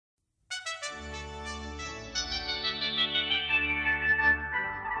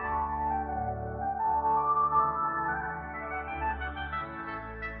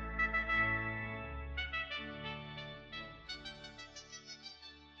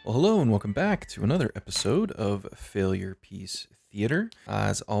Well, hello and welcome back to another episode of Failure Piece Theater.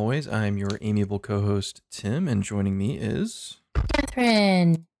 As always, I'm your amiable co-host Tim, and joining me is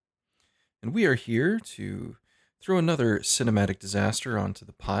Catherine. and we are here to throw another cinematic disaster onto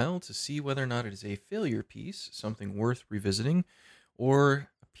the pile to see whether or not it is a failure piece, something worth revisiting, or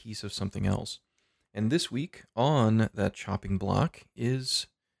a piece of something else. And this week on that chopping block is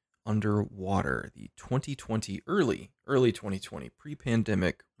Underwater, the 2020 early 2020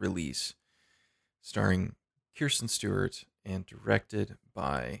 pre-pandemic release starring Kirsten Stewart and directed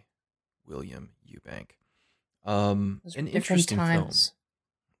by William Eubank. Those were An different interesting film. times.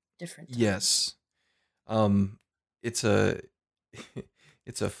 Different times. Yes. It's a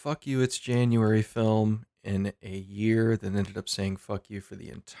it's a fuck you it's January film in a year that ended up saying fuck you for the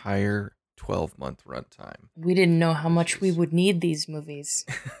entire 12-month runtime. We didn't know how Which much we is would need these movies.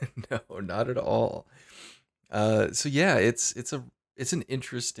 no, not at all. So yeah, it's an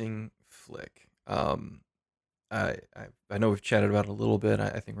interesting flick. I know we've chatted about it a little bit.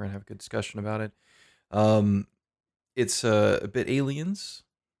 I think we're gonna have a good discussion about it. Um, it's a bit aliens.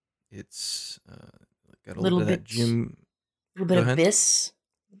 It's got a A little little bit of that bit, Jim. little Go bit ahead. abyss.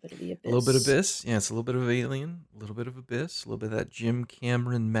 A little bit of the A little bit of abyss. Abyss. Yeah, it's a little bit of Alien, a little bit of Abyss, a little bit of that Jim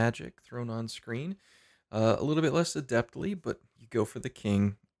Cameron magic thrown on screen. A little bit less adeptly, but you go for the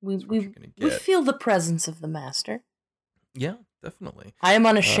king. We That's what we you're gonna we get. feel the presence of the master. Yeah, definitely. I am Uh,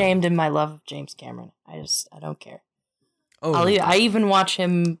 unashamed in my love of James Cameron. I don't care. oh, I even watch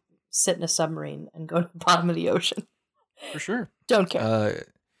him sit in a submarine and go to the bottom of the ocean. for sure. Don't care.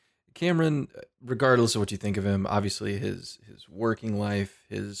 Cameron, regardless of what you think of him, obviously his working life,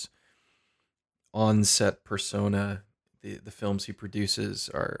 his on-set persona, the films he produces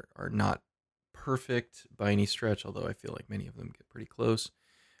are not perfect by any stretch, although I feel like many of them get pretty close.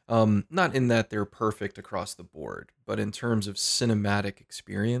 Not in that they're perfect across the board, but in terms of cinematic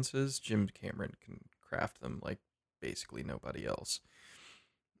experiences, Jim Cameron can craft them like basically nobody else.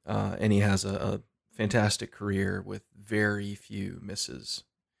 And he has a fantastic career with very few misses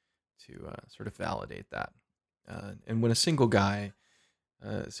to sort of validate that. And when a single guy,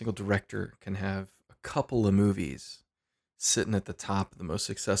 a single director can have a couple of movies sitting at the top of the most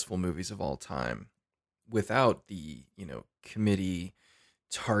successful movies of all time without the, committee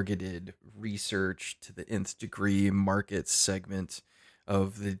targeted research to the nth degree market segment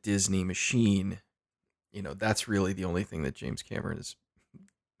of the Disney machine, that's really the only thing that James Cameron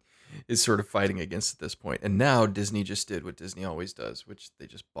is sort of fighting against at this point. And now Disney just did what Disney always does, which they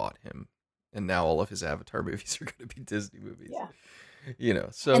just bought him. And now all of his Avatar movies are going to be Disney movies. Yeah.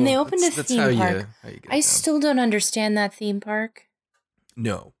 And So they opened a that's how theme you park. how you get I it done. still don't understand that theme park.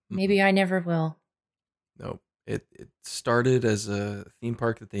 No, Maybe I never will. no. It started as a theme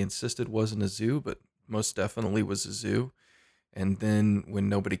park that they insisted wasn't a zoo, but most definitely was a zoo. And then when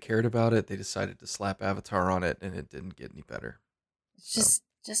nobody cared about it, they decided to slap Avatar on it, and it didn't get any better. It's So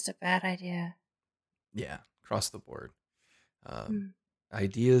just a bad idea. yeah, across the board. Um, Hmm.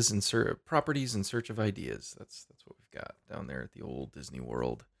 ideas and properties in search of ideas. That's what we've got down there at the old Disney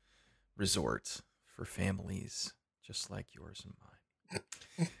World resort for families just like yours and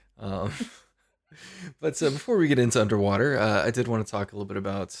mine. Um, but before we get into Underwater, I did want to talk a little bit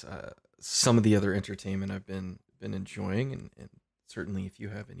about some of the other entertainment I've been enjoying, and certainly if you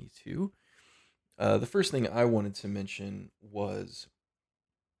have any too. The first thing I wanted to mention was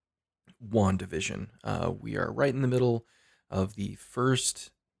WandaVision. We are right in the middle of the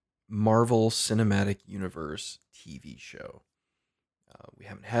first Marvel Cinematic Universe TV show. We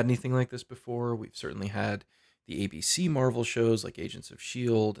haven't had anything like this before. We've certainly had the ABC Marvel shows like Agents of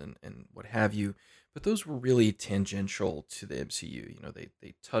S.H.I.E.L.D. and what have you, but those were really tangential to the MCU.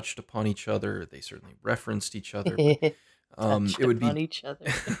 They touched upon each other. They certainly referenced each other, but Touched it would upon be each other.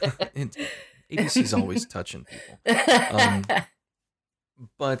 and ABC's always touching people. Um,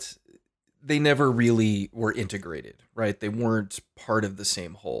 but they never really were integrated, right? They weren't part of the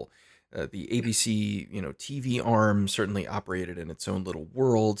same whole. The ABC, TV arm certainly operated in its own little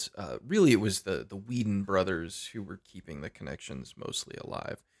world. Really, it was the Whedon brothers who were keeping the connections mostly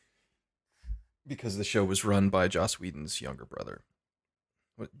alive because the show was run by Joss Whedon's younger brother.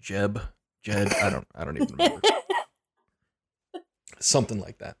 What, Jed? I don't even remember. Something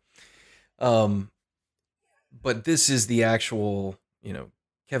like that. But this is the actual,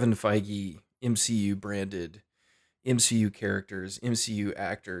 Kevin Feige MCU branded MCU characters, MCU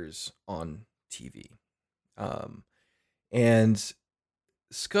actors on TV. Um, and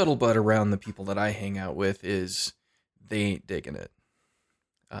scuttlebutt around the people that I hang out with is they ain't digging it.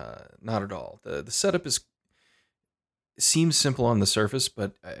 Not at all. The setup seems simple on the surface,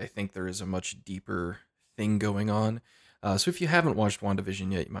 but I think there is a much deeper thing going on. So if you haven't watched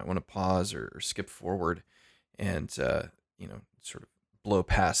WandaVision yet, you might want to pause or skip forward and, sort of blow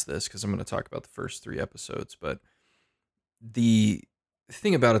past this because I'm going to talk about the first 3 episodes. But the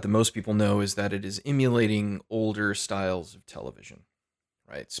thing about it that most people know is that it is emulating older styles of television,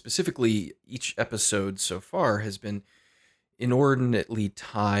 right? Specifically, each episode so far has been inordinately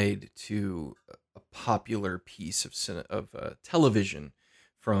tied to a popular piece of television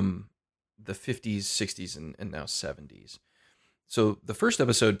from the 50s, 60s, and now 70s. So the first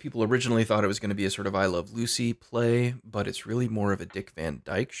episode, people originally thought it was going to be a sort of I Love Lucy play, but it's really more of a Dick Van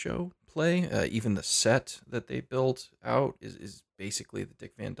Dyke Show play. Even the set that they built out is basically the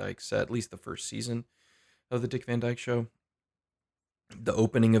Dick Van Dyke set, at least the first season of the Dick Van Dyke Show. The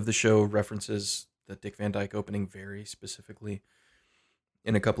opening of the show references the Dick Van Dyke opening very specifically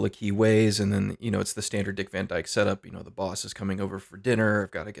in a couple of key ways. And then, it's the standard Dick Van Dyke setup. The boss is coming over for dinner.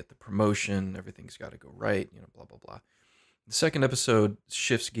 I've got to get the promotion. Everything's got to go right, blah, blah, blah. The second episode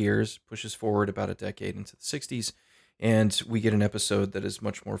shifts gears, pushes forward about a decade into the 60s, and we get an episode that is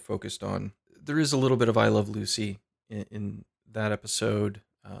much more focused on, there is a little bit of I Love Lucy in that episode,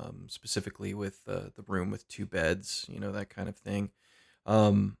 specifically with the room with 2 beds, that kind of thing.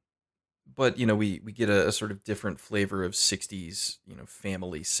 But, we get a sort of different flavor of 60s,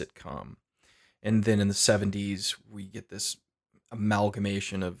 family sitcom. And then in the 70s, we get this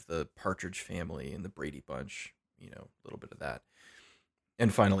amalgamation of the Partridge Family and the Brady Bunch, a little bit of that.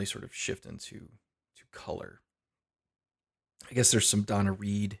 And finally sort of shift into color. I guess there's some Donna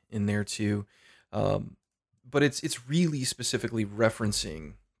Reed in there too. But it's really specifically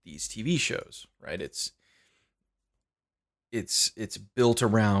referencing these TV shows, right? It's built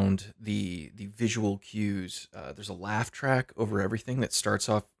around the visual cues. There's a laugh track over everything that starts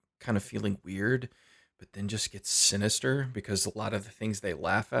off kind of feeling weird, but then just gets sinister because a lot of the things they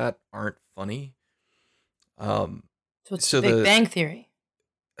laugh at aren't funny. So it's the Big Bang Theory.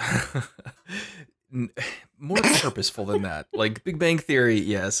 More purposeful than that. Like Big Bang Theory,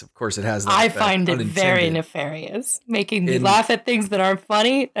 yes, of course it has that. I find it very nefarious, making me laugh at things that aren't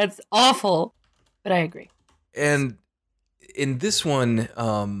funny. That's awful, but I agree. And in this one,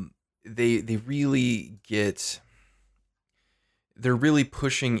 they really they're really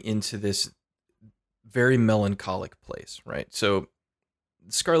pushing into this very melancholic place, right? So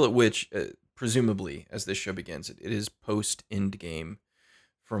Scarlet Witch, presumably, as this show begins, it is post-Endgame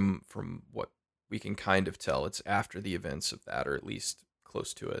from what we can kind of tell. It's after the events of that, or at least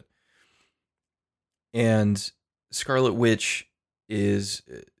close to it. And Scarlet Witch is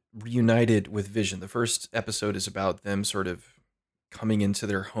reunited with Vision. The first episode is about them sort of coming into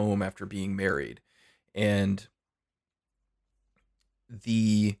their home after being married. And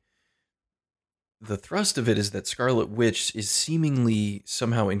the thrust of it is that Scarlet Witch is seemingly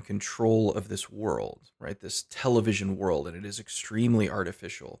somehow in control of this world, right? This television world, and it is extremely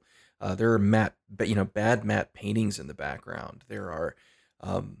artificial. There are bad matte paintings in the background. There are,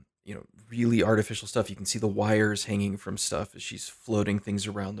 really artificial stuff. You can see the wires hanging from stuff as she's floating things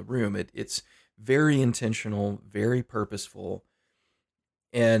around the room. It's very intentional, very purposeful.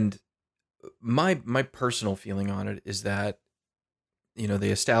 And my personal feeling on it is that, they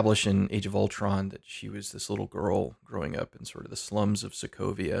establish in Age of Ultron that she was this little girl growing up in sort of the slums of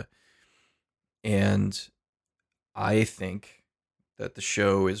Sokovia. And I think that the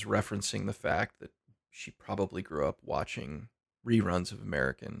show is referencing the fact that she probably grew up watching reruns of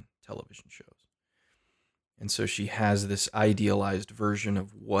American television shows. And so she has this idealized version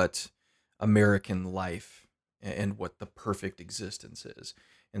of what American life and what the perfect existence is.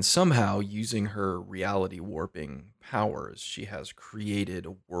 And somehow, using her reality warping powers, she has created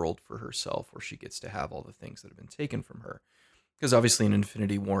a world for herself where she gets to have all the things that have been taken from her. Because obviously in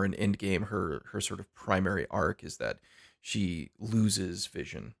Infinity War and Endgame, her sort of primary arc is that she loses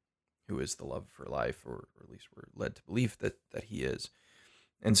Vision, who is the love of her life, or at least we're led to believe that he is.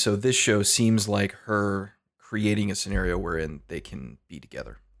 And so this show seems like her creating a scenario wherein they can be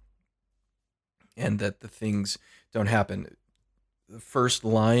together. And that the things don't happen. The first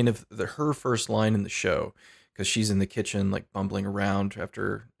line of her first line in the show, because she's in the kitchen like bumbling around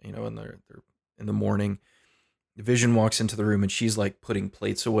after, they're in the morning. Vision walks into the room and she's like putting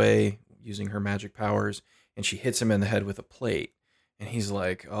plates away using her magic powers, and she hits him in the head with a plate. And he's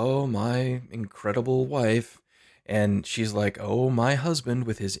like, "Oh, my incredible wife." And she's like, "Oh, my husband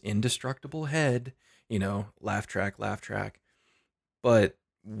with his indestructible head." Laugh track, laugh track. But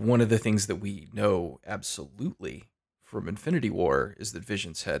one of the things that we know absolutely from Infinity War is that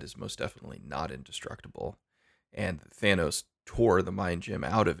Vision's head is most definitely not indestructible, and Thanos tore the mind gem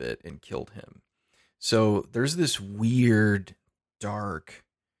out of it and killed him. So there's this weird, dark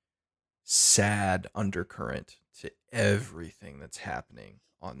sad undercurrent to everything that's happening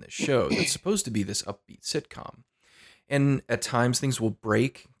on this show that's supposed to be this upbeat sitcom. And at times things will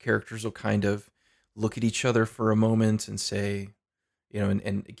break. Characters will kind of look at each other for a moment and say,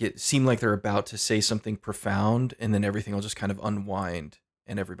 and seem like they're about to say something profound, and then everything will just kind of unwind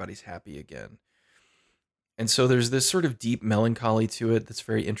and everybody's happy again. And so there's this sort of deep melancholy to it that's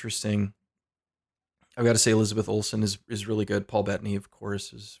very interesting. I've got to say Elizabeth Olsen is really good. Paul Bettany, of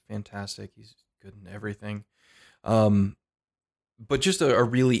course, is fantastic. He's good in everything. But just a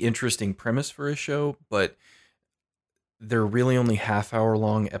really interesting premise for a show, but they're really only half-hour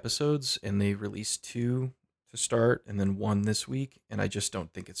long episodes, and they released 2 to start and then 1 this week, and I just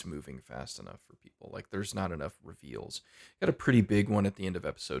don't think it's moving fast enough for people. Like, there's not enough reveals. Got a pretty big one at the end of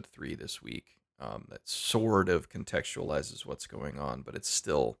episode 3 this week that sort of contextualizes what's going on, but it's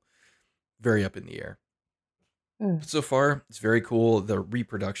still very up in the air. But so far, it's very cool. The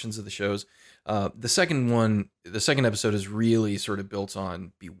reproductions of the shows. The second episode is really sort of built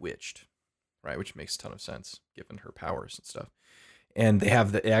on Bewitched, right? Which makes a ton of sense given her powers and stuff. And they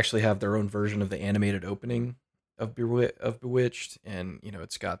actually have their own version of the animated opening of Bewitched, and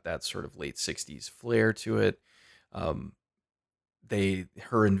it's got that sort of late 60s flair to it. Her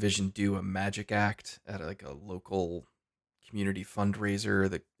and Vision do a magic act at like a local community fundraiser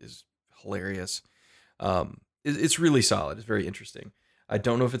that is hilarious. It's really solid. It's very interesting. I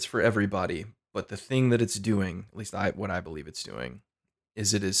don't know if it's for everybody, but the thing that it's doing, at least what I believe it's doing,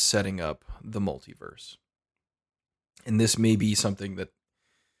 is it is setting up the multiverse. And this may be something that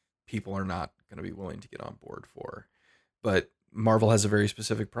people are not going to be willing to get on board for. But Marvel has a very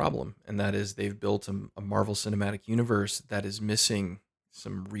specific problem, and that is they've built a Marvel Cinematic Universe that is missing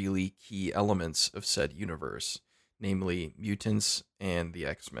some really key elements of said universe, namely mutants and the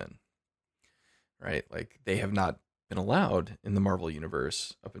X-Men. Right? Like, they have not been allowed in the Marvel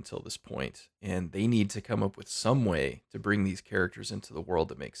Universe up until this point, and they need to come up with some way to bring these characters into the world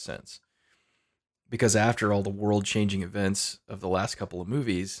that makes sense. Because after all the world-changing events of the last couple of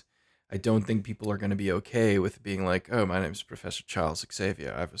movies, I don't think people are going to be okay with being like, oh, my name's Professor Charles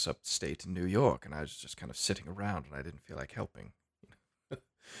Xavier. I was upstate in New York, and I was just kind of sitting around, and I didn't feel like helping.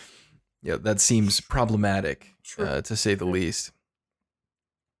 Yeah, that seems problematic, to say the least.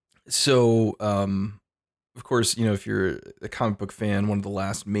 So, of course, if you're a comic book fan, one of the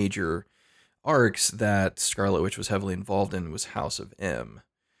last major arcs that Scarlet Witch was heavily involved in was House of M.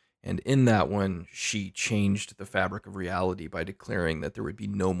 And in that one, she changed the fabric of reality by declaring that there would be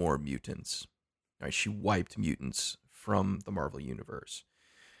no more mutants. Right? She wiped mutants from the Marvel Universe.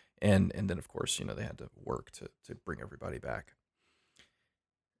 And then, of course, they had to work to bring everybody back.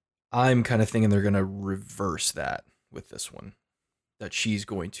 I'm kind of thinking they're going to reverse that with this one, that she's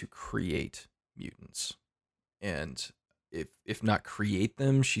going to create mutants. And if not create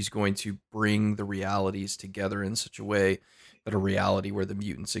them, she's going to bring the realities together in such a way that a reality where the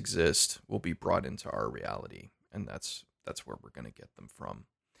mutants exist will be brought into our reality, and that's where we're going to get them from.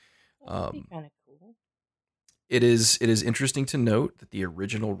 That'd be kind of cool. It is interesting to note that the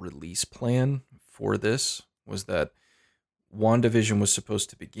original release plan for this was that WandaVision was supposed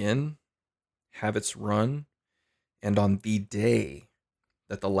to begin, have its run, and on the day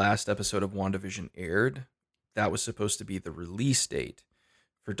that the last episode of WandaVision aired, that was supposed to be the release date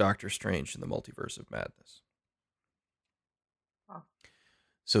for Doctor Strange in the Multiverse of Madness.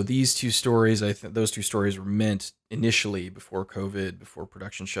 So these 2 stories, those 2 stories were meant initially before COVID, before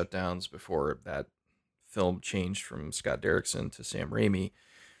production shutdowns, before that film changed from Scott Derrickson to Sam Raimi,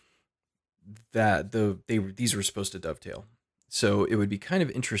 that these were supposed to dovetail. So it would be kind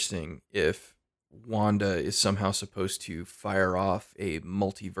of interesting if Wanda is somehow supposed to fire off a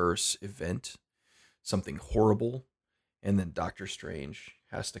multiverse event, something horrible, and then Doctor Strange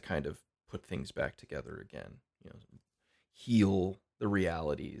has to kind of put things back together again, heal the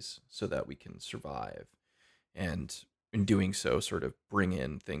realities so that we can survive, and in doing so sort of bring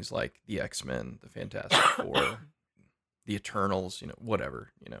in things like the X-Men, the Fantastic Four, the Eternals,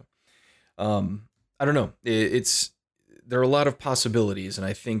 whatever. I don't know, there are a lot of possibilities, and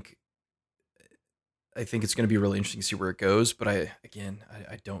I think it's going to be really interesting to see where it goes, but I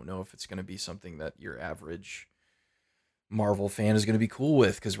don't know if it's going to be something that your average Marvel fan is going to be cool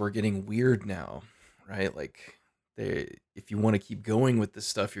with, because we're getting weird now, right? Like, if you want to keep going with this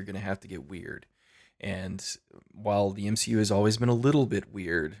stuff, you're going to have to get weird. And while the MCU has always been a little bit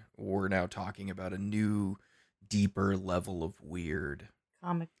weird, we're now talking about a new, deeper level of weird.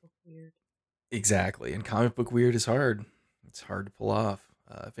 Comic book weird. Exactly. And comic book weird is hard. It's hard to pull off.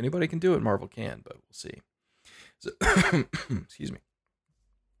 If anybody can do it, Marvel can, but we'll see. So, excuse me.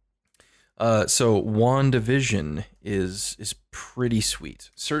 So WandaVision is pretty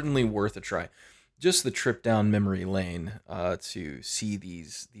sweet. Certainly worth a try. Just the trip down memory lane to see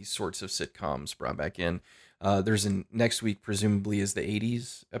these sorts of sitcoms brought back in. There's next week presumably is the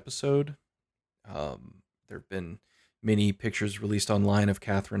 '80s episode. There have been many pictures released online of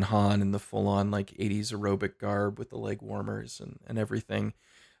Catherine Hahn in the full-on like '80s aerobic garb with the leg warmers and everything.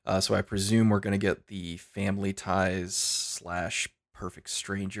 So I presume we're gonna get the Family Ties slash Perfect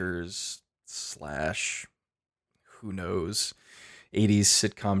Strangers slash who knows 80s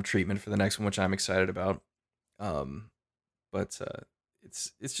sitcom treatment for the next one, which I'm excited about. But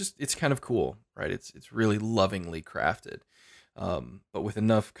it's kind of cool, right? It's really lovingly crafted, but with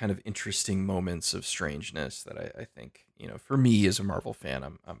enough kind of interesting moments of strangeness that I think, for me as a Marvel fan,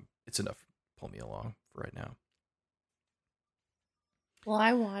 I'm it's enough to pull me along for right now. Well,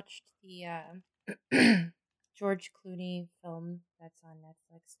 I watched the George Clooney film that's on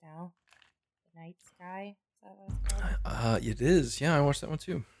Netflix now, The Night Sky. Is that what it's called? It is. Yeah, I watched that one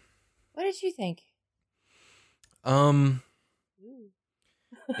too. What did you think?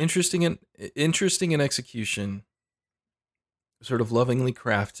 Interesting in execution, sort of lovingly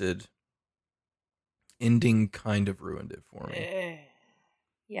crafted. Ending kind of ruined it for me.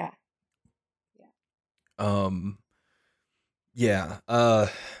 Yeah. Yeah.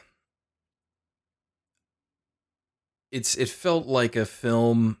 It felt like a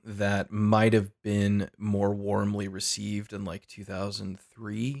film that might have been more warmly received in like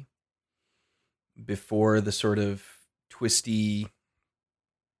 2003, before the sort of twisty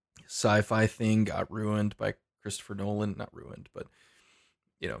sci-fi thing got ruined by Christopher Nolan. Not ruined, but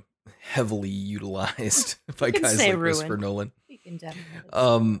heavily utilized by guys like ruined. Christopher Nolan. You can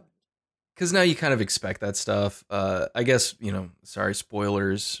definitely because now you kind of expect that stuff. I guess, sorry,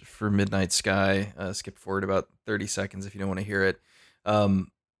 spoilers for Midnight Sky. Skip forward about 30 seconds if you don't want to hear it.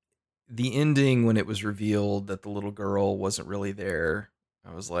 The ending, when it was revealed that the little girl wasn't really there,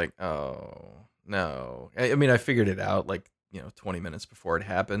 I was like, oh, no. I mean, I figured it out like, 20 minutes before it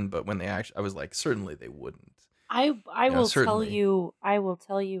happened, but when I was like, certainly they wouldn't. I will tell you,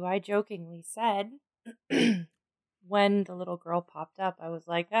 I jokingly said when the little girl popped up, I was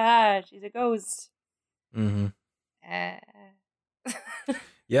like, she's a ghost. Mm-hmm.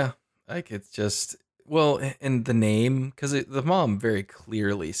 Yeah, like it's just, well, and the name, because the mom very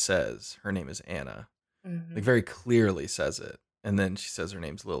clearly says her name is Anna. Mm-hmm. Like very clearly says it. And then she says her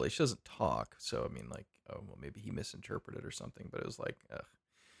name's Lily. She doesn't talk. So, I mean, like, oh, well, maybe he misinterpreted or something, but it was like, ugh.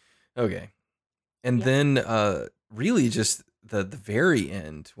 Okay. And then really just the very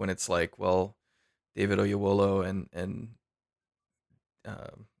end when it's like, well, David Oyelowo and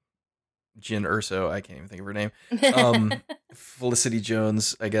Jyn Erso, I can't even think of her name. Felicity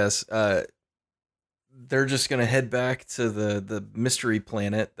Jones, I guess. They're just gonna head back to the mystery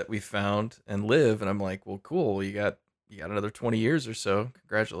planet that we found and live. And I'm like, well, cool. You got another 20 years or so.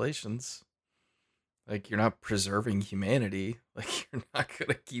 Congratulations. Like, you're not preserving humanity. Like, you're not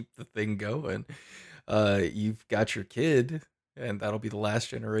gonna keep the thing going. You've got your kid, and that'll be the last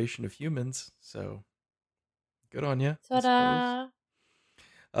generation of humans. So, good on you. Ta-da!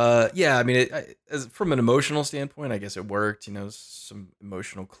 Yeah, I mean, from an emotional standpoint, I guess it worked. Some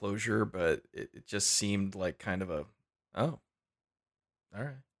emotional closure, but it just seemed like kind of a, oh, all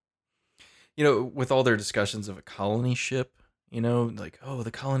right. With all their discussions of a colony ship, like, oh,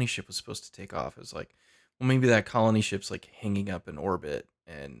 the colony ship was supposed to take off. It was like, well, maybe that colony ship's like hanging up in orbit,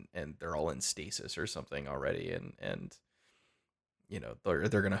 and they're all in stasis or something already, and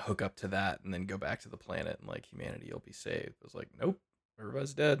they're gonna hook up to that and then go back to the planet, and like humanity will be saved. It was like, nope,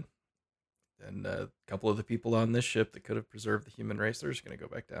 everybody's dead. And a couple of the people on this ship that could have preserved the human race, they're just gonna go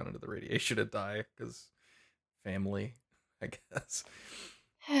back down into the radiation and die because family, I guess.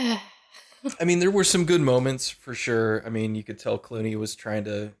 I mean, there were some good moments for sure. I mean, you could tell Clooney was trying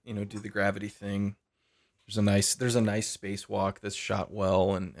to, do the gravity thing. There's a nice spacewalk that's shot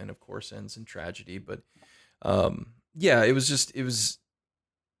well, and of course ends in tragedy. But yeah, it was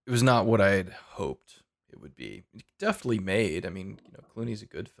not what I had hoped it would be. It definitely made. I mean, Clooney's a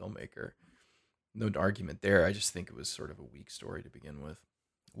good filmmaker. No argument there. I just think it was sort of a weak story to begin with.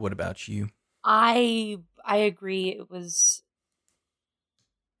 What about you? I agree. It was.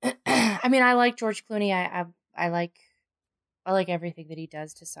 I mean, I like George Clooney. I like everything that he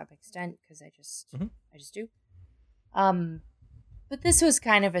does to some extent because I just do. But this was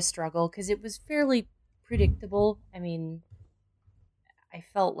kind of a struggle because it was fairly predictable. I mean, I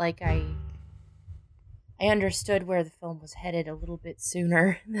felt like I understood where the film was headed a little bit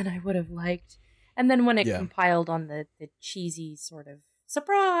sooner than I would have liked. And then when it compiled on the cheesy sort of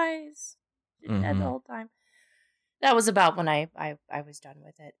surprise the whole time, that was about when I was done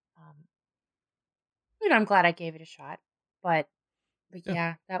with it. And I'm glad I gave it a shot. But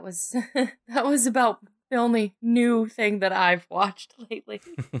yeah, that was that was about the only new thing that I've watched lately.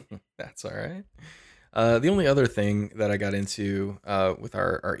 That's all right. The only other thing that I got into with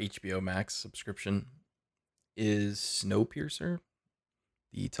our HBO Max subscription is Snowpiercer,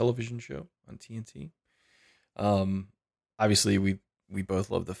 the television show on TNT. Obviously, we both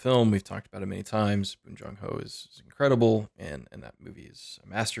love the film. We've talked about it many times. Bong Joon-ho is incredible, and that movie is a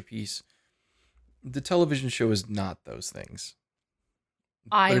masterpiece. The television show is not those things.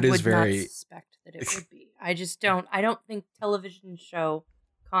 I would not suspect that it would be. I just don't. I don't think television show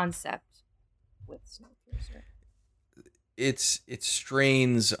concept with Snowpiercer. It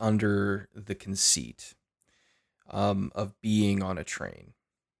strains under the conceit of being on a train,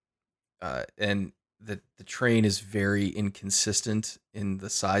 and the train is very inconsistent in the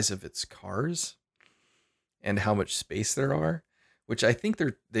size of its cars and how much space there are, which I think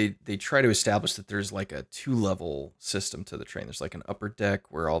they try to establish that there's like a 2-level system to the train. There's like an upper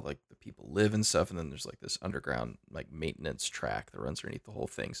deck where all like the people live and stuff, and then there's like this underground like maintenance track that runs underneath the whole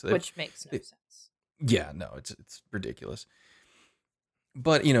thing. So which makes no sense. Yeah, no, it's ridiculous.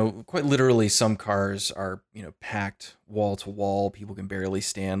 But, quite literally, some cars are, packed wall to wall. People can barely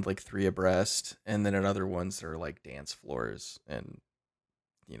stand like 3 abreast. And then at other ones, there are like dance floors and,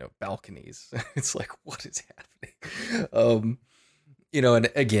 balconies. It's like, what is happening? And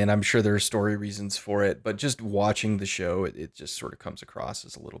again, I'm sure there are story reasons for it, but just watching the show, it just sort of comes across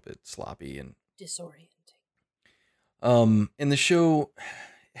as a little bit sloppy and disorienting. And the show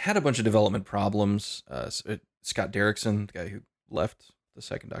had a bunch of development problems. Scott Derrickson, the guy who left the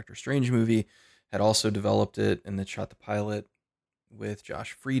second Doctor Strange movie, had also developed it and then shot the pilot with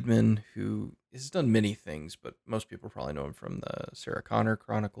Josh Friedman, who has done many things, but most people probably know him from the Sarah Connor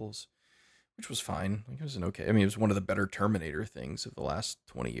Chronicles, which was fine. Like, it was it was one of the better Terminator things of the last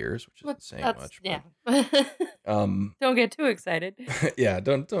 20 years, which isn't saying much. Yeah. But, don't get too excited. Yeah,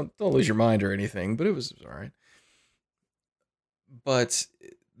 don't lose your mind or anything, but it was all right. But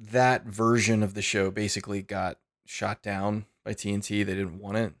that version of the show basically got shot down by TNT. They didn't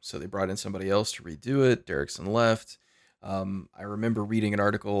want it, so they brought in somebody else to redo it. Derrickson left. I remember reading an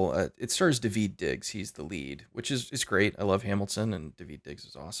article. It stars Daveed Diggs. He's the lead, which is great. I love Hamilton, and Daveed Diggs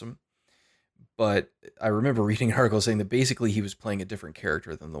is awesome. But I remember reading an article saying that basically he was playing a different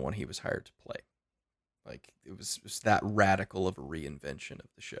character than the one he was hired to play. Like, it was that radical of a reinvention of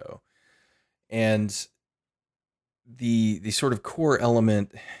the show. And the sort of core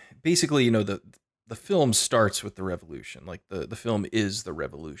element, basically, the film starts with the revolution. Like, the film is the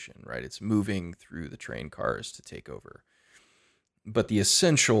revolution, right? It's moving through the train cars to take over. But the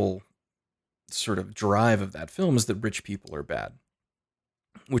essential sort of drive of that film is that rich people are bad,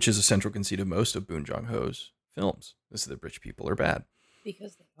 which is a central conceit of most of Bong Joon-ho's films, is that rich people are bad.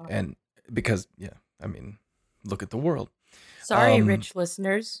 Because they are. And because, yeah, I mean, look at the world. Sorry, rich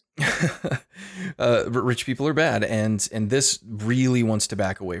listeners. Rich people are bad, and this really wants to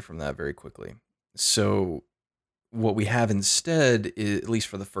back away from that very quickly. So what we have instead, at least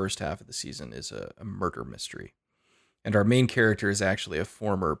for the first half of the season, is a murder mystery. And our main character is actually a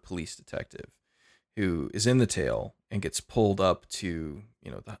former police detective who is in the tail and gets pulled up to,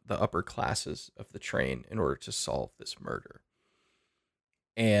 the upper classes of the train in order to solve this murder.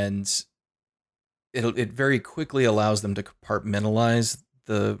 And it very quickly allows them to compartmentalize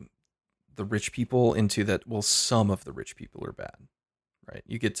the rich people into that, well, some of the rich people are bad, right?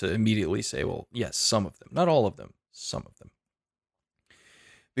 You get to immediately say, well, yes, some of them, not all of them, some of them,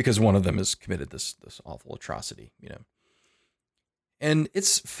 because one of them has committed this awful atrocity, and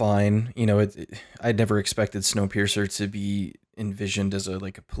it's fine. I'd never expected Snowpiercer to be envisioned as a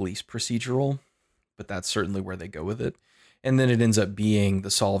police procedural, but that's certainly where they go with it. And then it ends up being the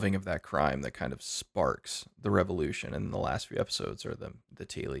solving of that crime that kind of sparks the revolution. And the last few episodes are the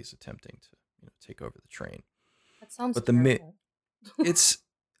tailies attempting to take over the train. That sounds terrible.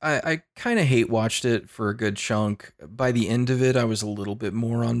 I kind of hate watched it for a good chunk. By the end of it, I was a little bit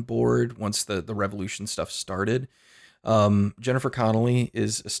more on board once the revolution stuff started. Jennifer Connelly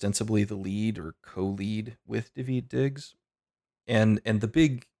is ostensibly the lead or co-lead with Daveed Diggs. And the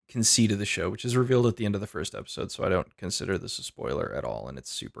big conceit of the show, which is revealed at the end of the first episode, so I don't consider this a spoiler at all, and it's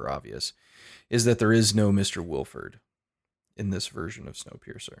super obvious, is that there is no Mr. Wilford in this version of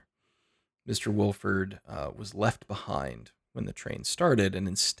Snowpiercer. Mr. Wilford was left behind when the train started, and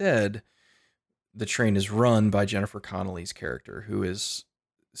instead, the train is run by Jennifer Connelly's character, who is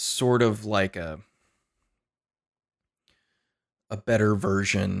sort of like a better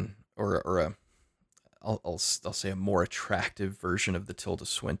version, or I'll say a more attractive version of the Tilda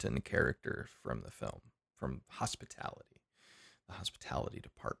Swinton character from the film, from Hospitality, the hospitality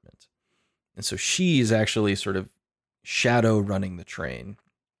department. And so she is actually sort of shadow running the train.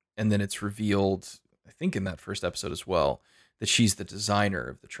 And then it's revealed, I think in that first episode as well, that she's the designer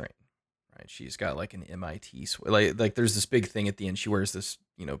of the train. Right? She's got like an MIT like there's this big thing at the end. She wears this,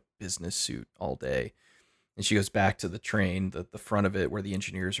 business suit all day. And she goes back to the train, the front of it where the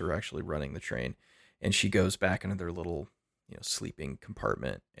engineers are actually running the train. And she goes back into their little, sleeping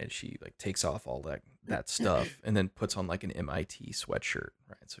compartment, and she like takes off all that stuff and then puts on like an MIT sweatshirt,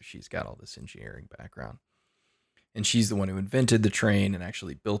 right? So she's got all this engineering background. And she's the one who invented the train and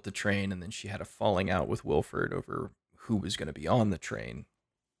actually built the train, and then she had a falling out with Wilford over who was going to be on the train.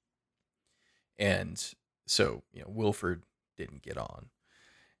 And so, Wilford didn't get on.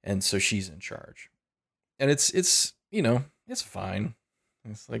 And so she's in charge. And it's fine.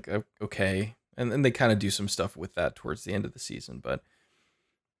 It's like okay. And they kind of do some stuff with that towards the end of the season, but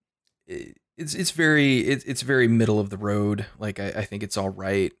it's very middle of the road. Like I think it's all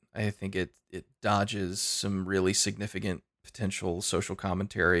right. I think it dodges some really significant potential social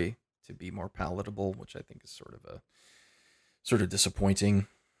commentary to be more palatable, which I think is sort of disappointing.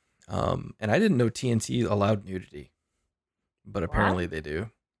 And I didn't know TNT allowed nudity, but apparently they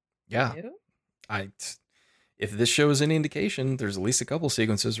do. Yeah. If this show is any indication, there's at least a couple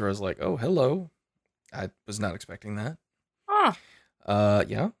sequences where I was like, oh, hello. I was not expecting that.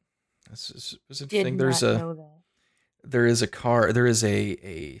 Yeah. This was interesting. There is a car. There is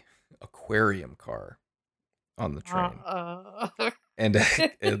a aquarium car on the train. And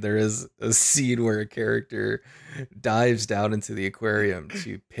there is a scene where a character dives down into the aquarium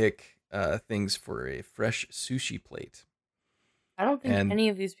to pick things for a fresh sushi plate. I don't think any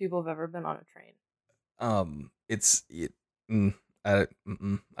of these people have ever been on a train. I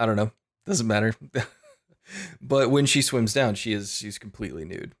don't know. Doesn't matter. But when she swims down, she's completely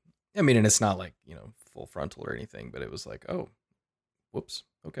nude. I mean, and it's not like, full frontal or anything, but it was like, oh, whoops.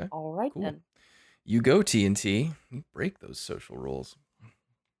 Okay. All right, cool. Then. You go, TNT. You break those social rules.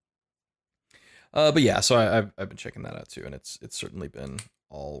 But yeah, so I've been checking that out too, and it's certainly been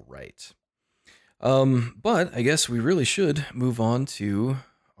all right. But I guess we really should move on to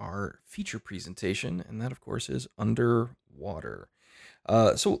our feature presentation, and that, of course, is Underwater.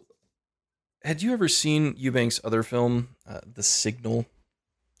 So had you ever seen Eubanks' other film, The Signal?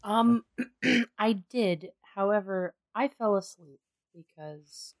 I did. However, I fell asleep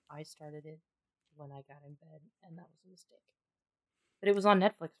because I started it when I got in bed, and that was a mistake. But it was on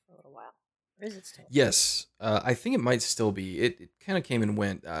Netflix for a little while. Or is it still? Yes, I think it might still be. It kind of came and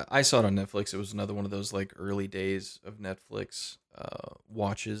went. I saw it on Netflix. It was another one of those like early days of Netflix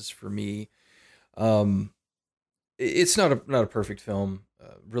watches for me. It's not a perfect film.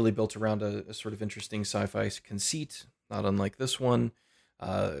 Really built around a sort of interesting sci-fi conceit, not unlike this one.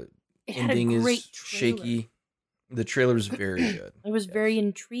 Ending is shaky. The trailer was very good. It was very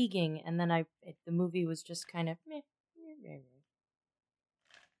intriguing, and then the movie was just kind of meh.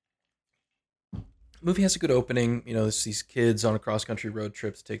 Movie has a good opening. It's these kids on a cross-country road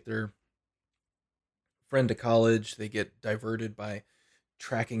trip to take their friend to college. They get diverted by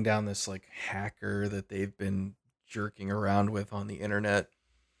tracking down this like hacker that they've been jerking around with on the internet.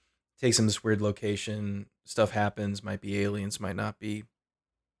 Takes them to this weird location. Stuff happens. Might be aliens, might not be.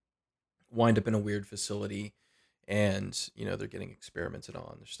 Wind up in a weird facility, and they're getting experimented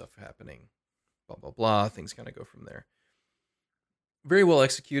on. There's stuff happening. Blah blah blah. Things kind of go from there. Very well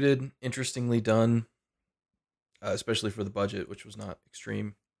executed, interestingly done, especially for the budget, which was not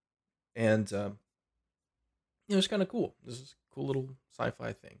extreme. And, it's kind of cool. This is a cool little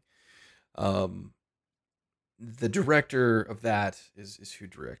sci-fi thing. The director of that is who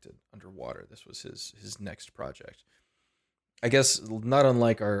directed Underwater. This was his next project. I guess not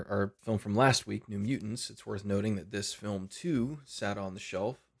unlike our film from last week, New Mutants, it's worth noting that this film, too, sat on the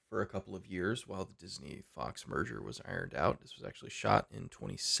shelf for a couple of years while the Disney-Fox merger was ironed out. This was actually shot in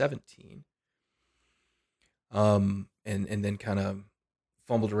 2017. And then kind of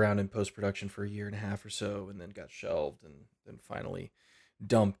fumbled around in post-production for a year and a half or so, and then got shelved, and then finally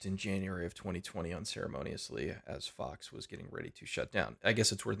dumped in January of 2020 unceremoniously as Fox was getting ready to shut down. I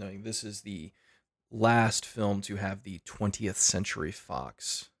guess it's worth noting this is the last film to have the 20th Century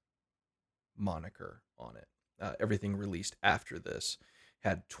Fox moniker on it. Everything released after this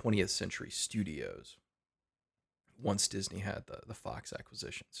had 20th Century Studios once Disney had the Fox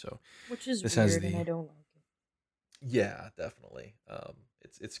acquisition. So which is weird, and I don't like it. Yeah, definitely.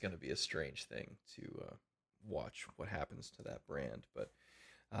 It's going to be a strange thing to watch what happens to that brand, but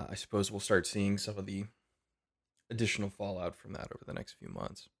I suppose we'll start seeing some of the additional fallout from that over the next few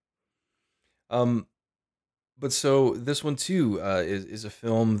months. But so this one too is a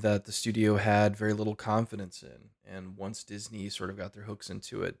film that the studio had very little confidence in, and once Disney sort of got their hooks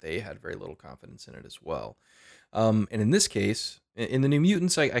into it, they had very little confidence in it as well. And in this case, in the New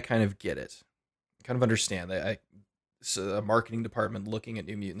Mutants, I kind of get it. I kind of understand. So a marketing department looking at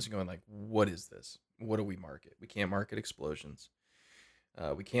New Mutants and going like, "What is this? What do we market? We can't market explosions.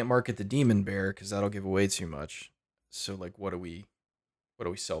 We can't market the Demon Bear because that'll give away too much. So like, what do we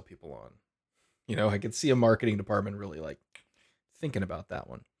sell people on? I could see a marketing department really like thinking about that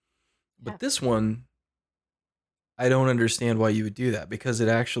one. Yeah. But this one, I don't understand why you would do that because it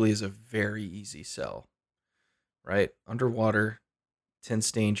actually is a very easy sell, right? Underwater,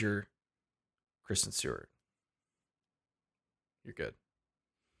 Tense Danger, Kristen Stewart. You're good.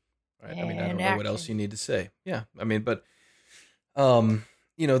 Right? I mean, I And don't know what else action. you need to say. Yeah. I mean, but um,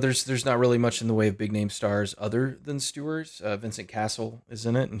 there's not really much in the way of big name stars other than Stewart. Vincent Castle is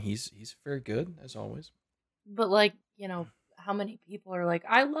in it, and he's very good as always. But like, how many people are like,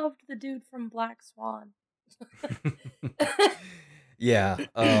 I loved the dude from Black Swan. Yeah.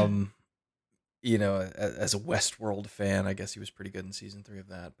 As a Westworld fan, I guess he was pretty good in season 3 of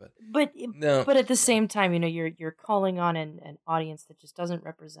that. But but no, but at the same time, you're calling on an audience that just doesn't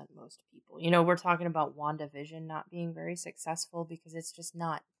represent most people. We're talking about WandaVision not being very successful because it's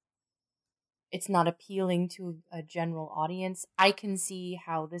not appealing to a general audience. I can see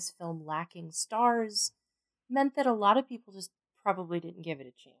how this film lacking stars meant that a lot of people just probably didn't give it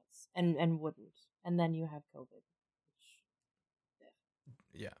a chance and wouldn't. And then you have COVID.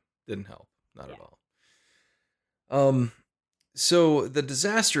 Which, yeah, didn't help, not yeah. at all. So the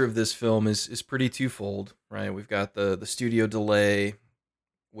disaster of this film is pretty twofold, right? We've got the studio delay,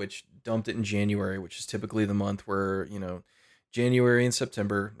 which dumped it in January, which is typically the month where January and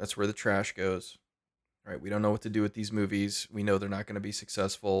September, that's where the trash goes. Right, we don't know what to do with these movies. We know they're not going to be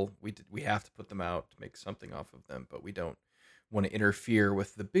successful. We have to put them out to make something off of them, but we don't want to interfere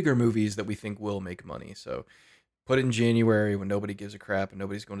with the bigger movies that we think will make money. So put it in January when nobody gives a crap and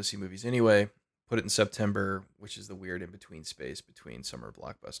nobody's going to see movies anyway. Put it in September, which is the weird in between space between summer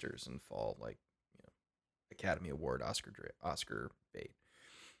blockbusters and fall, like Academy Award, Oscar bait.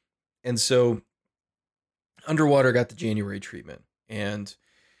 And so Underwater got the January treatment, and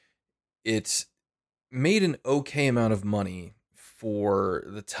it's made an okay amount of money for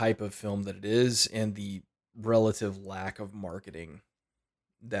the type of film that it is and the relative lack of marketing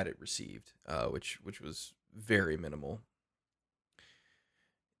that it received, which was very minimal.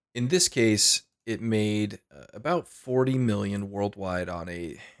 In this case, it made about 40 million worldwide on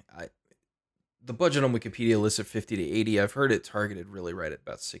the budget on Wikipedia lists at 50 to 80. I've heard it targeted really right at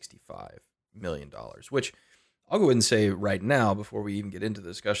about 65 million dollars, which I'll go ahead and say right now before we even get into the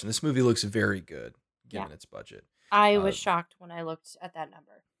discussion, this movie looks very good Yeah. given its budget. I Uh, was shocked when I looked at that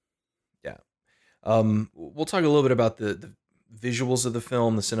number. yeah. We'll talk a little bit about the visuals of the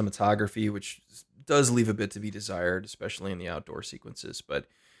film, the cinematography, which does leave a bit to be desired, especially in the outdoor sequences. But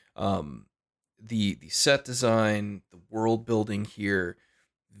um, the set design, the world building here,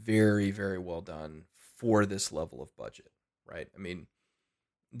 very very well done for this level of budget. Right? I mean,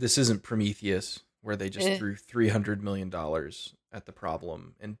 this isn't Prometheus where they just Eh. threw $300 million at the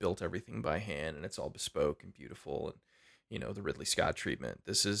problem and built everything by hand, and it's all bespoke and beautiful and the Ridley Scott treatment.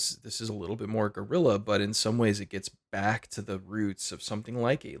 This is a little bit more guerrilla, but in some ways it gets back to the roots of something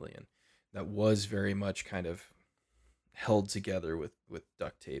like Alien that was very much kind of held together with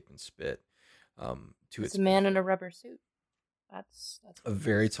duct tape and spit to It's its a man benefit. in a rubber suit. That's A what it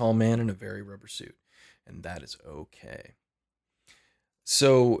very is. tall man in a very rubber suit, and that is okay.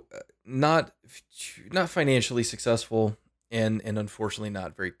 So not financially successful, and unfortunately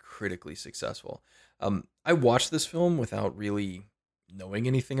not very critically successful. I watched this film without really knowing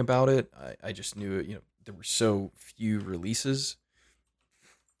anything about it. I just knew there were so few releases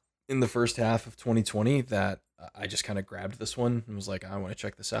in the first half of 2020 that I just kind of grabbed this one and was like, I want to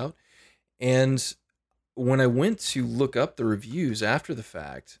check this out. And when I went to look up the reviews after the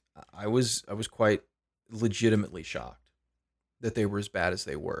fact, I was quite legitimately shocked that they were as bad as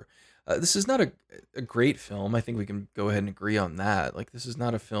they were. This is not a great film. I think we can go ahead and agree on that. Like, this is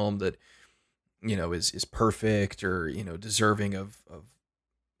not a film that is perfect or deserving of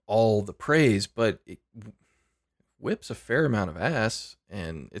all the praise, but it whips a fair amount of ass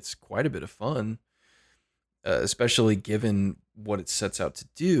and it's quite a bit of fun, especially given what it sets out to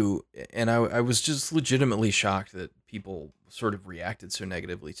do. And I was just legitimately shocked that people sort of reacted so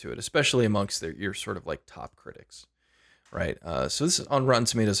negatively to it, especially amongst your sort of like top critics. Right. So this is on Rotten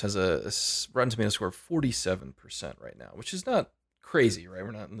Tomatoes has a Rotten Tomatoes score of 47% right now, which is not crazy, right?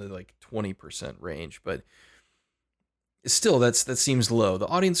 We're not in the like 20% range, but still that seems low. The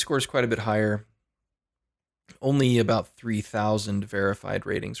audience score is quite a bit higher. Only about 3,000 verified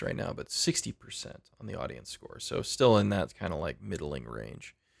ratings right now, but 60% on the audience score. So still in that kind of like middling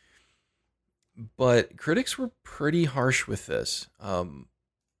range. But critics were pretty harsh with this.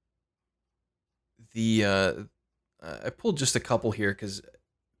 The I pulled just a couple here because,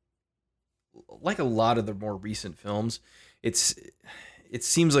 like a lot of the more recent films, it's it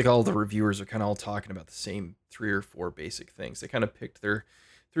seems like all the reviewers are kind of all talking about the same three or four basic things. They kind of picked their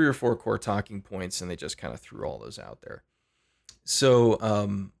three or four core talking points and they just kind of threw all those out there. So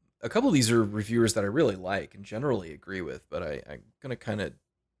a couple of these are reviewers that I really like and generally agree with, but I'm gonna kind of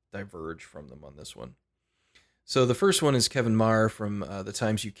diverge from them on this one. So the first one is Kevin Marr from the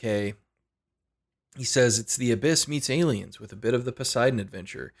Times UK. He says it's the Abyss meets Aliens with a bit of the Poseidon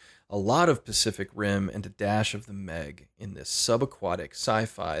Adventure, a lot of Pacific Rim, and a dash of the Meg in this subaquatic sci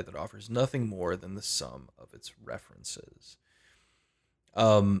fi that offers nothing more than the sum of its references.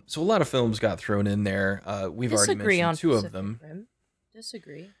 So a lot of films got thrown in there. We've already Disagree mentioned on two of Pacific them. Rim.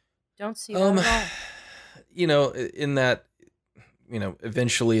 Disagree. Don't see that Um, at all. in that,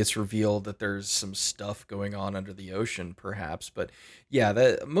 eventually it's revealed that there's some stuff going on under the ocean, perhaps. But yeah,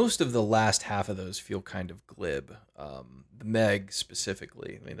 that most of the last half of those feel kind of glib. The Meg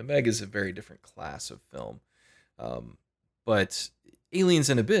specifically. I mean, the Meg is a very different class of film. Um, but Aliens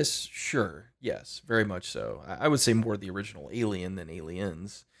and Abyss, sure, yes, very much so. I would say more the original Alien than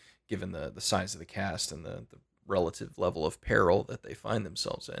Aliens, given the size of the cast and the relative level of peril that they find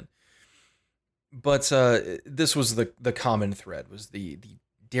themselves in. But this was the common thread was the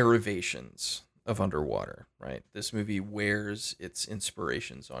derivations of underwater, right? This movie wears its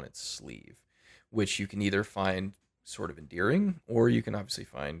inspirations on its sleeve, which you can either find sort of endearing or you can obviously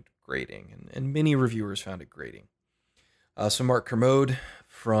find grating, and many reviewers found it grating. So Mark Kermode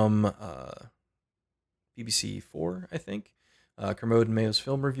from BBC Four, I think, Kermode and Mayo's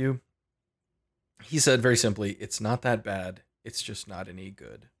film review, he said very simply, "It's not that bad. It's just not any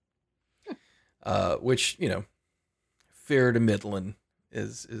good." Which fair to middling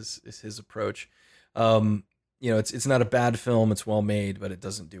is his approach. It's not a bad film. It's well made, but it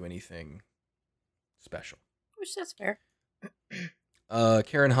doesn't do anything special. Which that's fair.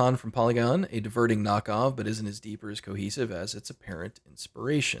 Karen Hahn from Polygon, a diverting knockoff, but isn't as deep or as cohesive as its apparent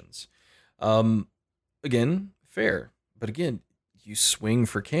inspirations. Again, fair, but again, you swing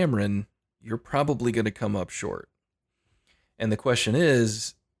for Cameron, you're probably going to come up short. And the question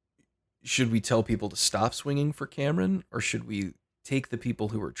is, should we tell people to stop swinging for Cameron, or should we take the people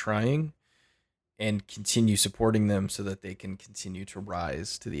who are trying and continue supporting them so that they can continue to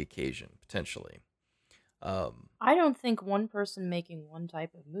rise to the occasion, potentially? I don't think one person making one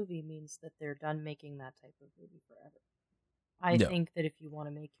type of movie means that they're done making that type of movie forever. I No. think that if you want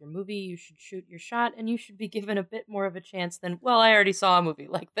to make your movie, you should shoot your shot and you should be given a bit more of a chance than, well, I already saw a movie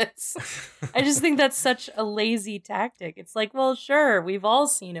like this. I just think that's such a lazy tactic. It's like, well, sure, we've all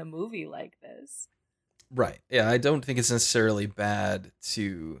seen a movie like this. Right. Yeah, I don't think it's necessarily bad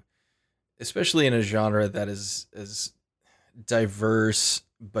to, especially in a genre that is as diverse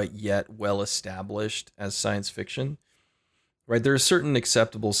but yet well established as science fiction. Right? There are certain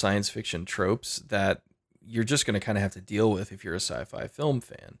acceptable science fiction tropes that you're just going to kind of have to deal with if you're a sci-fi film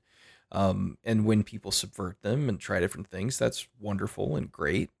fan. And when people subvert them and try different things, that's wonderful and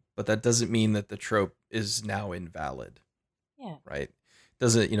great. But that doesn't mean that the trope is now invalid. Yeah. Right?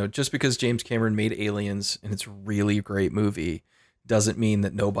 Doesn't, just because James Cameron made Aliens and it's a really great movie doesn't mean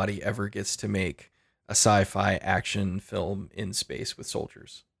that nobody ever gets to make a sci-fi action film in space with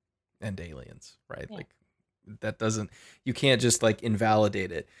soldiers and aliens, right? Yeah. Like that doesn't, you can't just like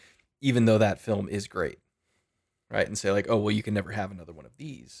invalidate it, even though that film is great, right? And say like, oh, well, you can never have another one of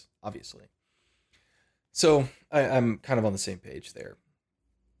these, obviously. So I'm kind of on the same page there.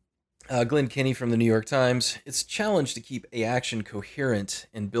 Glenn Kinney from the New York Times. It's a challenge to keep a action coherent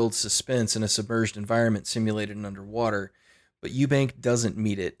and build suspense in a submerged environment simulated and underwater, but Eubank doesn't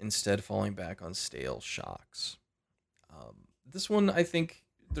meet it, instead falling back on stale shocks. This one, I think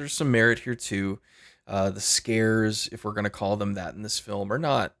there's some merit here too. The scares, if we're going to call them that in this film, are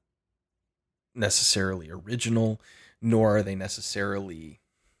not necessarily original, nor are they necessarily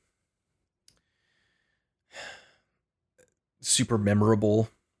super memorable,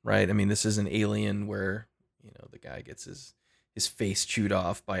 right? I mean, this is an Alien where, the guy gets his face chewed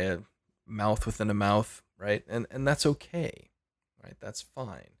off by a mouth within a mouth, right? And that's okay, right? That's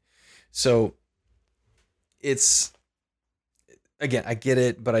fine. So it's, again, I get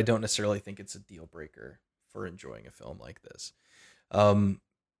it, but I don't necessarily think it's a deal breaker for enjoying a film like this.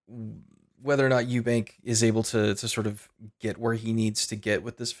 Whether or not Eubank is able to sort of get where he needs to get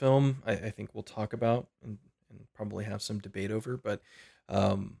with this film, I think we'll talk about and probably have some debate over. But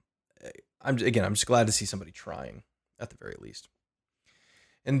I'm just glad to see somebody trying at the very least.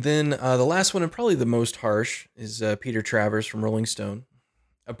 And then the last one, and probably the most harsh, is Peter Travers from Rolling Stone.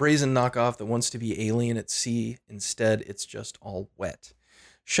 A brazen knockoff that wants to be alien at sea. Instead, it's just all wet.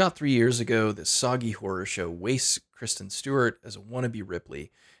 Shot 3 years ago, this soggy horror show wastes Kristen Stewart as a wannabe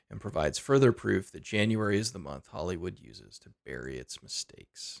Ripley and provides further proof that January is the month Hollywood uses to bury its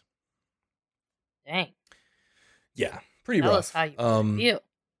mistakes. Dang. Yeah, pretty Tell rough. us how you really feel.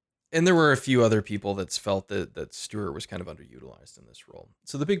 And there were a few other people that felt that Stewart was kind of underutilized in this role.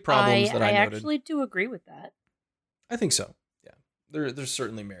 So the big problems that I noted, actually do agree with that. I think so. Yeah, there's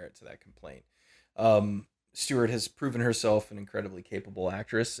certainly merit to that complaint. Stewart has proven herself an incredibly capable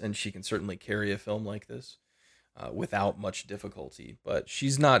actress, and she can certainly carry a film like this without much difficulty. But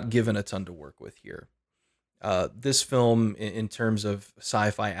she's not given a ton to work with here. This film, in terms of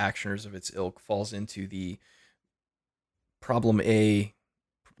sci-fi actioners of its ilk, falls into the problem A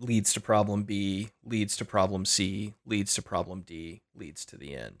leads to problem B, leads to problem C, leads to problem D, leads to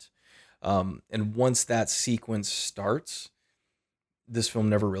the end. And once that sequence starts, this film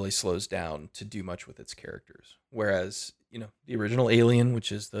never really slows down to do much with its characters. Whereas, the original Alien,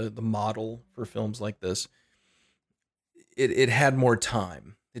 which is the model for films like this, it had more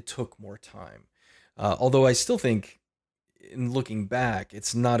time. It took more time. Although I still think, in looking back,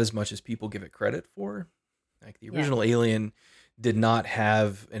 it's not as much as people give it credit for. Like the original Alien did not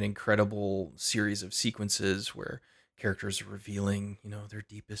have an incredible series of sequences where characters are revealing, their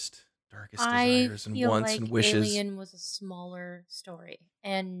deepest, darkest desires and wants and wishes. Alien was a smaller story,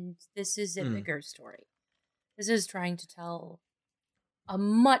 and this is a bigger story. This is trying to tell a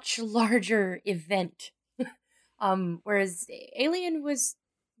much larger event. Whereas Alien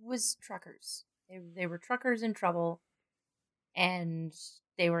was truckers. They were truckers in trouble, and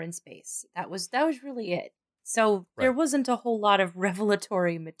they were in space. That was really it. So there wasn't a whole lot of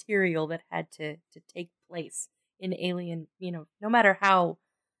revelatory material that had to take place in Alien, no matter how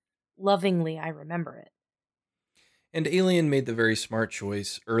lovingly I remember it. And Alien made the very smart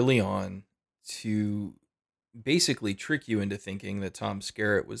choice early on to basically trick you into thinking that Tom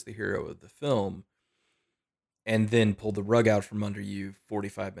Skerritt was the hero of the film, and then pull the rug out from under you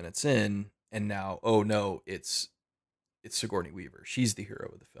 45 minutes in, and now, oh no, it's Sigourney Weaver. She's the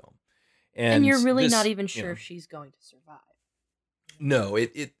hero of the film. And you're really not even sure if she's going to survive. No,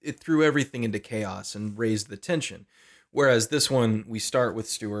 it threw everything into chaos and raised the tension. Whereas this one, we start with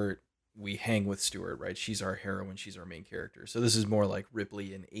Stewart, we hang with Stewart, right? She's our heroine, she's our main character. So this is more like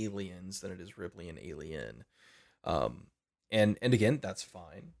Ripley in Aliens than it is Ripley in Alien. And again, that's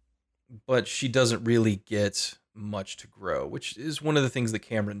fine. But she doesn't really get much to grow, which is one of the things that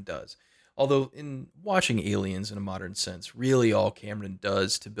Cameron does. Although in watching Aliens in a modern sense, really all Cameron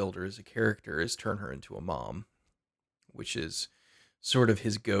does to build her as a character is turn her into a mom, which is sort of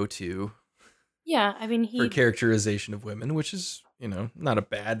his go-to. Yeah, I mean, for characterization of women, which is, not a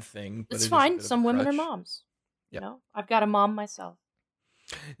bad thing. But it's fine. Some women are moms. Yeah. I've got a mom myself.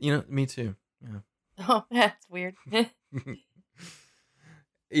 Me too. Yeah. Oh, that's weird. And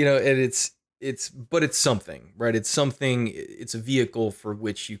it's something, right? It's something, it's a vehicle for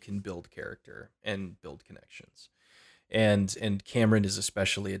which you can build character and build connections. And Cameron is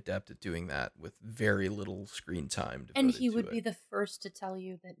especially adept at doing that with very little screen time. And he would be the first to tell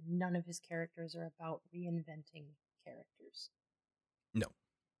you that none of his characters are about reinventing characters. No.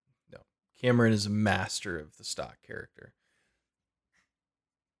 Cameron is a master of the stock character.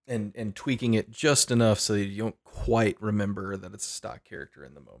 And tweaking it just enough so that you don't quite remember that it's a stock character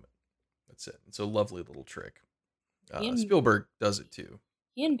in the moment. That's it. It's a lovely little trick. Spielberg does it too.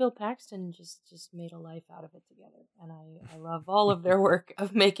 He and Bill Paxton just made a life out of it together. And I love all of their work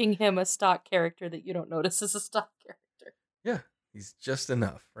of making him a stock character that you don't notice is a stock character. Yeah, he's just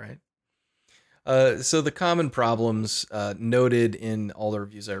enough, right? So the common problems noted in all the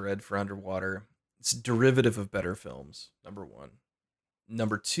reviews I read for Underwater, it's derivative of better films, number one.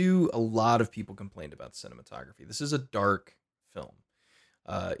 Number two, a lot of people complained about cinematography. This is a dark film.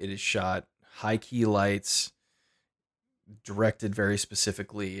 It is shot high-key lights, directed very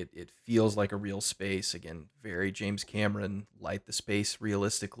specifically. It feels like a real space. Again, very James Cameron, light the space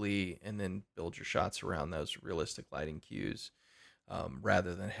realistically and then build your shots around those realistic lighting cues,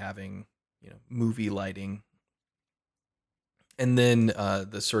 rather than having, movie lighting. And then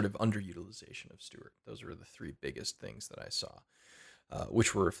the sort of underutilization of Stewart. Those were the three biggest things that I saw,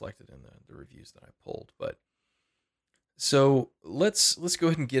 which were reflected in the reviews that I pulled. But so let's go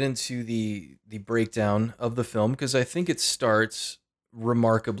ahead and get into the breakdown of the film, because I think it starts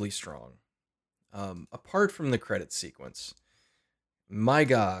remarkably strong. Apart from the credit sequence, my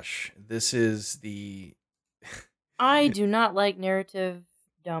gosh, this is the I do not like narrative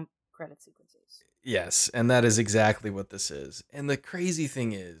dump credit sequences. Yes, and that is exactly what this is. And the crazy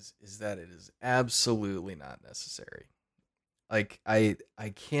thing is that it is absolutely not necessary. Like I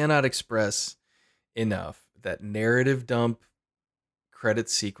cannot express enough that narrative dump credit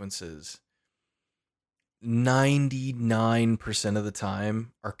sequences 99% of the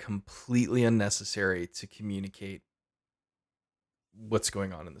time are completely unnecessary to communicate what's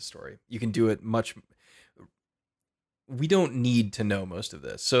going on in the story. You can do it much we don't need to know most of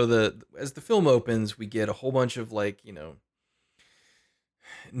this. So the as the film opens, we get a whole bunch of like,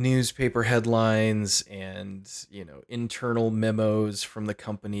 newspaper headlines and, internal memos from the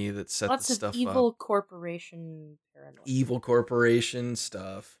company that set the Lots of stuff up. evil corporation paranoia. Evil corporation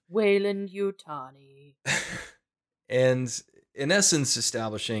stuff. Wayland Yutani. And in essence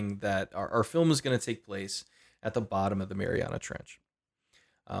establishing that our film is going to take place at the bottom of the Mariana Trench.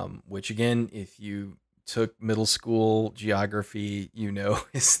 Which again, if you took middle school geography,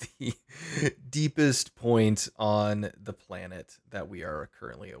 is the deepest point on the planet that we are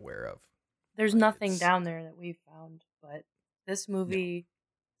currently aware of. There's Like nothing it's down there that we've found, but this no. movie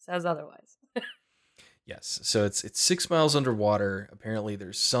says otherwise. Yes. So it's 6 miles underwater. Apparently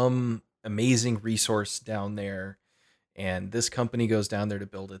there's some amazing resource down there. And this company goes down there to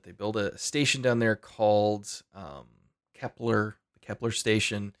build it. They build a station down there called Kepler, the Kepler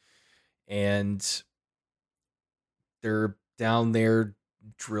station. And they're down there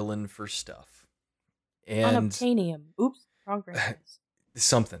drilling for stuff. And Unobtainium. Oops, wrong franchise.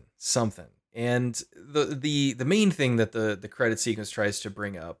 something. And the main thing that the credit sequence tries to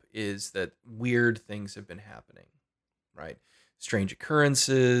bring up is that weird things have been happening, right? Strange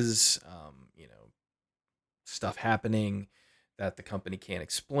occurrences, stuff happening that the company can't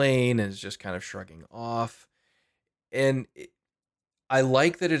explain and is just kind of shrugging off. And I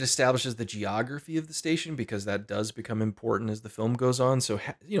like that it establishes the geography of the station because that does become important as the film goes on. So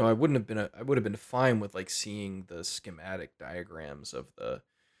I would have been fine with like seeing the schematic diagrams of the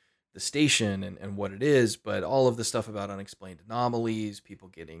station and what it is, but all of the stuff about unexplained anomalies, people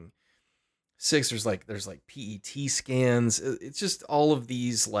getting sick, there's like PET scans. It's just all of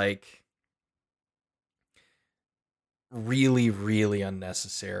these like really, really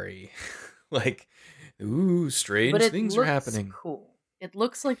unnecessary, like, ooh, But strange it things are looks happening. cool. It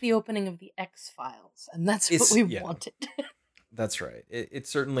looks like the opening of the X-Files, and that's what It's we yeah, wanted. that's right. It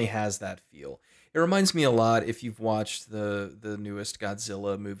certainly has that feel. It reminds me a lot if you've watched the newest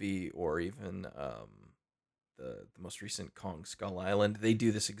Godzilla movie or even the most recent Kong Skull Island. They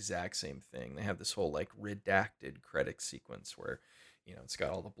do this exact same thing. They have this whole like redacted credit sequence where it's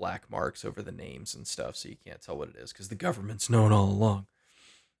got all the black marks over the names and stuff, so you can't tell what it is because the government's known all along.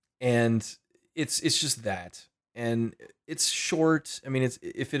 And it's just that, and it's short. I mean, it's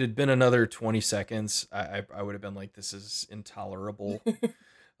if it had been another 20 seconds, I would have been like, this is intolerable. Please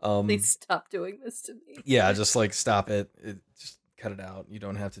Um, stop doing this to me. yeah, just like stop it. Just cut it out. You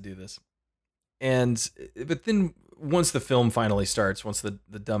don't have to do this. And but then once the film finally starts, once the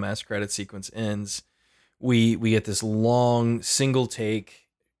dumbass credit sequence ends, we get this long single take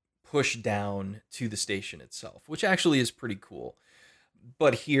push down to the station itself, which actually is pretty cool.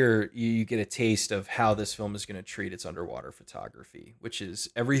 But here you get a taste of how this film is going to treat its underwater photography, which is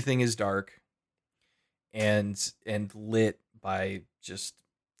everything is dark and lit by just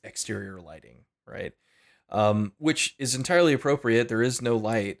exterior lighting, right? Which is entirely appropriate. There is no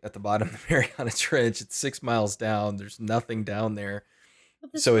light at the bottom of the Mariana Trench. It's 6 miles down. There's nothing down there,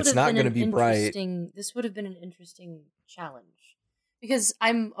 But this so would it's have not been going to an be bright. interesting. This would have been an interesting challenge, because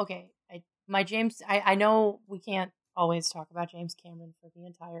I'm okay. My James. I know we can't always talk about James Cameron for the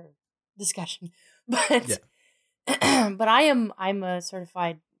entire discussion, Yeah. but but I'm a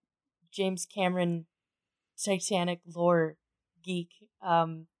certified James Cameron Titanic lore geek.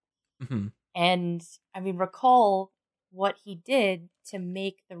 Hmm. And I mean, recall what he did to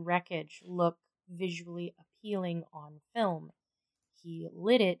make the wreckage look visually appealing on film. He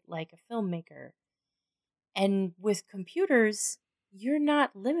lit it like a filmmaker. And with computers, you're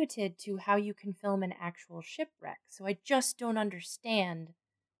not limited to how you can film an actual shipwreck. So I just don't understand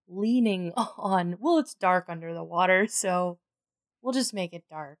leaning on, well, it's dark under the water, so we'll just make it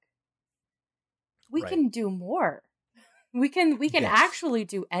dark. We Right. can do more. We can Yes. actually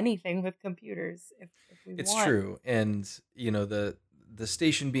do anything with computers if we It's want. true. And the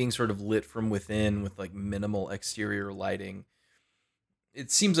station being sort of lit from within with like minimal exterior lighting, it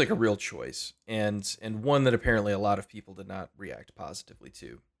seems like a real choice, and one that apparently a lot of people did not react positively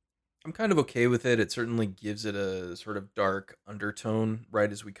to. I'm kind of okay with it. It certainly gives it a sort of dark undertone right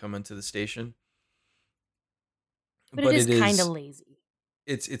as we come into the station. But it But is it kind of is lazy.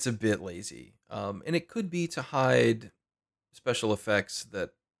 it's a bit lazy. And it could be to hide special effects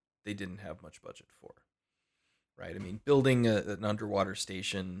that they didn't have much budget for, right? I mean, building an underwater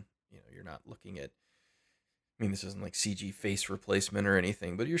station, you're not looking at. I mean, this isn't like CG face replacement or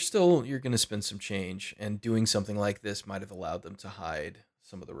anything, but you're going to spend some change, and doing something like this might have allowed them to hide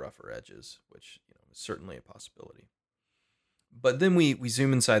some of the rougher edges, which is certainly a possibility. But then we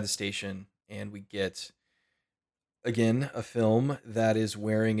zoom inside the station, and we get again a film that is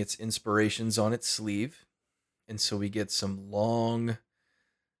wearing its inspirations on its sleeve, and so we get some long,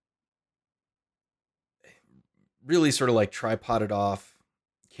 really sort of like tripoded off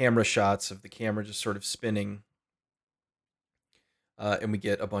camera shots of the camera just sort of spinning. And we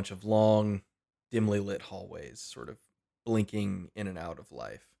get a bunch of long, dimly lit hallways, sort of blinking in and out of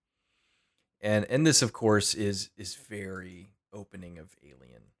life. And this, of course, is very opening of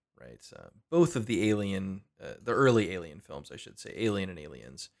Alien, right? Both of the early Alien films, I should say, Alien and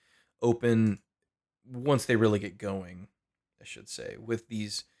Aliens, open once they really get going, I should say, with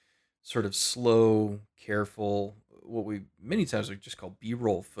these sort of slow, careful, what we many times we just call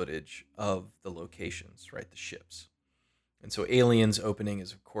B-roll footage of the locations, right? The ships. And so Aliens opening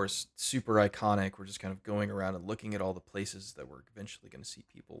is, of course, super iconic. We're just kind of going around and looking at all the places that we're eventually going to see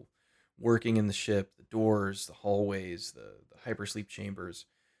people working in the ship, the doors, the hallways, the hypersleep chambers.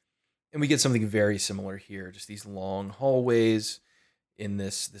 And we get something very similar here, just these long hallways in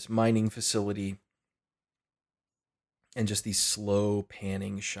this mining facility, and just these slow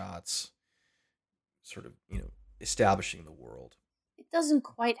panning shots, sort of, establishing the world. It doesn't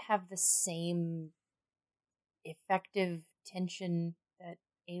quite have the same effective tension that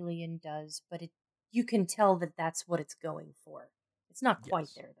Alien does, but you can tell that that's what it's going for. It's not quite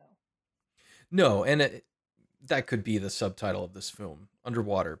Yes. there, though. No, and that could be the subtitle of this film,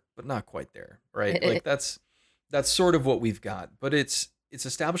 underwater, but not quite there, right? Like that's sort of what we've got, but it's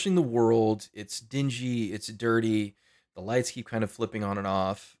establishing the world. It's dingy, it's dirty. The lights keep kind of flipping on and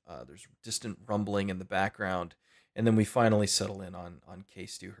off. There's distant rumbling in the background, and then we finally settle in on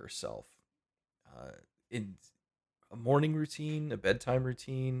K-Stu herself. In a morning routine, a bedtime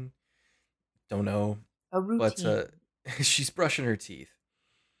routine, don't know, A routine. but she's brushing her teeth.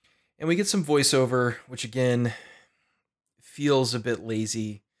 And we get some voiceover, which again feels a bit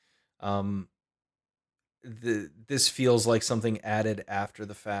lazy. This feels like something added after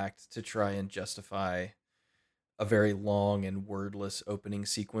the fact to try and justify a very long and wordless opening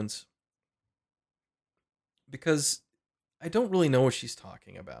sequence, because I don't really know what she's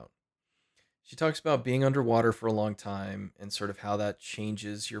talking about. She talks about being underwater for a long time and sort of how that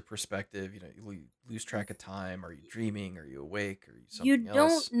changes your perspective. You lose track of time. Are you dreaming? Are you awake? Are you You something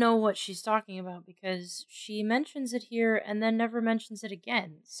else? don't know what she's talking about because she mentions it here and then never mentions it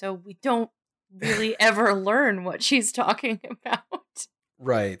again. So we don't really ever learn what she's talking about.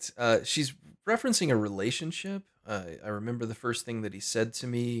 Right. She's referencing a relationship. I remember the first thing that he said to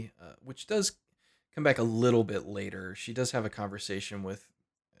me, which does come back a little bit later. She does have a conversation with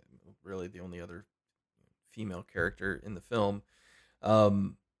really the only other female character in the film,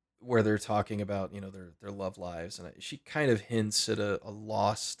 where they're talking about their love lives, and she kind of hints at a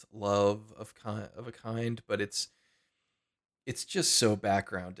lost love of a kind, but it's just so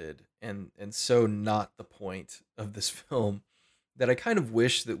backgrounded and so not the point of this film, that I kind of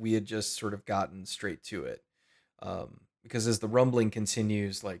wish that we had just sort of gotten straight to it. Because as the rumbling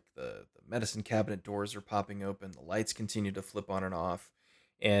continues, like the medicine cabinet doors are popping open, the lights continue to flip on and off,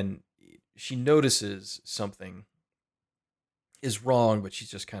 and she notices something is wrong, but she's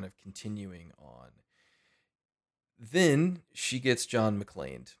just kind of continuing on. Then she gets John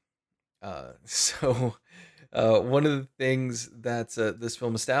McClane. So one of the things that this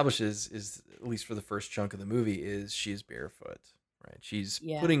film establishes is, at least for the first chunk of the movie, is she's barefoot, right? She's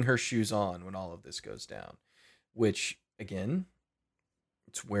putting her shoes on when all of this goes down, which, again,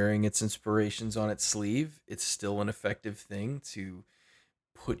 it's wearing its inspirations on its sleeve. It's still an effective thing to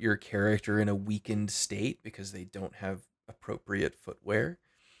put your character in a weakened state because they don't have appropriate footwear.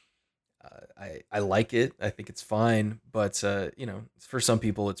 I like it. I think it's fine, but for some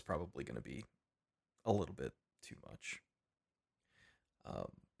people, it's probably going to be a little bit too much.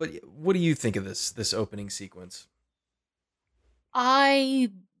 But what do you think of this opening sequence?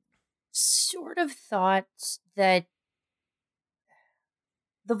 I sort of thought that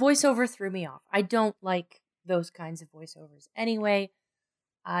the voiceover threw me off. I don't like those kinds of voiceovers anyway.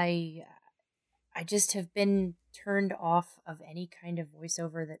 I just have been turned off of any kind of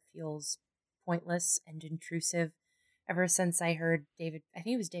voiceover that feels pointless and intrusive ever since I heard I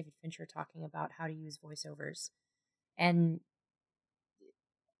think it was David Fincher talking about how to use voiceovers. And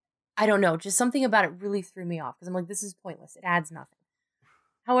I don't know, just something about it really threw me off because I'm like, this is pointless. It adds nothing.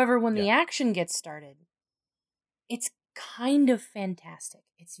 However, when the Yeah. action gets started, it's kind of fantastic.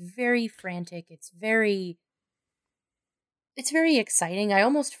 It's very frantic. It's very exciting. I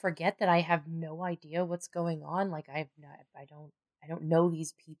almost forget that I have no idea what's going on. Like I don't know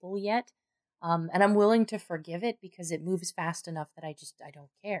these people yet. And I'm willing to forgive it because it moves fast enough that I don't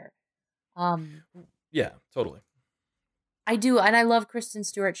care. Um Yeah, totally. I do, and I love Kristen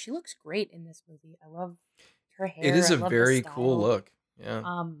Stewart. She looks great in this movie. I love her It hair. is I a love the very cool style. look. Yeah.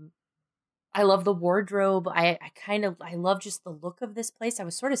 Um I love the wardrobe. I love just the look of this place. I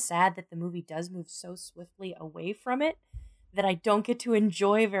was sort of sad that the movie does move so swiftly away from it that I don't get to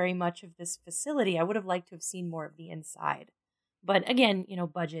enjoy very much of this facility. I would have liked to have seen more of the inside. But again,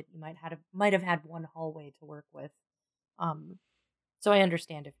 budget, you might have had one hallway to work with. Um so I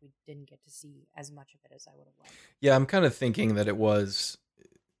understand if we didn't get to see as much of it as I would have liked. Yeah, I'm kind of thinking that it was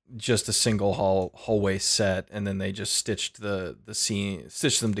just a single hallway set, and then they just stitched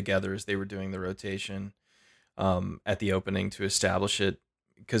them together as they were doing the rotation at the opening to establish it,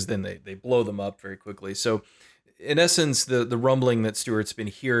 because then they blow them up very quickly. So in essence, the rumbling that Stewart's been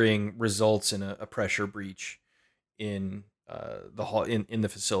hearing results in a pressure breach in the hall in the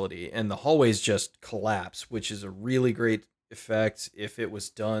facility, and the hallways just collapse, which is a really great effect if it was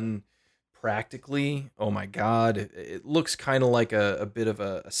done practically. Oh my god, it looks kind of like a bit of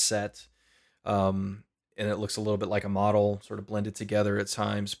a set, and it looks a little bit like a model, sort of blended together at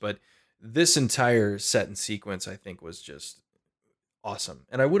times. But this entire set and sequence, I think, was just awesome.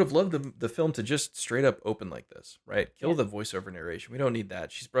 And I would have loved the film to just straight up open like this, right? Kill Yeah. the voiceover narration. We don't need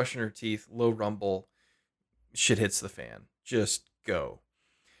that. She's brushing her teeth, low rumble, shit hits the fan. Just go.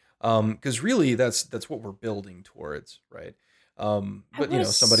 Because really, that's what we're building towards, right? I But would have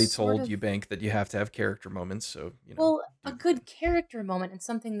somebody sort told of Eubank that you have to have character moments, so Well, a do the thing. good character moment and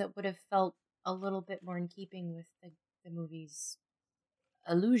something that would have felt a little bit more in keeping with the movie's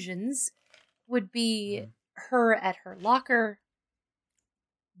illusions would be Mhm. her at her locker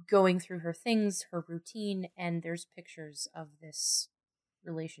going through her things, her routine, and there's pictures of this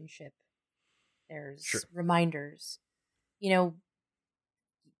relationship. Sure. There's reminders. You know,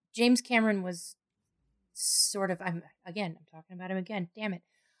 James Cameron was sort of I'm talking about him again. Damn it.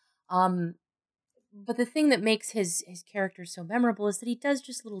 Um but the thing that makes his character so memorable is that he does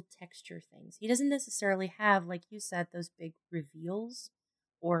just little texture things. He doesn't necessarily have, like you said, those big reveals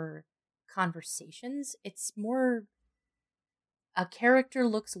or conversations. It's more a character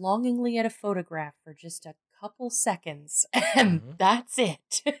looks longingly at a photograph for just a couple seconds and Hmm. that's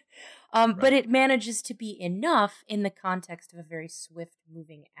it. But Right. it manages to be enough in the context of a very swift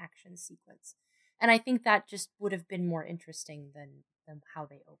moving action sequence. And I think that just would have been more interesting than how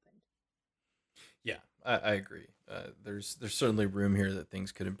they opened. Yeah, I agree. There's certainly room here that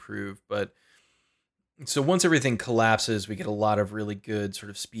things could improve, but so once everything collapses, we get a lot of really good sort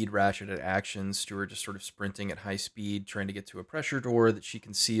of speed ratcheted actions. Stewart just sort of sprinting at high speed, trying to get to a pressure door that she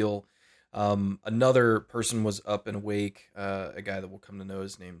can seal. Another person was up and awake, a guy that we'll come to know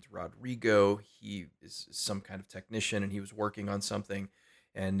is named Rodrigo. He is some kind of technician, and he was working on something.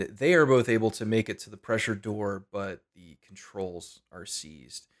 And they are both able to make it to the pressure door, but the controls are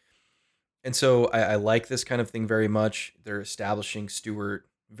seized. And so I like this kind of thing very much. They're establishing Stewart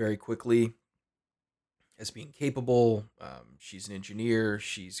very quickly as being capable. She's an engineer.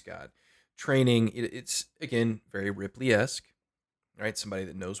 She's got training. It's again very Ripley esque, right? Somebody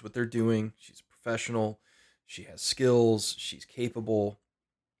that knows what they're doing. She's a professional. She has skills. She's capable,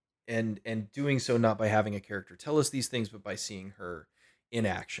 and doing so not by having a character tell us these things, but by seeing her in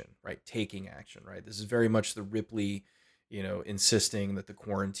action, right? Taking action, right? This is very much the Ripley, insisting that the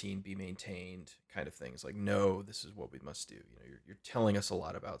quarantine be maintained kind of things. Like, no, this is what we must do. You're telling us a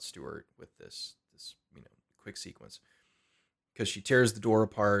lot about Stewart with this quick sequence, because she tears the door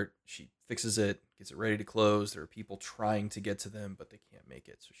apart, she fixes it, gets it ready to close. There are people trying to get to them, but they can't make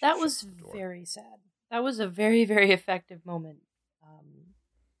it, so she That was shuts the door. very sad. That was a very, very effective moment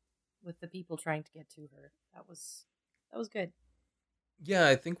with the people trying to get to her. That was good. Yeah,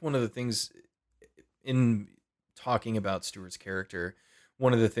 I think one of the things in talking about Stewart's character,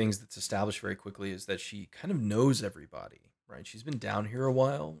 one of the things that's established very quickly is that she kind of knows everybody, right? She's been down here a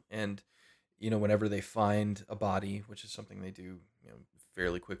while, and whenever they find a body, which is something they do,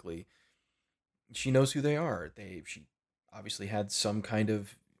 fairly quickly, she knows who they are. She obviously had some kind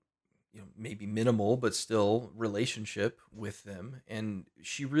of, maybe minimal but still relationship with them, and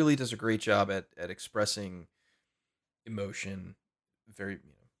she really does a great job at expressing emotion. Very,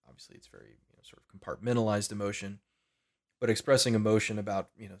 obviously it's very, sort of compartmentalized emotion, but expressing emotion about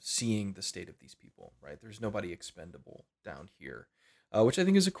seeing the state of these people, right? There's nobody expendable down here, which I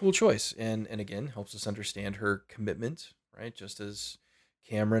think is a cool choice, and again helps us understand her commitment, right? Just as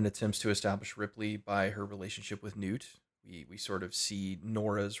Cameron attempts to establish Ripley by her relationship with Newt. We sort of see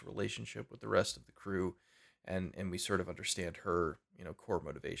Nora's relationship with the rest of the crew, and we sort of understand her, core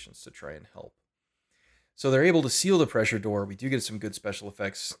motivations to try and help. So they're able to seal the pressure door. We do get some good special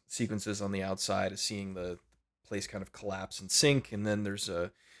effects sequences on the outside of seeing the place kind of collapse and sink, and then there's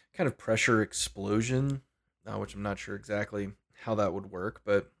a kind of pressure explosion, which I'm not sure exactly how that would work,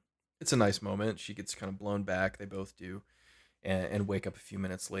 but it's a nice moment. She gets kind of blown back. They both do, and wake up a few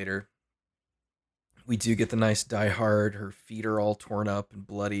minutes later. We do get the nice Die Hard. Her feet are all torn up and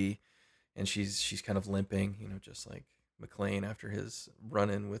bloody, and she's kind of limping, just like McClane after his run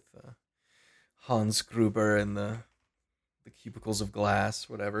in with Hans Gruber and the cubicles of glass,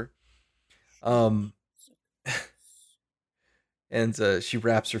 whatever. Um, and she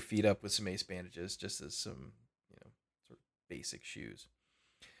wraps her feet up with some ace bandages, just as some, sort of basic shoes.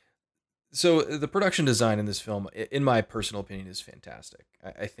 So the production design in this film, in my personal opinion, is fantastic.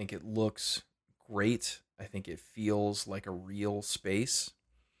 I think it looks great. I think it feels like a real space.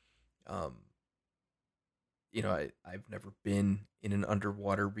 Um, I've never been in an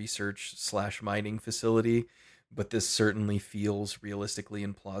underwater research / mining facility, but this certainly feels realistically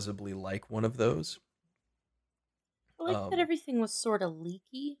and plausibly like one of those. I like that everything was sort of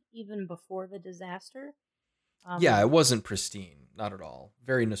leaky even before the disaster. Yeah, it wasn't pristine, not at all.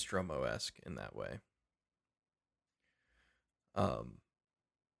 Very Nostromo-esque in that way.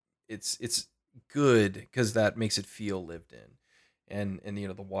 It's good because that makes it feel lived in, and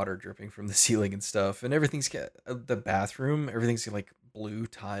the water dripping from the ceiling and stuff, and everything's got the bathroom. Everything's like blue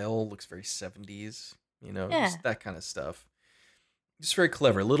tile, looks very 70s. Yeah. Just that kind of stuff. Just very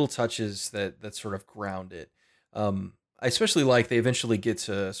clever little touches that sort of ground it. I especially like they eventually get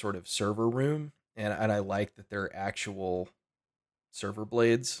to sort of server room, and I like that they're actual server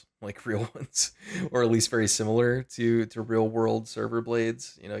blades, like real ones, or at least very similar to real world server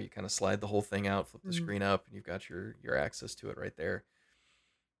blades. You kind of slide the whole thing out, flip the screen up, and you've got your access to it right there.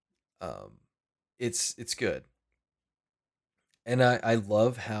 It's good, and I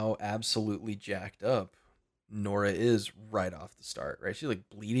love how absolutely jacked up Nora is right off the start. Right, she's like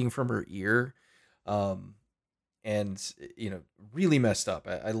bleeding from her ear, and really messed up.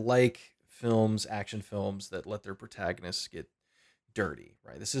 I like action films that let their protagonists get dirty,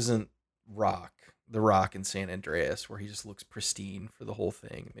 right? This isn't The Rock in San Andreas, where he just looks pristine for the whole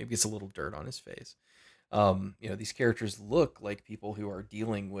thing. Maybe it's a little dirt on his face. These characters look like people who are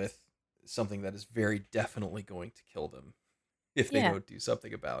dealing with something that is very definitely going to kill them if they don't do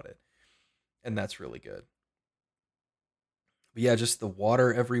something about it. And that's really good. But yeah, just the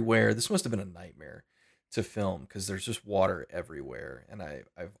water everywhere. This must have been a nightmare to film because there's just water everywhere. And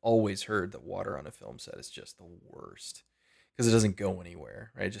I've always heard that water on a film set is just the worst because it doesn't go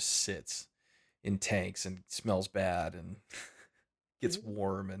anywhere, right? It just sits in tanks and smells bad and gets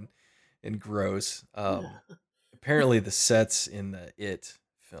warm and gross. Apparently the sets in the It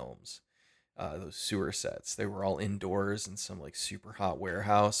films, those sewer sets, they were all indoors in some like super hot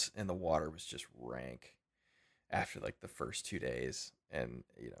warehouse, and the water was just rank after like the first 2 days. And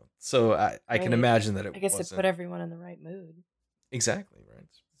so I can imagine that I guess it put everyone in the right mood. Exactly, right?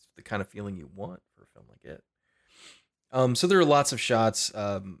 It's the kind of feeling you want for a film like It. So there are lots of shots.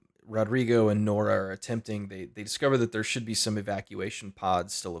 Rodrigo and Nora are attempting. They discover that there should be some evacuation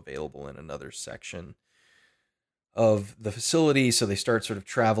pods still available in another section of the facility. So they start sort of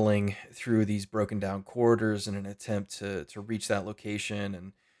traveling through these broken down corridors in an attempt to reach that location.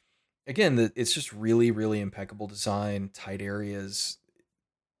 And again, it's just really, really impeccable design, tight areas.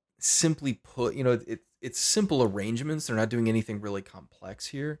 Simply put, it's simple arrangements. They're not doing anything really complex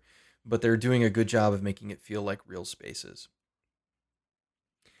here, but they're doing a good job of making it feel like real spaces.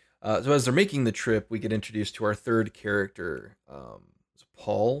 So as they're making the trip, we get introduced to our third character.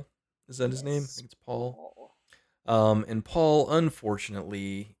 Paul. Is that his name? I think it's Paul. And Paul,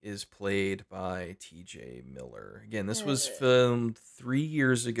 unfortunately, is played by T.J. Miller. Again, this was filmed 3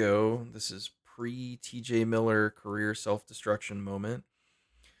 years ago. This is pre-T.J. Miller career self-destruction moment.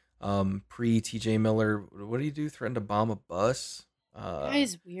 Pre-T.J. Miller, what did he do? Threatened to bomb a bus?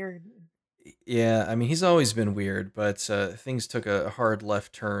 Guy's weird. Yeah, I mean, he's always been weird, but things took a hard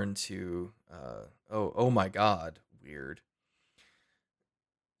left turn to, oh my God, weird.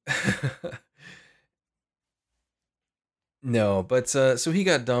 No, but so he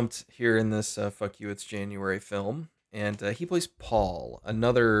got dumped here in this Fuck You, It's January film, and he plays Paul,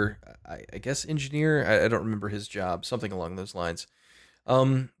 another, I guess, engineer. I don't remember his job, something along those lines.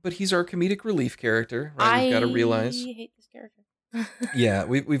 But he's our comedic relief character, right? We've got to realize. I hate this character. Yeah,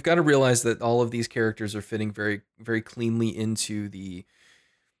 we've got to realize that all of these characters are fitting very, very cleanly into the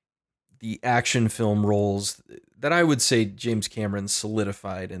the action film roles that I would say James Cameron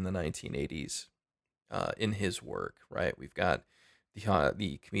solidified in the 1980s in his work. Right, we've got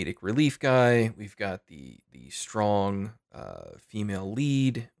the comedic relief guy, we've got the strong female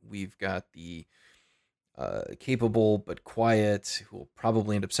lead, we've got the capable but quiet, who will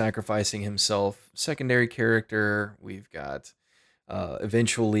probably end up sacrificing himself, secondary character. We've got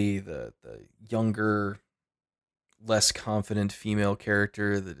eventually the younger, less confident female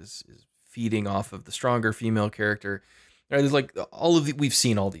character that is feeding off of the stronger female character. Right, there's like we've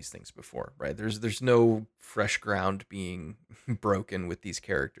seen all these things before, right? There's no fresh ground being broken with these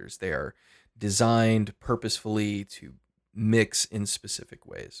characters. They are designed purposefully to mix in specific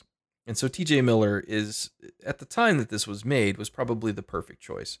ways. And so TJ Miller is, at the time that this was made, was probably the perfect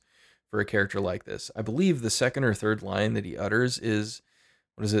choice for a character like this. I believe the second or third line that he utters is,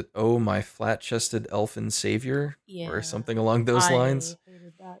 what is it? Oh, my flat-chested elfin savior, or Yeah, something along those I lines.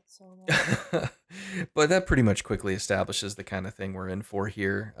 hated that so much. But that pretty much quickly establishes the kind of thing we're in for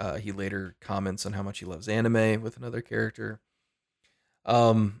here. He later comments on how much he loves anime with another character.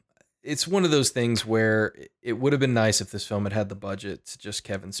 Um, it's one of those things where it would have been nice if this film had had the budget to just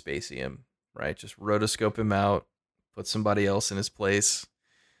Kevin Spacey him, right? Just rotoscope him out, put somebody else in his place,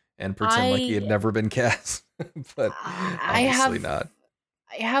 and pretend like he had I never been cast. But I obviously have not.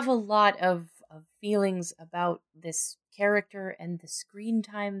 I have a lot of feelings about this character and the screen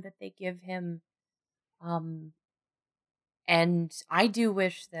time that they give him. Um and I do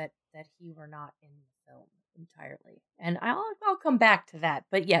wish that he were not in the film entirely. And I'll come back to that.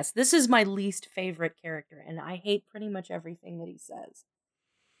 But yes, this is my least favorite character and I hate pretty much everything that he says.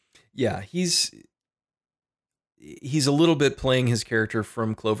 Yeah, he's a little bit playing his character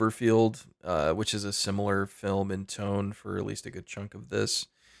from Cloverfield, which is a similar film in tone for at least a good chunk of this.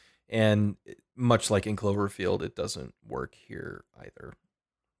 And much like in Cloverfield, it doesn't work here either.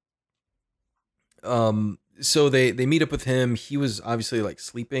 So they meet up with him. He was obviously like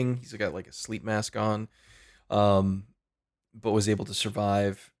sleeping. He's got like a sleep mask on, um, but was able to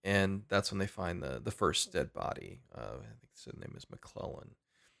survive. And that's when they find the first dead body. I think his name is McClellan.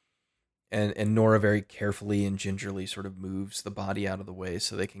 And Nora very carefully and gingerly sort of moves the body out of the way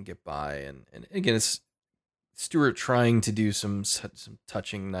so they can get by. And again, it's Stewart trying to do some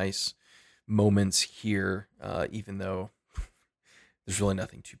touching, nice moments here, even though there's really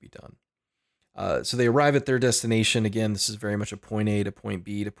nothing to be done. So they arrive at their destination. Again, this is very much a point A to point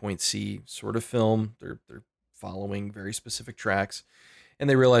B to point C sort of film. They're following very specific tracks, and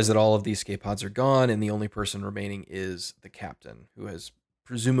they realize that all of the escape pods are gone, and the only person remaining is the captain, who has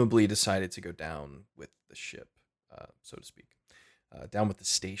presumably decided to go down with the ship, so to speak, down with the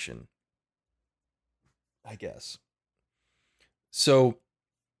station, I guess. So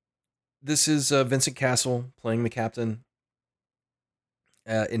this is Vincent Castle playing the captain,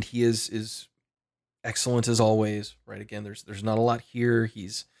 and he is excellent as always. Right, again, there's not a lot here.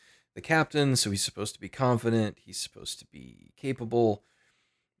 He's the captain, so he's supposed to be confident. He's supposed to be capable,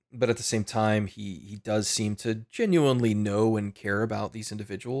 but at the same time, he does seem to genuinely know and care about these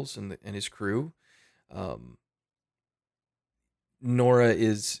individuals and his crew. Um, Nora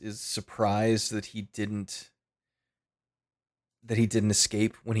is surprised that he didn't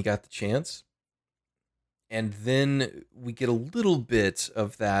escape when he got the chance. And then we get a little bit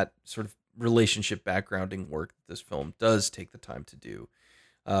of that sort of relationship backgrounding work that this film does take the time to do.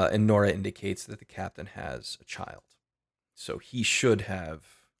 And Nora indicates that the captain has a child. So he should have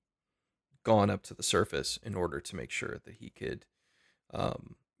gone up to the surface in order to make sure that he could,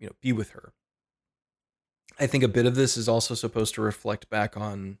 be with her. I think a bit of this is also supposed to reflect back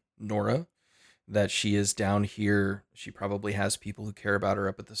on Nora, that she is down here. She probably has people who care about her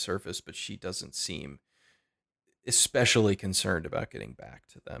up at the surface, but she doesn't seem especially concerned about getting back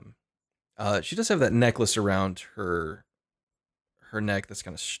to them. She does have that necklace around her neck that's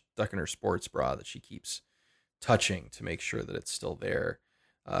kind of stuck in her sports bra that she keeps touching to make sure that it's still there.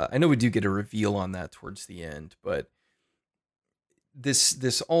 I know we do get a reveal on that towards the end, but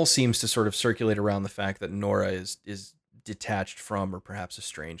this all seems to sort of circulate around the fact that Nora is detached from, or perhaps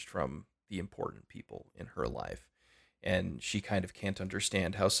estranged from, the important people in her life, and she kind of can't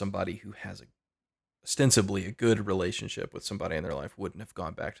understand how somebody who has ostensibly a good relationship with somebody in their life wouldn't have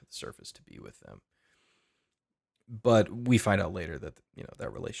gone back to the surface to be with them. But we find out later that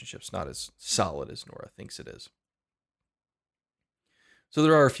that relationship's not as solid as Nora thinks it is. So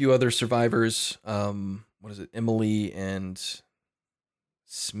there are a few other survivors. What is it? Emily and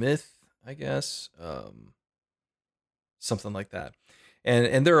Smith, I guess. Something like that.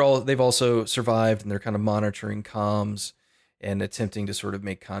 And they've also survived, and they're kind of monitoring comms and attempting to sort of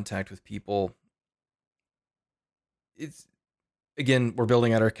make contact with people. It's again, we're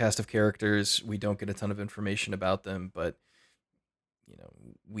building out our cast of characters. We don't get a ton of information about them, but you know,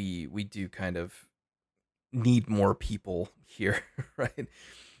 we do kind of need more people here, right?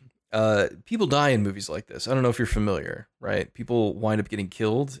 People die in movies like this. I don't know if you're familiar, right? People wind up getting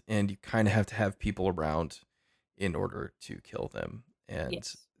killed, and you kind of have to have people around in order to kill them. And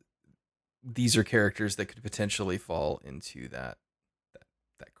Yes. these are characters that could potentially fall into that,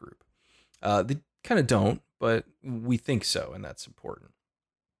 that group. They kind of don't, but we think so, and that's important.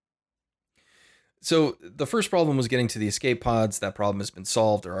 So the first problem was getting to the escape pods. That problem has been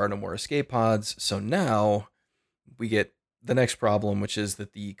solved. There are no more escape pods. So now we get the next problem, which is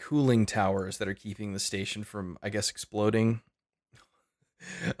that the cooling towers that are keeping the station from, I guess, exploding,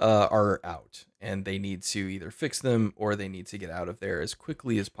 are out, and they need to either fix them or they need to get out of there as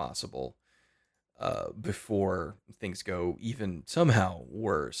quickly as possible, before things go even somehow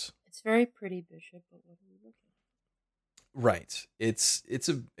worse. It's very pretty, Bishop, but what are we looking Right. It's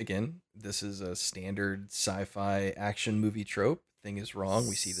a, again, this is a standard sci-fi action movie trope. Thing is at? wrong.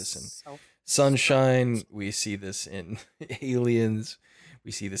 We see this in Self-destruct. Sunshine, we see this in Aliens,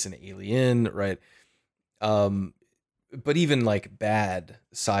 we see this in Alien, right? Um but even like bad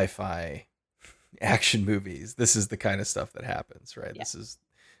sci-fi action movies, this is the kind of stuff that happens, right? Yeah.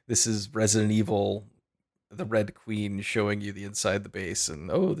 This is Resident Evil, the Red Queen showing you the inside the base,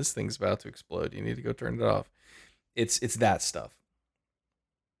 and oh, this thing's about to explode. You need to go turn it off. It's that stuff.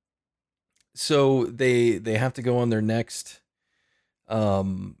 So they have to go on their next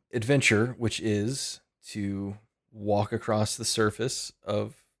adventure, which is to walk across the surface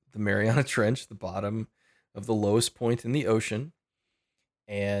of the Mariana Trench, the bottom of the lowest point in the ocean,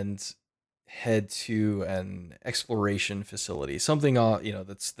 and head to an exploration facility, something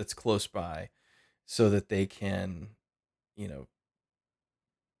that's close by, so that they can, you know,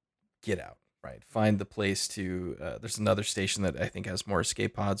 get out. Right, find the place to. There's another station that I think has more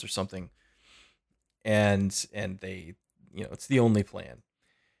escape pods or something, and they, it's the only plan.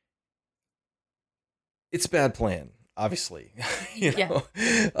 It's a bad plan, obviously. you Yeah. know,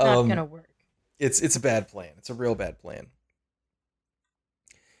 Not um, gonna work. it's a bad plan. It's a real bad plan,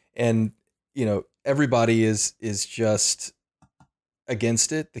 and everybody is just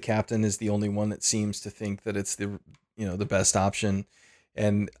against it. The captain is the only one that seems to think that it's the best option.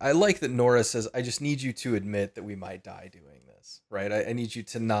 And I like that Nora says, "I just need you to admit that we might die doing this, right? I need you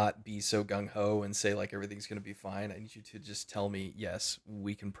to not be so gung ho and say like everything's going to be fine. I need you to just tell me, yes,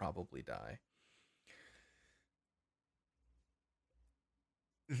 we can probably die."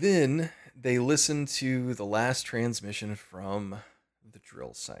 Then they listen to the last transmission from the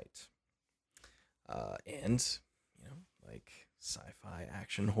drill site. And, like sci-fi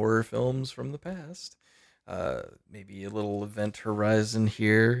action horror films from the past, maybe a little Event Horizon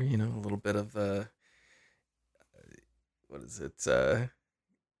here, a little bit of what is it?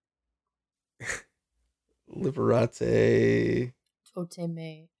 Liberate,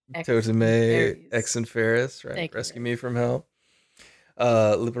 Toteme X Toteme, Ferries. X and Ferris, right? Thank you Rescue very Me much. from Hell.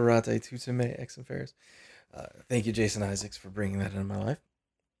 Liberate, Toteme, X and Ferris. Thank you, Jason Isaacs, for bringing that into my life.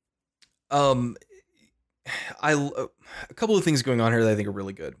 Um, a couple of things going on here that I think are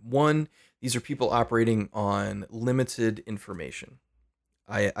really good. One, these are people operating on limited information.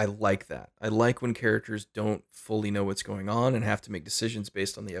 I like that. I like when characters don't fully know what's going on and have to make decisions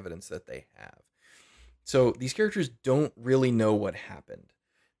based on the evidence that they have. So these characters don't really know what happened.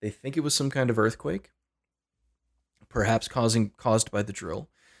 They think it was some kind of earthquake, perhaps caused by the drill.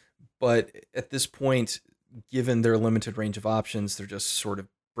 But at this point, given their limited range of options, they're just sort of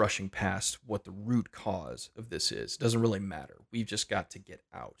brushing past what the root cause of this is. It doesn't really matter. We've just got to get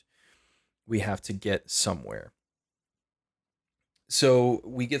out. We have to get somewhere. So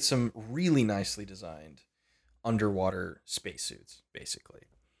we get some really nicely designed underwater spacesuits, basically.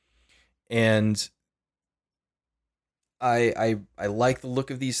 And I like the look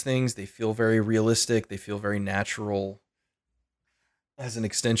of these things. They feel very realistic. They feel very natural, as an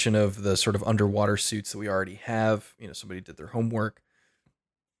extension of the sort of underwater suits that we already have. Somebody did their homework.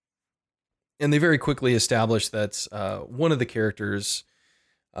 And they very quickly established that one of the characters,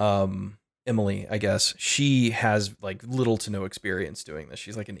 Emily, I guess, she has like little to no experience doing this.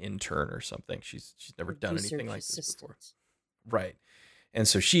 She's like an intern or something. She's never A done anything research like this before. assistant. Right. And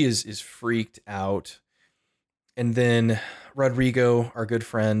so she is freaked out. And then Rodrigo, our good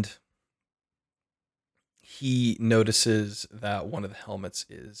friend, he notices that one of the helmets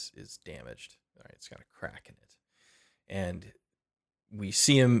is damaged. All right, it's got a crack in it. And we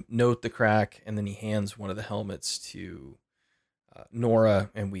see him note the crack, and then he hands one of the helmets to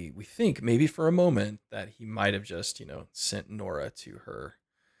Nora, and we think maybe for a moment that he might have just sent Nora to her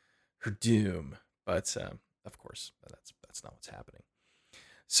doom, but of course that's That's not what's happening.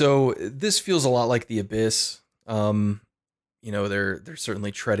 So this feels a lot like The Abyss. They're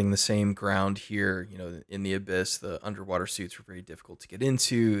certainly treading the same ground here. In The Abyss, the underwater suits were very difficult to get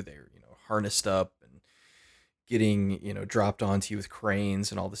into. They're harnessed up and getting dropped onto you with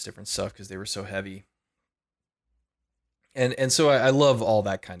cranes and all this different stuff because they were so heavy. And so I love all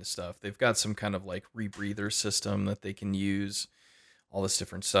that kind of stuff. They've got some kind of like rebreather system that they can use, all this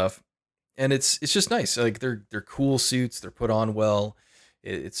different stuff, and it's just nice. Like they're cool suits. They're put on well.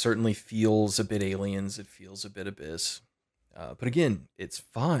 It certainly feels a bit Aliens. It feels a bit Abyss, but again, it's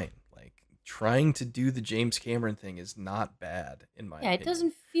fine. Like trying to do the James Cameron thing is not bad in my Yeah, it opinion.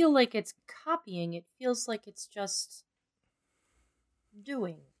 doesn't feel like it's copying. It feels like it's just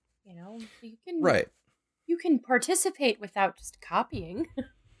doing. Right. You can participate without just copying.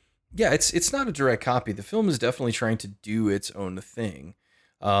 Yeah, it's not a direct copy. The film is definitely trying to do its own thing,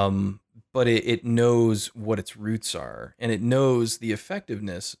 but it knows what its roots are, and it knows the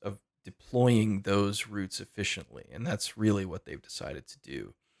effectiveness of deploying those roots efficiently, and that's really what they've decided to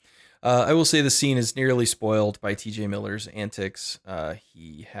do. I will say the scene is nearly spoiled by T.J. Miller's antics.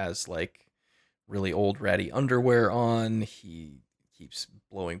 He has like really old ratty underwear on. He keeps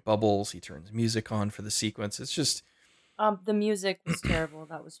blowing bubbles. He turns music on for the sequence. It's just The music was terrible.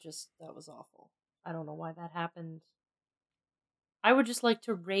 That was awful. I don't know why that happened. I would just like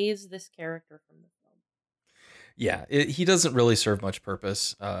to raise this character from the film. yeah, he doesn't really serve much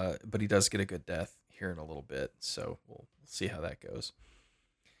purpose, but he does get a good death here in a little bit. So we'll see how that goes.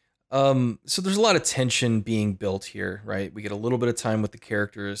 So there's a lot of tension being built here, right? We get a little bit of time with the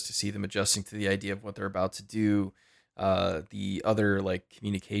characters to see them adjusting to the idea of what they're about to do. The other like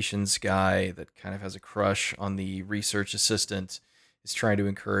communications guy that kind of has a crush on the research assistant is trying to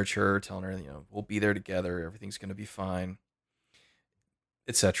encourage her, telling her, we'll be there together, everything's going to be fine,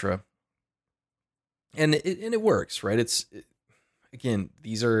 etc. And it works, right? Again,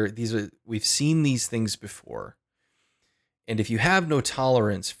 these are we've seen these things before. And if you have no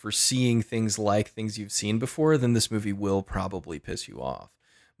tolerance for seeing things like things you've seen before, then this movie will probably piss you off.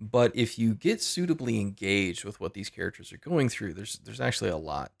 But if you get suitably engaged with what these characters are going through, there's actually a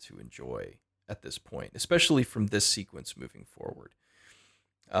lot to enjoy at this point, especially from this sequence moving forward.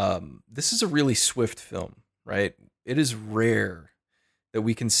 This is a really swift film, right? It is rare that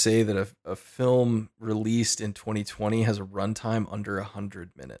we can say that a film released in 2020 has a runtime under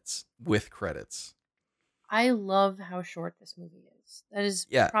 100 minutes with credits. I love how short this movie is. That is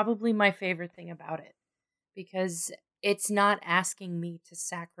Yeah, probably my favorite thing about it because it's not asking me to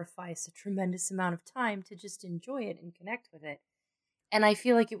sacrifice a tremendous amount of time to just enjoy it and connect with it. And I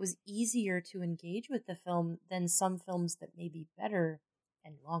feel like it was easier to engage with the film than some films that may be better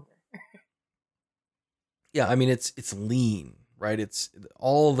and longer. yeah. I mean, it's lean, right? It's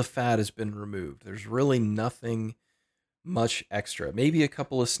all the fat has been removed. There's really nothing much extra. Maybe a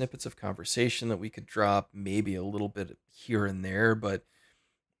couple of snippets of conversation that we could drop, maybe a little bit here and there, but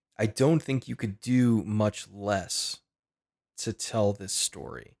I don't think you could do much less to tell this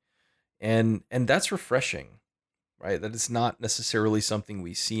story. And that's refreshing, right? That is not necessarily something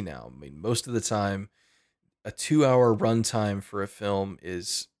we see now. I mean, most of the time a 2-hour runtime for a film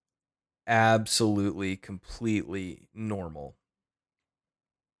is absolutely completely normal.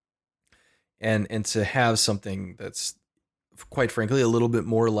 And to have something that's quite frankly a little bit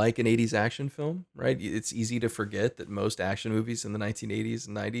more like an 80s action film, right? It's easy to forget that most action movies in the 1980s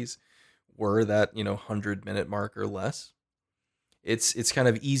and 90s were that 100-minute mark or less. It's kind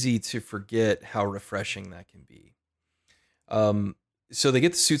of easy to forget how refreshing that can be. So they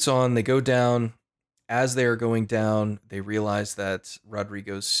get the suits on, they go down. As they are going down, they realize that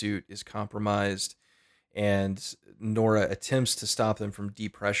Rodrigo's suit is compromised, and Nora attempts to stop them from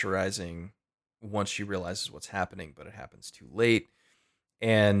depressurizing once she realizes what's happening, but it happens too late,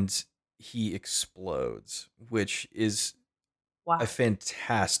 and he explodes, which is a Wow.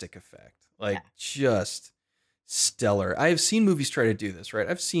 fantastic effect. Yeah. Like, just stellar. I have seen movies try to do this, right?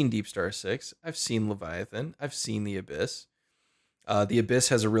 I've seen Deep Star 6, I've seen Leviathan, I've seen The Abyss. The Abyss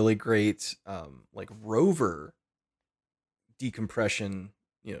has a really great like rover decompression,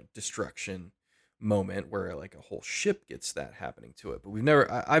 destruction moment where like a whole ship gets that happening to it. But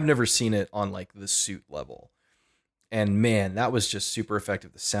I've never seen it on like the suit level. And man, that was just super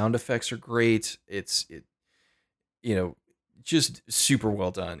effective. The sound effects are great. Just super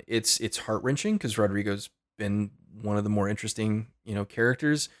well done. It's heart-wrenching because Rodrigo's been one of the more interesting,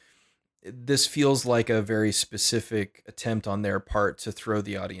 characters. This feels like a very specific attempt on their part to throw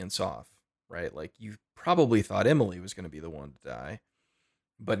the audience off, right? Like you probably thought Emily was going to be the one to die,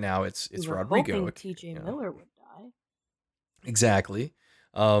 but now it's We were Rodrigo. hoping T.J. Miller would die. Exactly.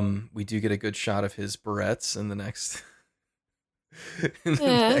 We do get a good shot of his barrettes in the next in the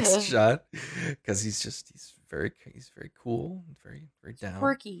next shot, because he's very cool, very down.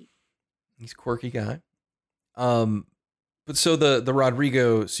 Quirky. He's a quirky guy. Um, but so the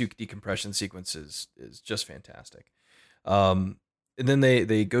Rodrigo suit decompression sequence is just fantastic. And then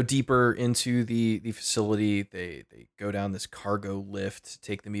they go deeper into the facility. They go down this cargo lift to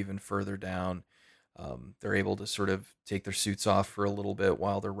take them even further down. They're able to sort of take their suits off for a little bit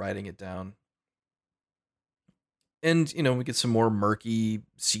while they're riding it down. And we get some more murky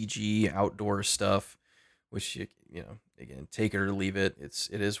CG outdoor stuff, which again, take it or leave it.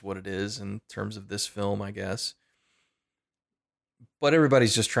 It is what it is in terms of this film, I guess. But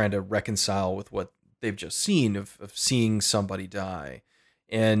everybody's just trying to reconcile with what they've just seen of seeing somebody die.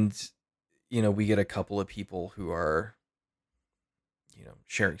 And we get a couple of people who are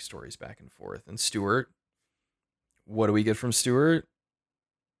sharing stories back and forth. And Stuart, what do we get from Stuart?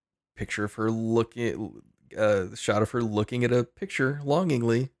 Picture of her looking, the shot of her looking at a picture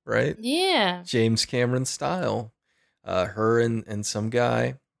longingly, right? Yeah. James Cameron style. Her and some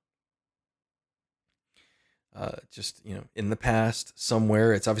guy. Just in the past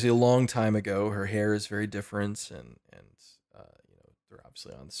somewhere. It's obviously a long time ago. Her hair is very different, and they're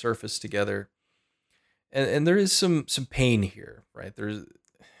obviously on the surface together. And there is some pain here, right?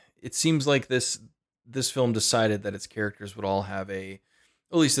 It seems like this film decided that its characters would all have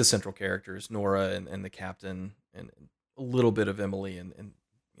at least the central characters, Nora and the captain, and a little bit of Emily and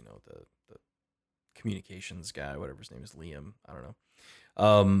the communications guy, whatever his name is, Liam. I don't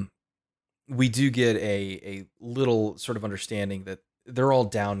know. We do get a little sort of understanding that they're all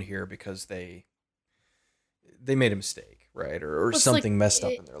down here because they made a mistake, right? Or something messed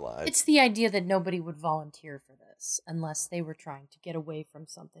up in their lives. It's the idea that nobody would volunteer for this unless they were trying to get away from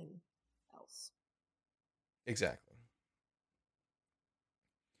something else. Exactly.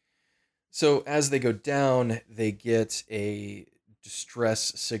 So as they go down, they get a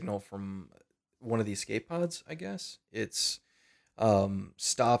distress signal from one of the escape pods, I guess. It's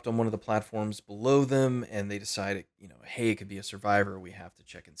stopped on one of the platforms below them, and they decide, hey, it could be a survivor. We have to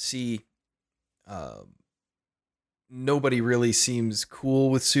check and see. Nobody really seems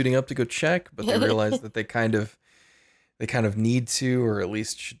cool with suiting up to go check, but they realize that they kind of need to, or at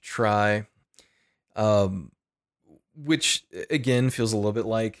least should try. Which again feels a little bit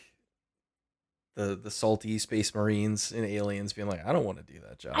like the salty space marines in Aliens being like, I don't want to do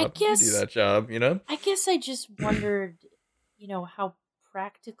that job. I guess do that job, I guess I just wondered, how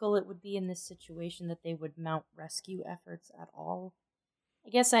practical it would be in this situation that they would mount rescue efforts at all. I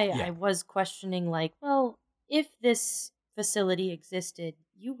guess I was questioning, like, well, if this facility existed,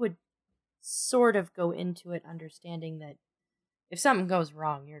 you would sort of go into it understanding that if something goes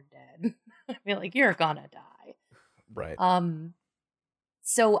wrong, you're dead. I feel like you're gonna die. Right.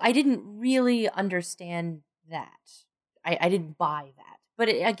 So I didn't really understand that. I didn't buy that. But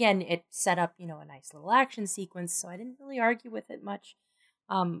it set up, a nice little action sequence, so I didn't really argue with it much.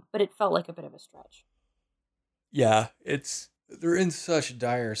 But it felt like a bit of a stretch. Yeah, they're in such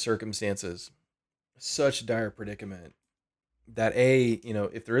dire circumstances, such dire predicament, that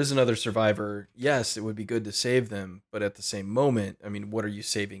if there is another survivor, yes, it would be good to save them, but at the same moment, I mean, what are you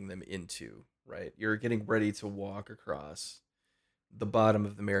saving them into, right? You're getting ready to walk across the bottom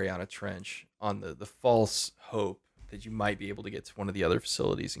of the Mariana Trench on the false hope that you might be able to get to one of the other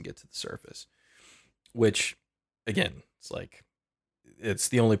facilities and get to the surface, which, again, it's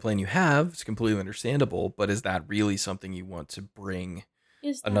the only plan you have. It's completely understandable, but is that really something you want to bring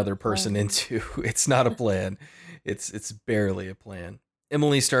another person into? It's not a plan. It's barely a plan.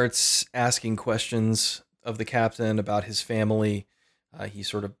 Emily starts asking questions of the captain about his family. He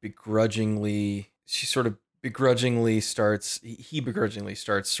begrudgingly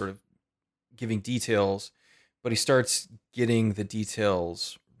starts sort of giving details, but he starts getting the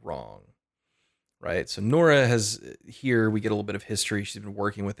details wrong. Right. So Nora we get a little bit of history. She's been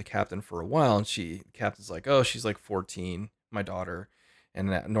working with the captain for a while, and the captain's like, oh, she's like 14, my daughter.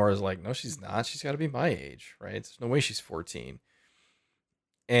 And Nora's like, no, she's not. She's got to be my age, right? There's no way she's 14.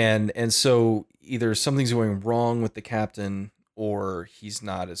 And so either something's going wrong with the captain, or he's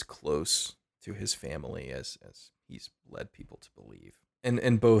not as close to his family as he's led people to believe.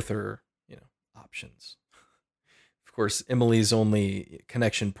 And both are, options. Of course, Emily's only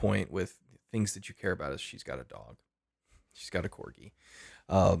connection point with things that you care about is she's got a dog. She's got a corgi.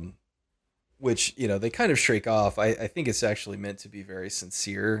 Which, they kind of shake off. I think it's actually meant to be very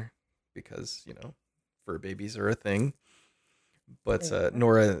sincere because, fur babies are a thing. But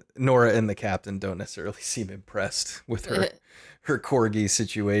Nora and the captain don't necessarily seem impressed with her corgi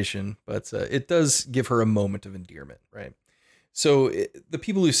situation. But it does give her a moment of endearment, right? So the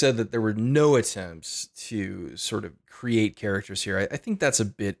people who said that there were no attempts to sort of create characters here, I think that's a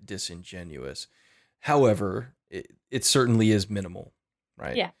bit disingenuous. However, it certainly is minimal,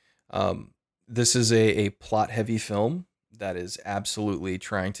 right? Yeah. Um, this is a plot heavy film that is absolutely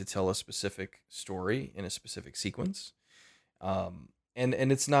trying to tell a specific story in a specific sequence. And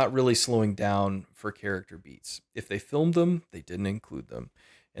it's not really slowing down for character beats. If they filmed them, they didn't include them,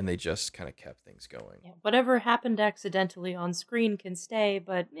 and they just kind of kept things going. Yeah. Whatever happened accidentally on screen can stay,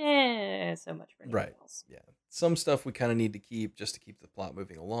 but so much for anything Right. else. Yeah. Some stuff we kind of need to keep just to keep the plot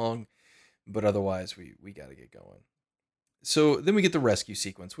moving along, but otherwise we got to get going. So then we get the rescue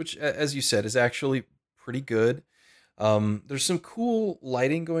sequence, which, as you said, is actually pretty good. There's some cool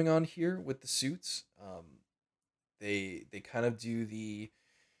lighting going on here with the suits. They kind of do the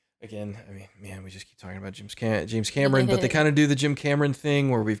again. I mean, man, we just keep talking about James Cameron, but they kind of do the Jim Cameron thing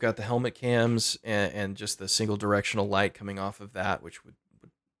where we've got the helmet cams and just the single directional light coming off of that, which would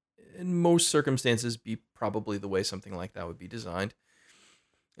in most circumstances be probably the way something like that would be designed.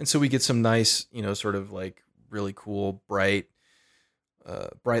 And so we get some nice, sort of like really cool bright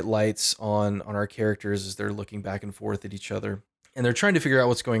lights on our characters as they're looking back and forth at each other, and they're trying to figure out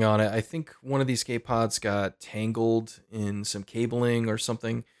what's going on. I think one of these escape pods got tangled in some cabling or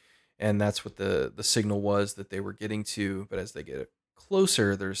something, and that's what the signal was that they were getting to. But as they get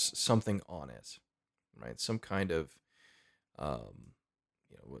closer, there's something on it, right? Some kind of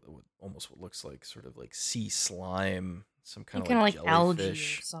almost what looks like sort of like sea slime, some kind of like like algae or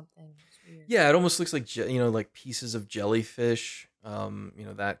jellyfish. something. It's weird. Yeah, it almost looks like like pieces of jellyfish.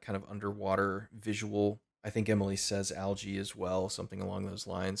 That kind of underwater visual. I think Emily says algae as well, something along those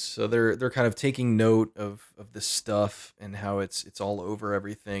lines. So they're kind of taking note of this stuff and how it's all over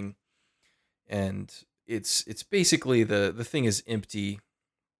everything, and it's basically the thing is empty.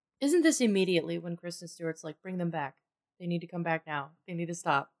 Isn't this immediately when Kristen Stewart's like, bring them back? They need to come back now. They need to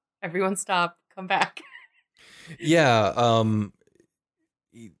stop. Everyone stop. Come back. Yeah.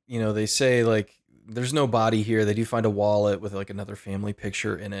 They say like there's no body here. They do find a wallet with like another family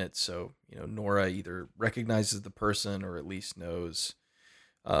picture in it. So, Nora either recognizes the person or at least knows,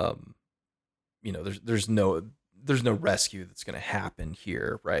 um, there's no rescue that's going to happen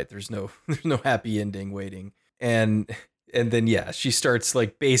here. Right. There's no happy ending waiting. And then, yeah, she starts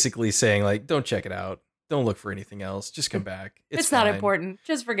like basically saying like, don't check it out. Don't look for anything else. Just come back. It's not important.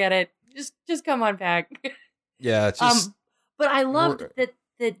 Just forget it. Just come on back. Yeah. Just, but I loved that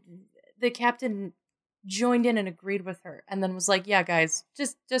the captain joined in and agreed with her, and then was like, "Yeah, guys,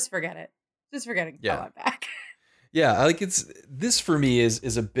 just forget it. Just forget it. Yeah. Come on back." Yeah, like this for me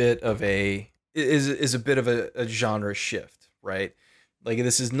is a bit of a genre shift, right? Like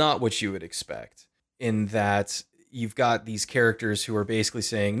this is not what you would expect, in that you've got these characters who are basically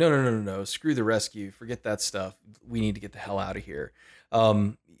saying, no, screw the rescue, forget that stuff. We need to get the hell out of here.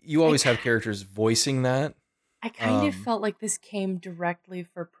 You always have characters voicing that. I kind of felt like this came directly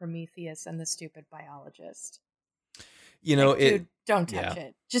for Prometheus and the stupid biologist. Dude, don't touch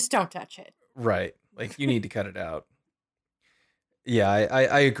it. Just don't touch it. Right. Like you need to cut it out. Yeah,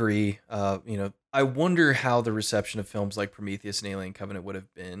 I agree. I wonder how the reception of films like Prometheus and Alien Covenant would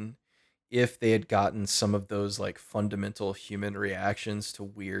have been if they had gotten some of those like fundamental human reactions to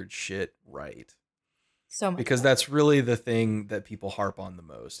weird shit right. So much because that's really the thing that people harp on the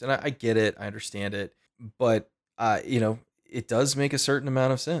most. And I get it, I understand it, but it does make a certain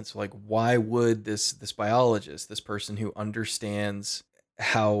amount of sense. Like, why would this biologist, this person who understands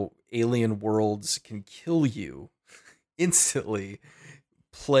how alien worlds can kill you instantly,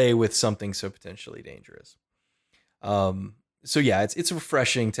 play with something so potentially dangerous? So yeah, it's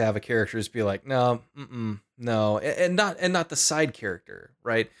refreshing to have a character just be like, no, no, and not the side character,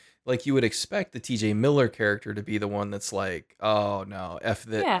 right? Like you would expect the TJ Miller character to be the one that's like, oh no, F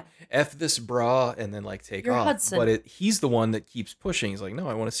this bra, and then like take off. Hudson. But he's the one that keeps pushing. He's like, no,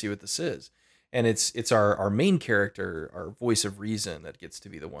 I want to see what this is. And it's our main character, our voice of reason, that gets to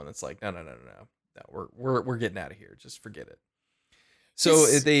be the one that's like, no, we're getting out of here. Just forget it. So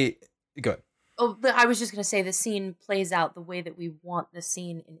they go ahead. Oh, but I was just going to say the scene plays out the way that we want the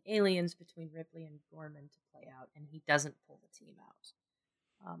scene in Aliens between Ripley and Gorman to play out, and he doesn't pull the team out.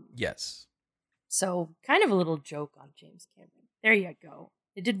 Yes. So kind of a little joke on James Cameron. There you go.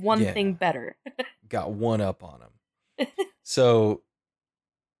 They did one thing better. Got one up on him. So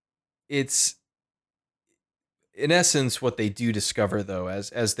it's in essence what they do discover, though,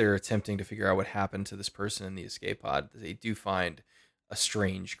 as they're attempting to figure out what happened to this person in the escape pod, they do find a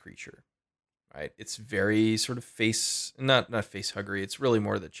strange creature. Right, it's very sort of not face huggery. It's really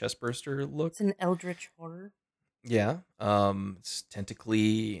more the chest burster look. It's an eldritch horror. Yeah, it's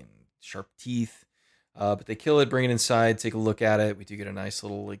tentacly and sharp teeth. But they kill it, bring it inside, take a look at it. We do get a nice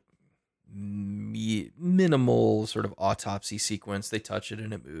little like minimal sort of autopsy sequence. They touch it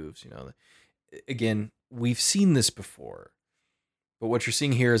and it moves. Again, we've seen this before, but what you're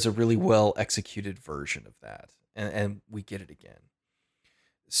seeing here is a really well executed version of that, and we get it again.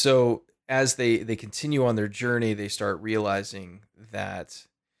 So as they continue on their journey, they start realizing that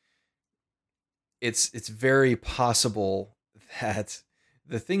it's very possible that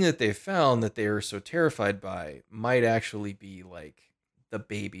the thing that they found that they are so terrified by might actually be like the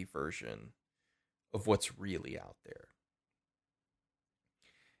baby version of what's really out there.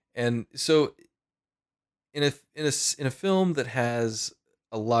 And so in a film that has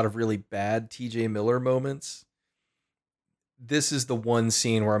a lot of really bad TJ Miller moments, this is the one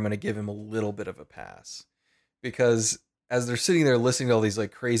scene where I'm going to give him a little bit of a pass, because as they're sitting there listening to all these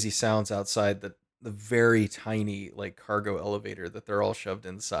like crazy sounds outside the very tiny like cargo elevator that they're all shoved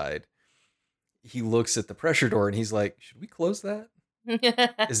inside, he looks at the pressure door and he's like, "Should we close that?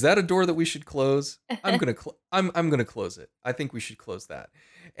 Is that a door that we should close? I'm gonna close it. I think we should close that."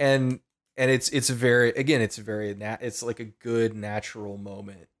 And it's very, again, it's like a good natural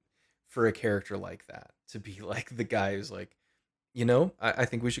moment for a character like that to be like the guy who's like, I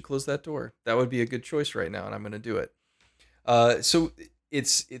think we should close that door. That would be a good choice right now, and I'm gonna do it. So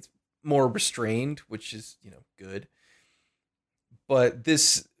it's more restrained, which is good. But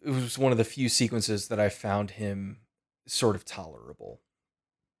this was one of the few sequences that I found him sort of tolerable.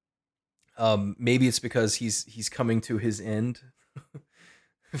 Maybe it's because he's coming to his end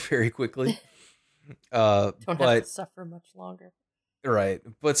very quickly. Don't have to But suffer much longer. right,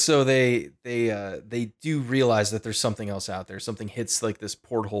 but so they do realize that there's something else out there. Something hits like this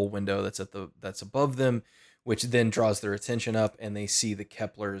porthole window that's above them, which then draws their attention up, and they see the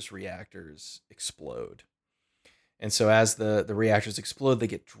Kepler's reactors explode. And so as the reactors explode, they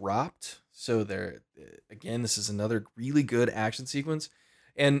get dropped. So they're, again, this is another really good action sequence.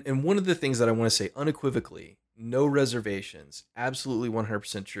 And one of the things that I want to say unequivocally, no reservations, absolutely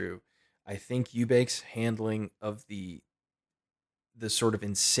 100% true. I think Eubanks' handling of the sort of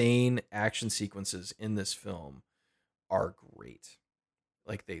insane action sequences in this film are great.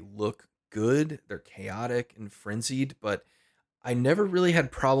 Like, they look good, they're chaotic and frenzied, but I never really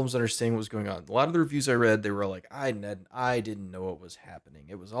had problems understanding what was going on. A lot of the reviews I read, they were like, I didn't know what was happening.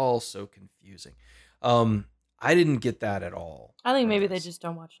 It was all so confusing. I didn't get that at all I think from maybe they this. just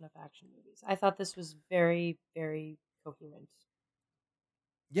don't watch enough action movies. I thought this was very, very coherent.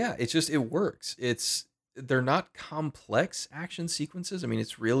 Yeah, it works. They're not complex action sequences. I mean,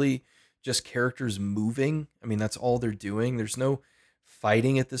 it's really just characters moving. I mean, that's all they're doing. There's no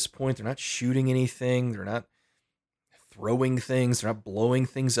fighting at this point. They're not shooting anything. They're not throwing things. They're not blowing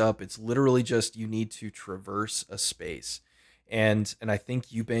things up. It's literally just you need to traverse a space. And I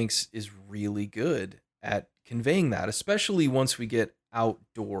think Eubanks is really good at conveying that, especially once we get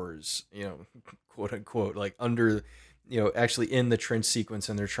outdoors, quote unquote, like under, actually in the trench sequence,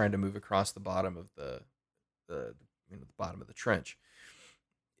 and they're trying to move across the bottom of the bottom of the trench.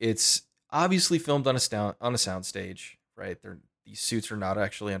 It's obviously filmed on a sound stage, right? These suits are not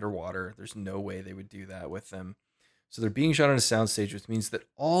actually underwater. There's no way they would do that with them. So they're being shot on a soundstage, which means that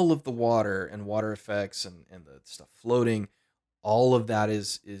all of the water and water effects and the stuff floating, all of that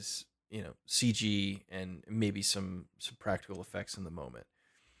is CG and maybe some practical effects in the moment.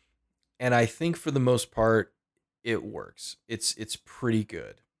 And I think for the most part, it works. It's pretty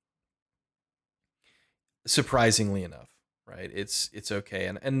good, surprisingly enough, right? It's okay.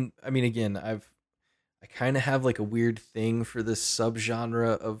 And I mean, again, I kind of have like a weird thing for this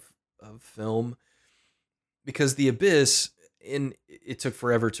subgenre of film, because The Abyss, it took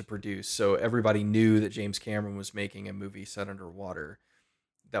forever to produce, so everybody knew that James Cameron was making a movie set underwater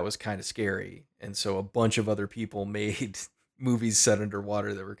that was kind of scary, and so a bunch of other people made movies set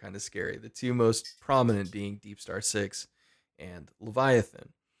underwater that were kind of scary. The two most prominent being Deep Star 6 and Leviathan.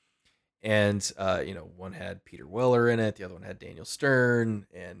 And one had Peter Weller in it, the other one had Daniel Stern,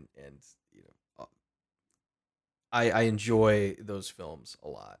 and I enjoy those films a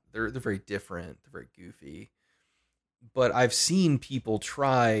lot. They're very different, they're very goofy, but I've seen people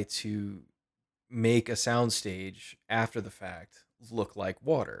try to make a soundstage after the fact look like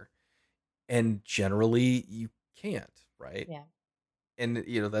water, and generally you can't, right? Yeah. And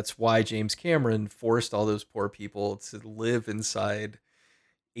that's why James Cameron forced all those poor people to live inside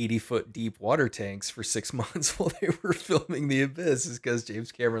 80-foot deep water tanks for 6 months while they were filming The Abyss, is because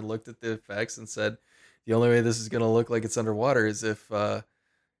James Cameron looked at the effects and said, the only way this is going to look like it's underwater is if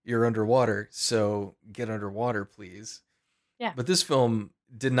you're underwater, so get underwater, please. Yeah. But this film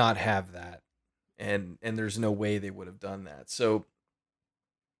did not have that, and there's no way they would have done that. So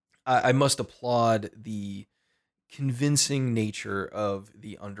I must applaud the convincing nature of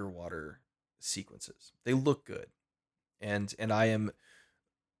the underwater sequences. They look good, and I am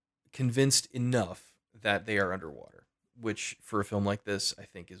convinced enough that they are underwater, which for a film like this, I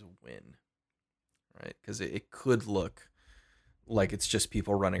think is a win, right? Because it could look like it's just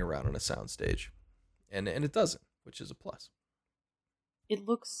people running around on a soundstage, and it doesn't, which is a plus. It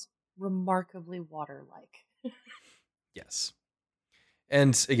looks remarkably water-like. Yes.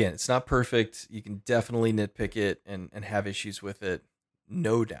 And again, it's not perfect. You can definitely nitpick it and have issues with it,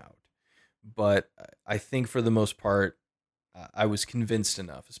 no doubt. But I think for the most part, I was convinced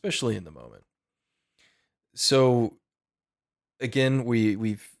enough, especially in the moment. So again,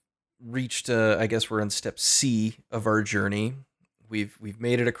 we've reached. I guess we're on step C of our journey. We've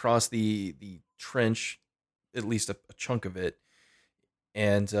made it across the trench, at least a chunk of it,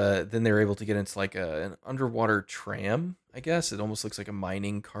 and then they're able to get into like an underwater tram. I guess it almost looks like a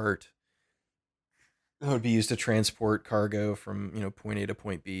mining cart that would be used to transport cargo from point A to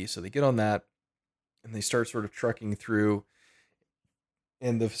point B. So they get on that and they start sort of trucking through,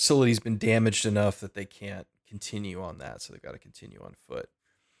 and the facility's been damaged enough that they can't continue on that, so they've got to continue on foot.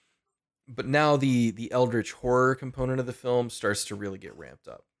 But now the eldritch horror component of the film starts to really get ramped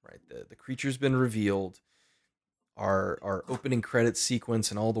up. Right, the creature's been revealed. Our opening credit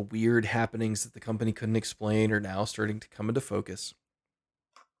sequence and all the weird happenings that the company couldn't explain are now starting to come into focus,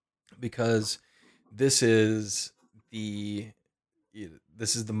 because this is the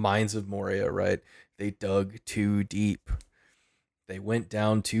this is the mines of Moria, right? They dug too deep. They went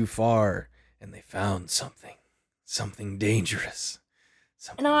down too far and they found something dangerous, And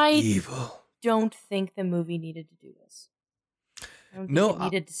something I evil. don't think the movie needed to do this. I don't think No, it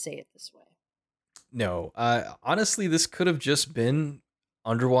needed to say it this way. no. Honestly, this could have just been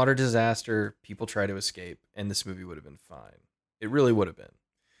underwater disaster. People try to escape, and this movie would have been fine. It really would have been.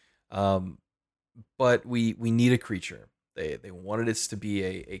 Um, but we need a creature. They wanted this to be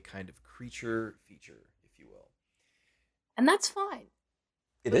a kind of creature feature, if you will. And that's fine.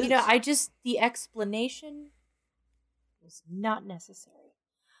 It But, is. the explanation was not necessary.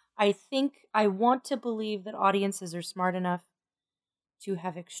 I want to believe that audiences are smart enough to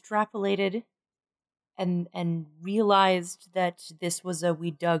have extrapolated and realized that this was a we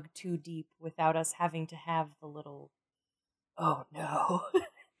dug too deep without us having to have the little oh no.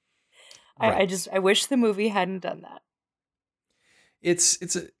 Right. I wish the movie hadn't done that.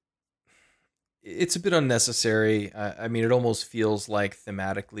 It's a bit unnecessary. I mean, it almost feels like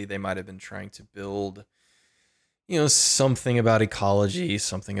thematically they might have been trying to build, something about ecology,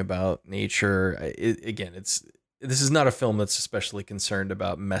 something about nature. Again, this is not a film that's especially concerned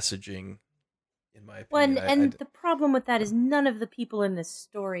about messaging, in my Well, opinion. and the problem with that is none of the people in this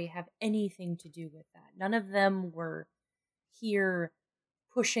story have anything to do with that. None of them were here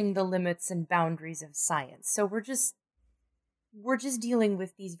pushing the limits and boundaries of science. So we're just dealing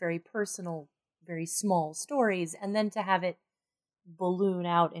with these very personal, very small stories, and then to have it balloon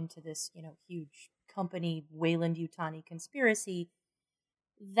out into this, huge company Wayland Yutani conspiracy,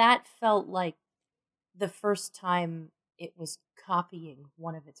 that felt like the first time it was copying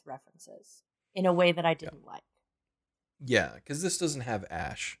one of its references in a way that I Yeah, didn't like. yeah, because this doesn't have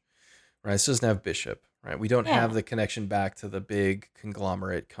Ash, right? This doesn't have Bishop, right? We don't have Yeah. the connection back to the big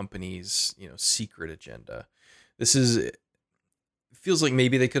conglomerate company's, secret agenda. This is it feels like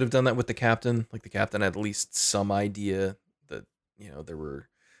maybe they could have done that with the captain. Like the captain had at least some idea that there were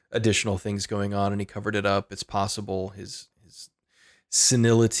additional things going on, and he covered it up. It's possible his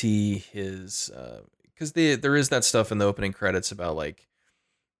senility, his because there is that stuff in the opening credits about like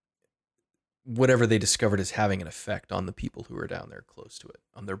whatever they discovered is having an effect on the people who are down there close to it,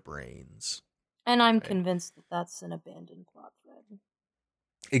 on their brains, And I'm right? convinced that that's an abandoned plot thread.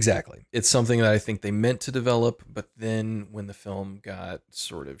 Exactly. It's something that I think they meant to develop, but then when the film got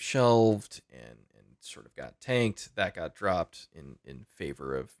sort of shelved and sort of got tanked, that got dropped in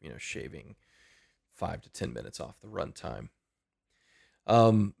favor of, shaving 5 to 10 minutes off the runtime.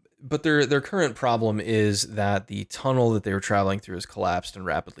 But their current problem is that the tunnel that they were traveling through is collapsed and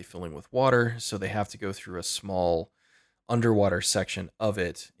rapidly filling with water, so they have to go through a small underwater section of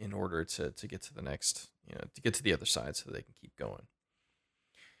it in order to get to the next, to get to the other side so they can keep going.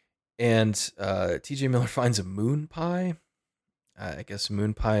 And TJ Miller finds a moon pie. I guess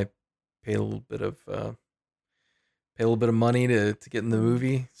moon pie paid a little bit of money to get in the Mm.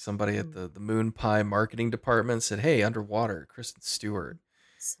 movie. Somebody at Mm. the moon pie marketing department said, "Hey, underwater, Kristen Stewart,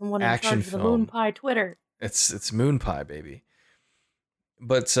 Someone in action charge of the Moon film. Pie Twitter. It's moon pie, baby."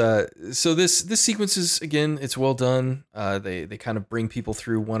 But so this sequence is, again, it's well done. They kind of bring people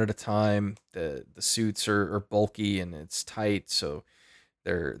through one at a time. The suits are bulky and it's tight, so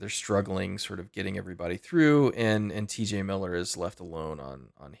They're struggling, sort of getting everybody through, and T.J. Miller is left alone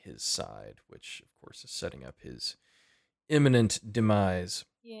on his side, which of course is setting up his imminent demise.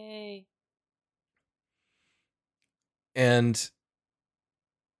 Yay. And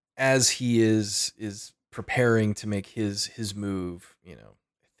as he is preparing to make his move,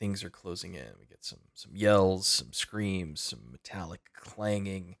 things are closing in. We get some yells, some screams, some metallic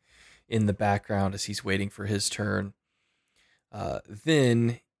clanging in the background as he's waiting for his turn.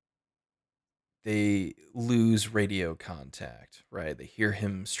 Then they lose radio contact, right? They hear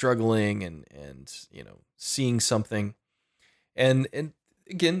him struggling and seeing something. And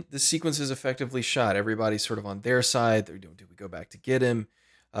again, the sequence is effectively shot. Everybody's sort of on their side. They're doing, do we go back to get him?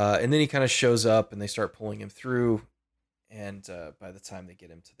 And then he kind of shows up and they start pulling him through. And by the time they get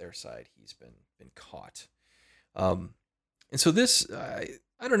him to their side, he's been caught. And so this,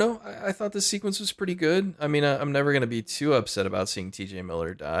 I don't know. I thought this sequence was pretty good. I mean, I'm never going to be too upset about seeing T.J.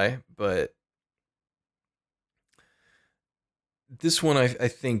 Miller die, but this one, I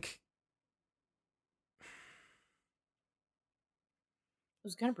think It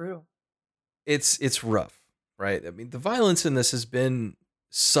was kind of brutal. it's rough, right? I mean, the violence in this has been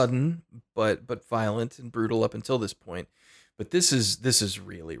sudden, but violent and brutal up until this point. But this is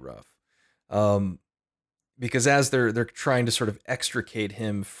really rough, because as they're trying to sort of extricate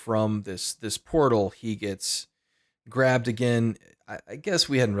him from this portal, he gets grabbed again. I guess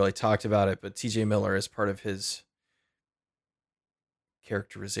we hadn't really talked about it, but T.J. Miller, as part of his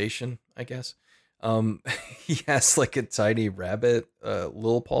characterization, I guess, he has like a tiny rabbit,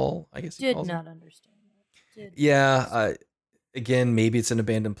 Lil Paul, I guess he Did calls him. not understand that. Did not Yeah, understand. again, maybe it's an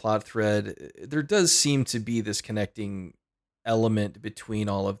abandoned plot thread. There does seem to be this connecting element between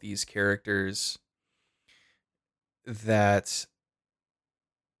all of these characters that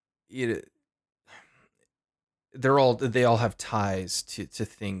it, they all have ties to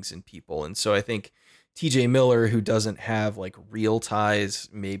things and people. And so I think TJ Miller, who doesn't have like real ties,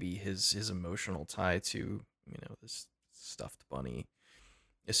 maybe his emotional tie to, this stuffed bunny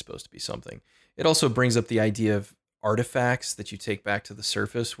is supposed to be something. It also brings up the idea of artifacts that you take back to the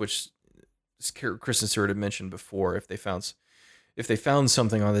surface, which Kristen Stewart had mentioned before. If they found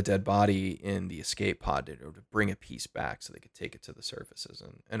something on the dead body in the escape pod, to bring a piece back so they could take it to the surface as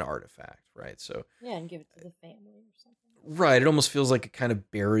an artifact, right? So Yeah, and give it to the family or something. right, it almost feels like a kind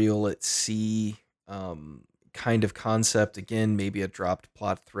of burial at sea, kind of concept. Again, maybe a dropped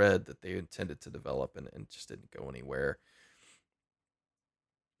plot thread that they intended to develop and just didn't go anywhere.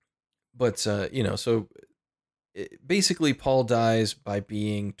 But so basically, Paul dies by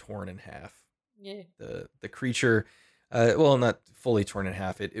being torn in half. Yeah. The creature, well, not fully torn in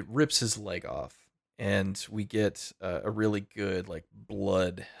half. It rips his leg off, and we get a really good like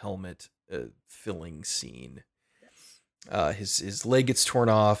blood helmet filling scene. His leg gets torn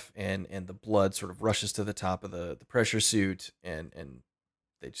off, and the blood sort of rushes to the top of the pressure suit, and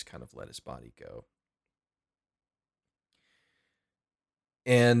they just kind of let his body go.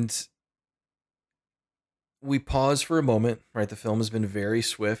 And we pause for a moment, right? The film has been very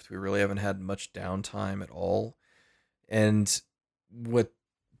swift. We really haven't had much downtime at all. And what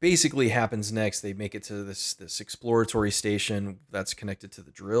basically happens next, they make it to this exploratory station that's connected to the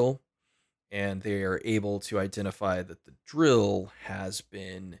drill, and they are able to identify that the drill has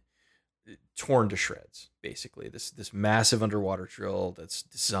been torn to shreds. Basically, this massive underwater drill that's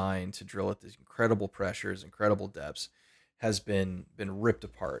designed to drill at these incredible pressures, incredible depths, has been ripped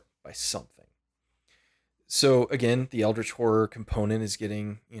apart by something. So again, the Eldritch horror component is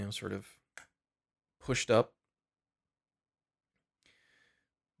getting, sort of pushed up.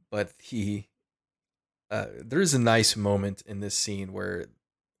 But there is a nice moment in this scene where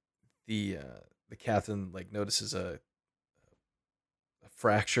the captain like notices a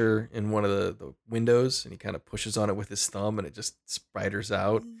fracture in one of the windows, and he kind of pushes on it with his thumb, and it just spiders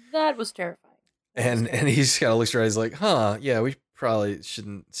out. That was terrifying. And he just kind of looks around. He's like, "Huh, yeah, we probably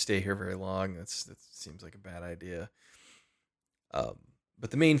shouldn't stay here very long. That seems like a bad idea."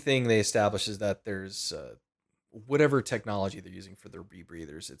 But the main thing they establish is that there's whatever technology they're using for their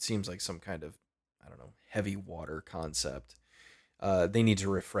rebreathers. It seems like some kind of, I don't know, heavy water concept. They need to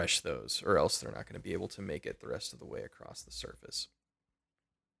refresh those, or else they're not going to be able to make it the rest of the way across the surface.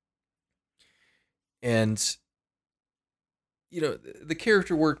 And the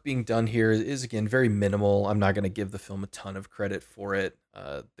character work being done here is again very minimal. I'm not going to give the film a ton of credit for it.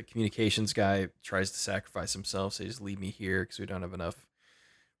 The communications guy tries to sacrifice himself, say, just leave me here because we don't have enough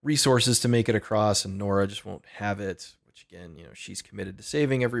resources to make it across, and Nora just won't have it, which again, she's committed to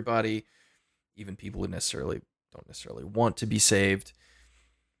saving everybody, even people who don't necessarily want to be saved.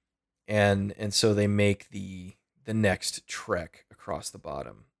 And so they make the the next trek across the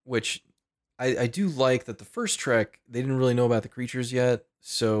bottom, which I do like that the first trek, they didn't really know about the creatures yet.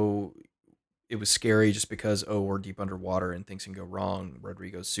 So it was scary just because, oh, we're deep underwater and things can go wrong.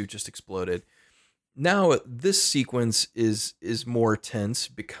 Rodrigo's suit just exploded. Now this sequence is more tense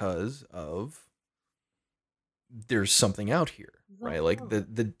because of there's something out here, The right? Like horror.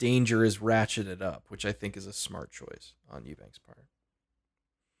 the danger is ratcheted up, which I think is a smart choice on Eubank's part.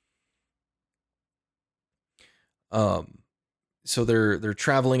 Um, so they're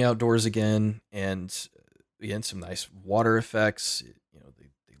traveling outdoors again, and again some nice water effects.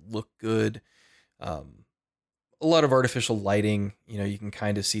 They look good. Um, a lot of artificial lighting. You can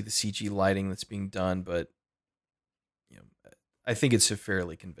kind of see the CG lighting that's being done, but you know, I think it's a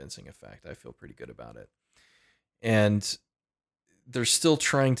fairly convincing effect. I feel pretty good about it. And they're still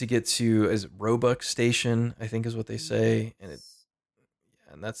trying to get to as Roebuck Station, I think is what they say, Yes.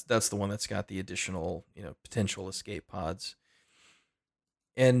 and that's the one that's got the additional potential escape pods.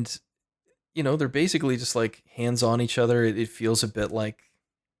 And they're basically just like hands on each other. It feels a bit like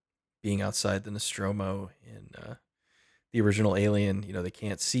being outside the Nostromo in the original Alien. They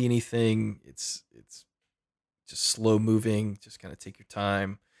can't see anything. It's just slow moving. Just kind of take your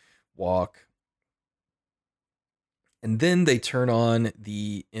time, walk, and then they turn on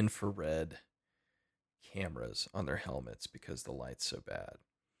the infrared cameras on their helmets because the light's so bad.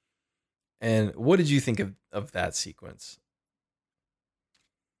 And what did you think of that sequence?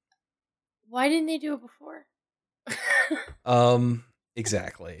 Why didn't they do it before?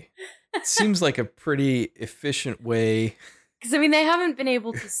 Exactly. Seems like a pretty efficient way. Because I mean, they haven't been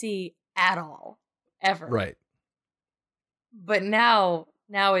able to see at all, ever. Right. But now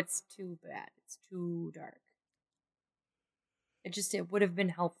it's too bad. It's too dark. It would have been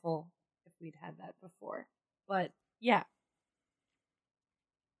helpful if we'd had that before. But yeah.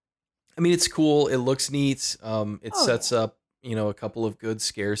 I mean, it's cool. It looks neat. It Oh sets yeah. up, a couple of good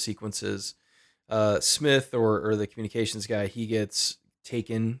scare sequences. Smith or the communications guy, he gets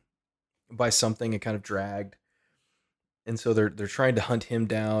taken by something and kind of dragged, and so they're trying to hunt him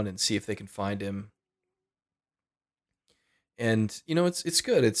down and see if they can find him. And it's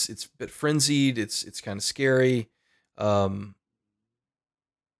good. It's a bit frenzied. It's kind of scary. Um,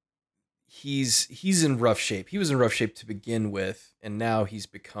 he's in rough shape. He was in rough shape to begin with, and now he's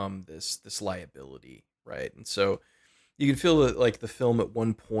become this liability, right? And so you can feel that like the film at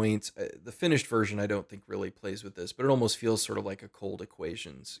one point, the finished version I don't think really plays with this, but it almost feels sort of like a Cold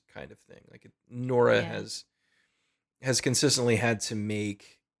Equations kind of thing. Like Nora Yeah. has consistently had to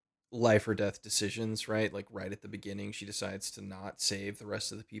make life or death decisions, right? Like right at the beginning, she decides to not save the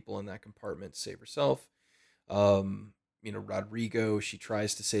rest of the people in that compartment to save herself. Rodrigo, she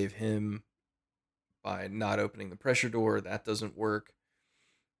tries to save him by not opening the pressure door. That doesn't work.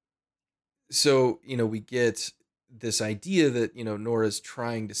 So, we get this idea that, Nora's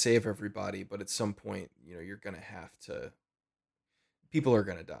trying to save everybody, but at some point, you're going to have to, people are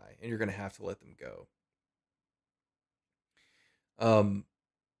going to die and you're going to have to let them go. Um,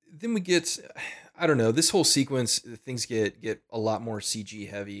 then we get, I don't know, this whole sequence, things get a lot more CG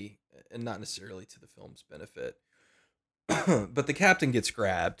heavy and not necessarily to the film's benefit. But the captain gets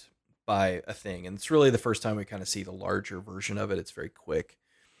grabbed by a thing, and it's really the first time we kind of see the larger version of it. It's very quick,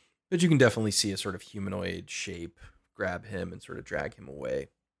 but you can definitely see a sort of humanoid shape grab him and sort of drag him away.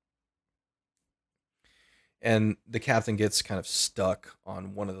 And the captain gets kind of stuck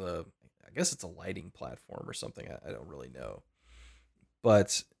on one of the, I guess it's a lighting platform or something. I don't really know.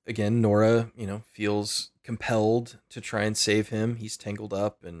 But again, Nora, feels compelled to try and save him. He's tangled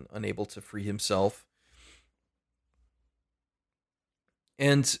up and unable to free himself.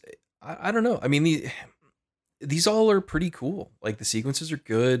 And I don't know. I mean, these all are pretty cool. Like the sequences are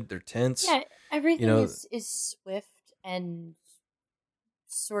good. They're tense. Yeah, You everything know, is swift and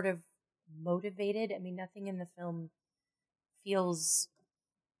sort of motivated. I mean, nothing in the film feels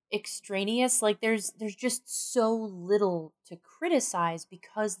extraneous. Like there's just so little to criticize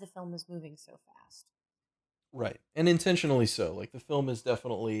because the film is moving so fast. right. And intentionally so. Like the film is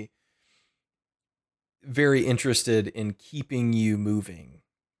definitely very interested in keeping you moving,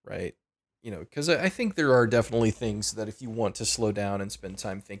 right? Because I think there are definitely things that if you want to slow down and spend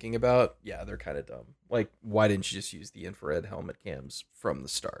time thinking about, yeah, they're kind of dumb. Like, why didn't you just use the infrared helmet cams from the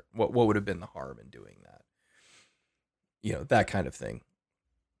start? What would have been the harm in doing that? That kind of thing.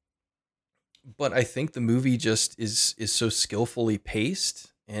 But I think the movie just is so skillfully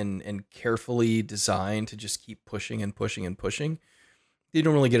paced and carefully designed to just keep pushing and pushing and pushing. You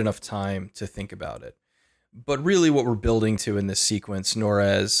don't really get enough time to think about it. But really, what we're building to in this sequence, Nora,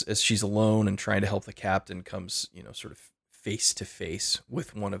 as she's alone and trying to help the captain, comes, sort of face to face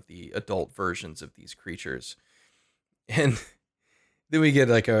with one of the adult versions of these creatures. And then we get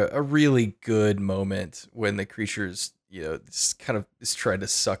like a really good moment when the creature's, just kind of is trying to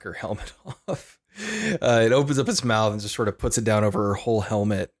suck her helmet off. It opens up its mouth and just sort of puts it down over her whole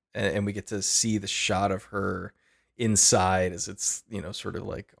helmet, and we get to see the shot of her inside as it's, sort of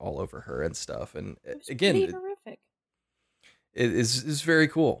like all over her and stuff. And It was again, pretty horrific. it is very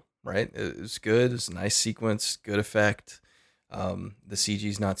cool, right? It's good. It's a nice sequence, good effect. The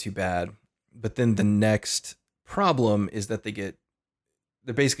CG's not too bad, but then the next problem is that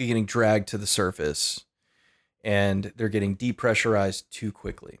they're basically getting dragged to the surface, and they're getting depressurized too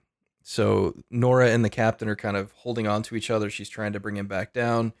quickly. So Nora and the captain are kind of holding on to each other. She's trying to bring him back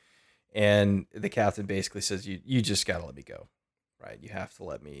down, and the captain basically says, "You just gotta let me go, right? You have to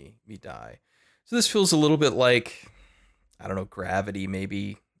let me die." So this feels a little bit like, I don't know, Gravity,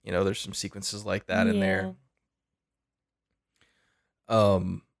 maybe. There's some sequences like that in there. Yeah.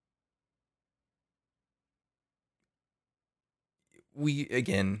 Um, we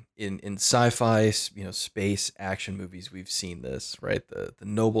again in sci-fi, space action movies, we've seen this, right? The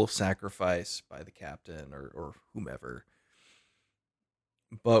noble sacrifice by the captain or whomever.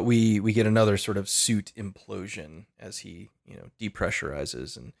 But we get another sort of suit implosion as he,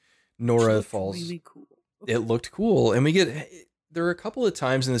 depressurizes, and Which Nora looked falls. really cool. It looked cool, and there are a couple of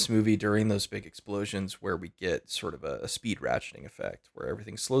times in this movie during those big explosions where we get sort of a speed ratcheting effect where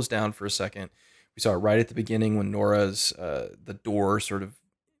everything slows down for a second. We saw it right at the beginning when Nora's the door sort of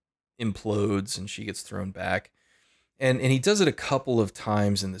implodes and she gets thrown back. And he does it a couple of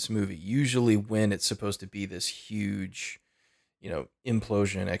times in this movie, usually when it's supposed to be this huge,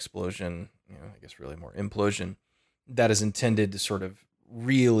 implosion, explosion, I guess really more implosion that is intended to sort of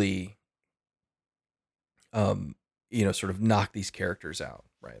really, um, sort of knock these characters out,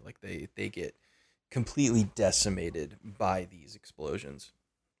 right? Like they get completely decimated by these explosions.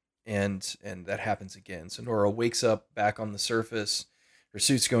 And that happens again. So Nora wakes up back on the surface. Her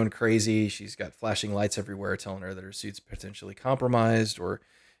suit's going crazy. She's got flashing lights everywhere telling her that her suit's potentially compromised or,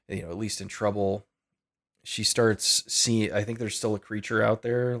 at least in trouble. She starts seeing, I think there's still a creature out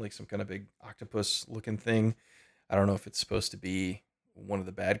there, like some kind of big octopus looking thing. I don't know if it's supposed to be one of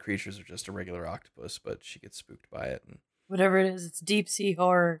the bad creatures or just a regular octopus, but she gets spooked by it. And Whatever it is, it's deep sea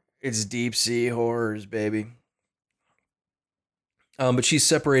horror. it's deep sea horrors, baby. But she's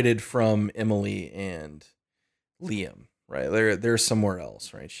separated from Emily and Liam, right? They're somewhere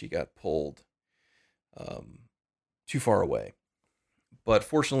else, right? She got pulled um, too far away. But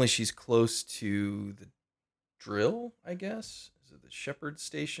fortunately, she's close to the drill, I guess. Is it the Shepherd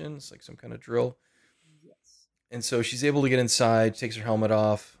station? It's like some kind of drill. Yes. And so she's able to get inside, takes her helmet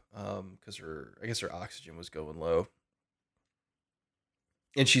off because I guess her oxygen was going low.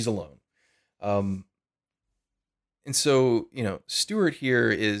 And she's alone. Um, and so, Stuart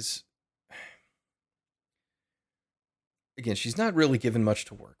here is, again, she's not really given much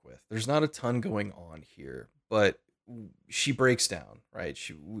to work with. There's not a ton going on here, but she breaks down, right?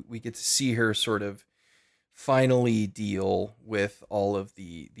 We get to see her sort of finally deal with all of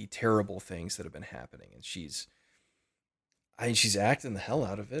the terrible things that have been happening, and she's acting the hell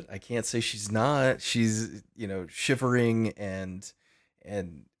out of it. I can't say she's not. She's, shivering and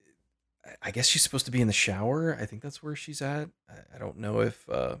I guess she's supposed to be in the shower. I think that's where she's at. I don't know if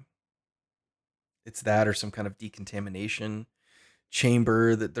it's that or some kind of decontamination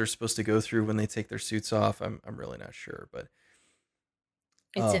chamber that they're supposed to go through when they take their suits off. I'm really not sure, but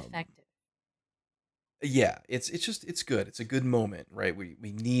It's um effective. yeah, it's good. It's a good moment, right? We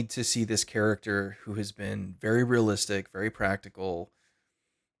need to see this character who has been very realistic, very practical,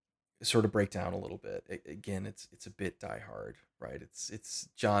 sort of break down a little bit. Again, it's a bit Die Hard, right? It's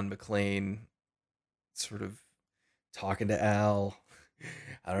John McClane sort of talking to Al.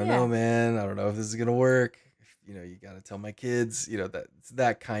 I don't know, Yeah. man. I don't know if this is gonna work. You got to tell my kids. That it's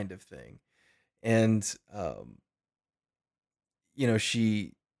that kind of thing. And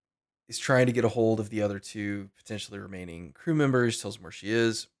she is trying to get a hold of the other two potentially remaining crew members. Tells them where she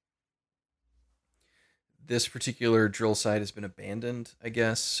is. This particular drill site has been abandoned, I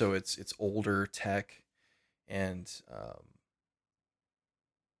guess. So it's older tech and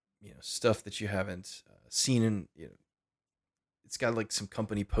stuff that you haven't seen in. It's got like some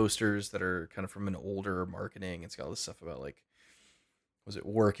company posters that are kind of from an older marketing. It's got all this stuff about like, was it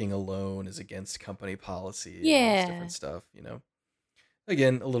working alone is against company policy and all this Yeah. different stuff.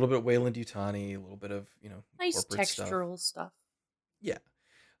 Again, a little bit of Wayland Yutani, a little bit of Nice corporate stuff. textural stuff. Yeah,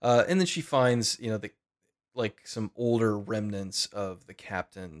 and then she finds the like some older remnants of the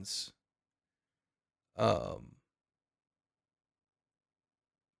captain's um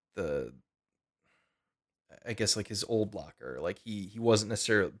the I guess like his old locker. Like he wasn't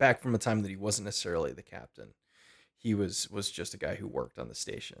necessarily back from a time that he wasn't necessarily the captain. he was just a guy who worked on the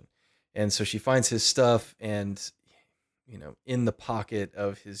station. And so she finds his stuff, and in the pocket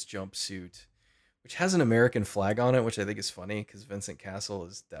of his jumpsuit, which has an American flag on it, which I think is funny because Vincent Castle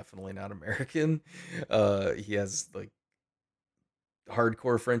is definitely not American. He has like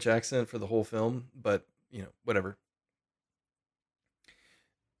hardcore French accent for the whole film, but whatever.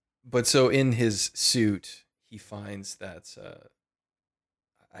 But so in his suit, he finds that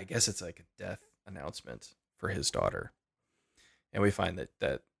I guess it's like a death announcement for his daughter, and we find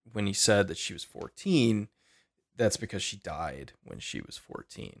that when he said that she was 14, that's because she died when she was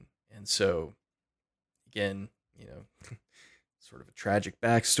 14, and so again, sort of a tragic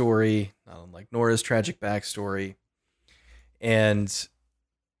backstory, not unlike Nora's tragic backstory, and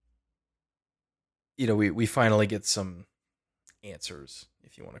we finally get some answers,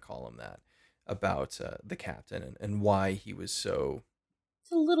 if you want to call them that, about the captain and why he was so.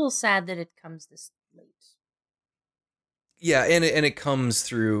 It's a little sad that it comes this late. Yeah, and it comes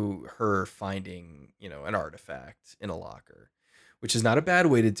through her finding an artifact in a locker, which is not a bad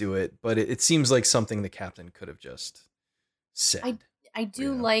way to do it, but it seems like something the captain could have just I said. I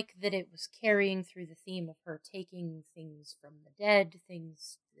do like that it was carrying through the theme of her taking things from the dead,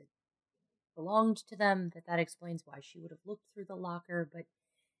 things that belonged to them, that explains why she would have looked through the locker, but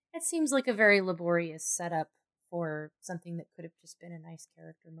it seems like a very laborious setup for something that could have just been a nice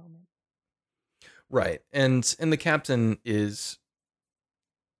character moment. Right. And the captain is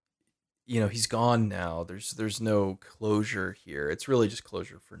he's gone now. There's no closure here. It's really just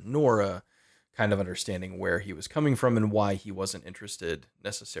closure for Nora, kind of understanding where he was coming from and why he wasn't interested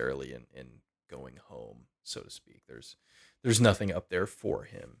necessarily in going home, so to speak. There's nothing up there for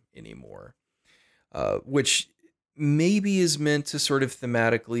him anymore. Which maybe is meant to sort of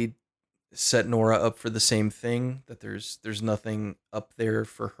thematically set Nora up for the same thing, that there's nothing up there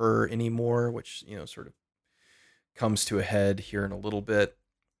for her anymore, which sort of comes to a head here in a little bit.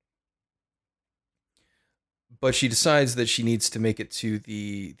 But she decides that she needs to make it to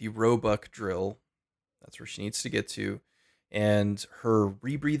the Roebuck drill. That's where she needs to get to, and her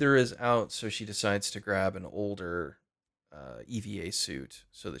rebreather is out, so she decides to grab an older EVA suit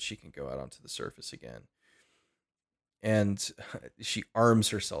so that she can go out onto the surface again. And she arms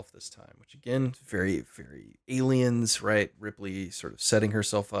herself this time, which again, very, very Aliens, right? Ripley sort of setting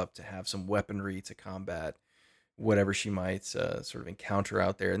herself up to have some weaponry to combat whatever she might sort of encounter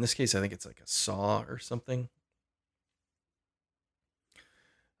out there. In this case, I think it's like a saw or something.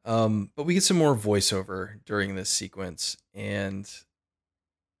 But we get some more voiceover during this sequence, and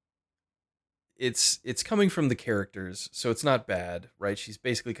it's coming from the characters, so it's not bad, right? She's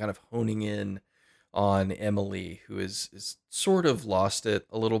basically kind of honing in on Emily, who is sort of lost it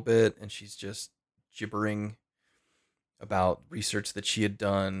a little bit, and she's just gibbering about research that she had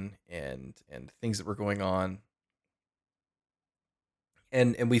done and things that were going on.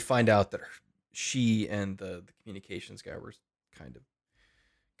 And we find out that she and the communications guy were kind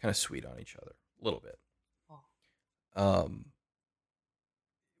of sweet on each other a little bit. Oh.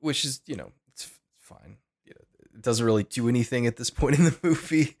 Which is, it's fine. It doesn't really do anything at this point in the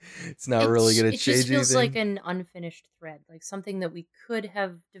movie. It's not really going to change anything. It just feels like an unfinished thread, like something that we could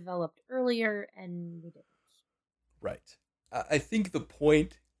have developed earlier and we didn't. Right. I think the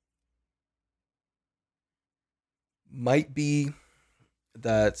point might be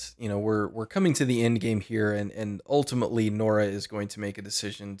that we're coming to the end game here, and ultimately Nora is going to make a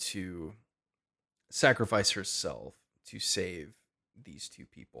decision to sacrifice herself to save these two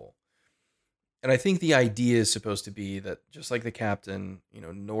people. And I think the idea is supposed to be that, just like the captain,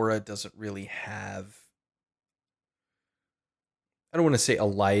 Nora doesn't really have, I don't want to say a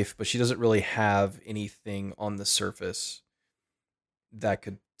life, but she doesn't really have anything on the surface that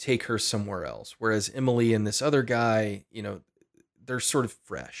could take her somewhere else. Whereas Emily and this other guy, they're sort of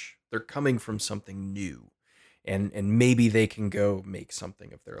fresh. They're coming from something new. And maybe they can go make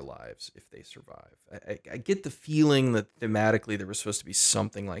something of their lives if they survive. I get the feeling that thematically there was supposed to be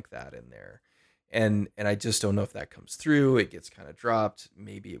something like that in there. And I just don't know if that comes through. It gets kind of dropped.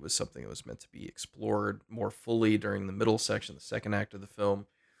 Maybe it was something that was meant to be explored more fully during the middle section, the second act of the film.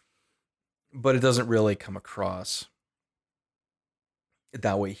 But it doesn't really come across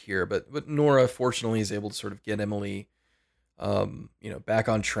that way here. But Nora, fortunately, is able to sort of get Emily, back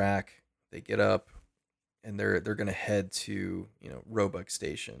on track. They get up, and they're going to head to Roebuck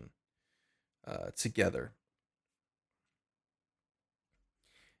Station together.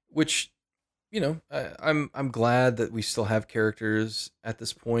 Which, I'm glad that we still have characters at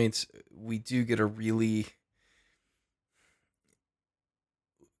this point. We do get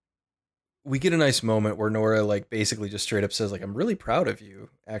we get a nice moment where Nora, like, basically just straight up says, like, I'm really proud of you,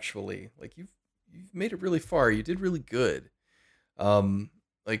 actually. Like, you've made it really far. You did really good.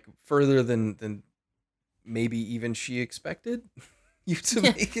 Like further than maybe even she expected you to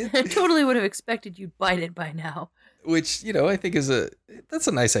Yeah, make it. I totally would have expected you'd bite it by now. Which, I think that's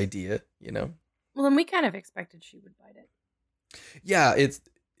a nice idea, Well, then we kind of expected she would bite it. Yeah,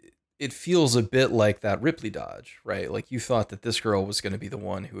 it feels a bit like that Ripley dodge, right? Like you thought that this girl was going to be the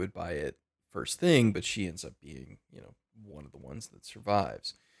one who would buy it first thing, but she ends up being, one of the ones that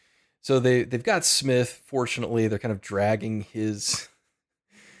survives. So they've got Smith. Fortunately, they're kind of dragging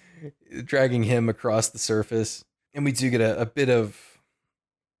him across the surface, and we do get a bit of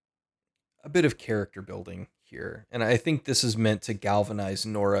character building here. And I think this is meant to galvanize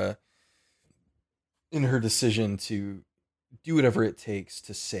Nora in her decision to do whatever it takes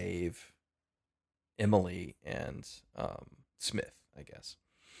to save Emily and Smith, I guess.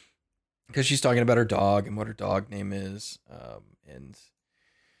 Because she's talking about her dog and what her dog name is, and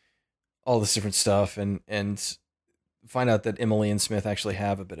all this different stuff, and find out that Emily and Smith actually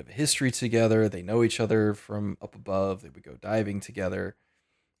have a bit of a history together. They know each other from up above. They would go diving together,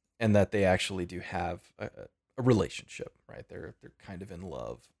 and that they actually do have a relationship, right? They're kind of in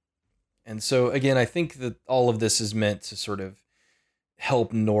love. And so again, I think that all of this is meant to sort of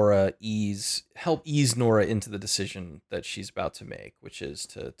help ease Nora into the decision that she's about to make, which is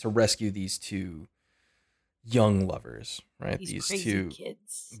to rescue these two young lovers, right? These crazy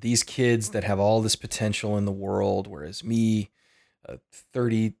kids. These kids that have all this potential in the world, whereas me, a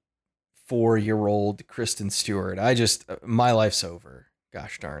 34-year-old Kristen Stewart, my life's over.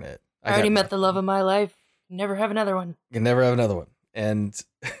 Gosh darn it. I already met the love of my life. Never have another one. Can never have another one. And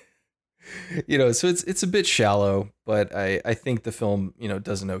so it's a bit shallow, but I think the film,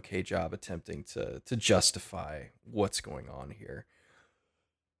 does an okay job attempting to justify what's going on here,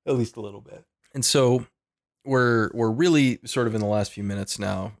 at least a little bit. And so we're really sort of in the last few minutes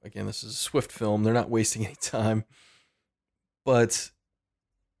now. Again, this is a swift film. They're not wasting any time. But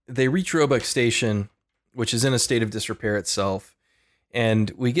they reach Roebuck Station, which is in a state of disrepair itself,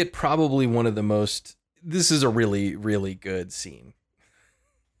 and we get probably one of the most... This is a really, really good scene.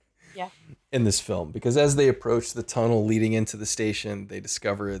 Yeah. In this film, because as they approach the tunnel leading into the station, they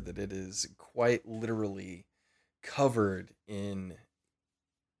discover that it is quite literally covered in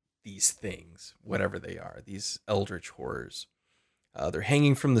these things, whatever they are, these eldritch horrors. They're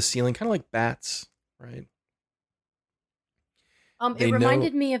hanging from the ceiling, kind of like bats, right? It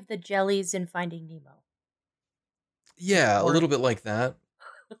reminded me of the jellies in Finding Nemo. Yeah, a little bit like that.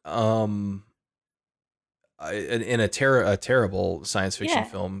 In a terrible science fiction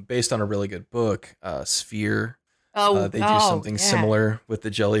film based on a really good book, Sphere. They do something similar with the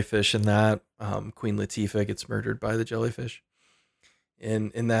jellyfish in that. Queen Latifah gets murdered by the jellyfish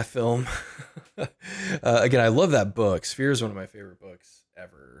in that film. Again, I love that book. Sphere is one of my favorite books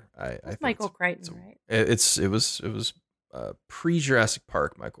ever. I think Michael Crichton, right? It was pre-Jurassic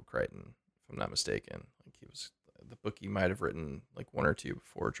Park Michael Crichton, if I'm not mistaken. Like he was the book he might have written like one or two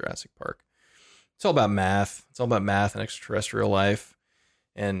before Jurassic Park. It's all about math. It's all about math and extraterrestrial life,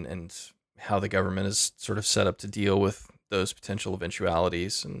 and how the government is sort of set up to deal with those potential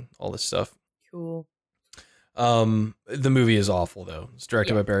eventualities and all this stuff. Cool. The movie is awful though. It's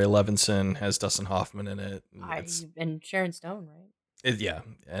directed by Barry Levinson, has Dustin Hoffman in it, and Sharon Stone, right?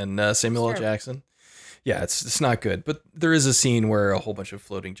 And Samuel L. Jackson. Yeah, it's not good, but there is a scene where a whole bunch of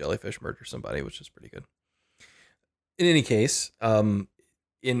floating jellyfish murder somebody, which is pretty good. In any case, in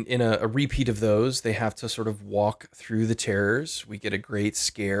a repeat of those, they have to sort of walk through the terrors. We get a great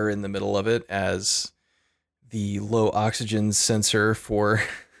scare in the middle of it as the low oxygen sensor for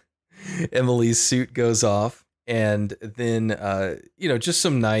Emily's suit goes off. And then, just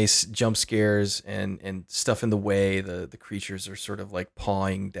some nice jump scares and stuff in the way. The creatures are sort of like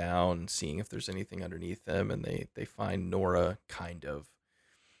pawing down, seeing if there's anything underneath them. And they find Nora, kind of.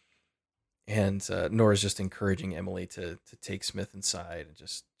 And Nora's just encouraging Emily to take Smith inside and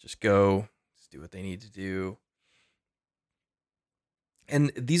just go, just do what they need to do.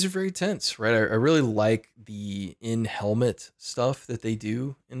 And these are very tense, right? I really like the in-helmet stuff that they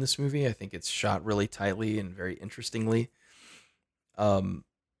do in this movie. I think it's shot really tightly and very interestingly. There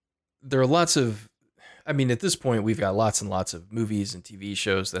are lots of... I mean, at this point, we've got lots and lots of movies and TV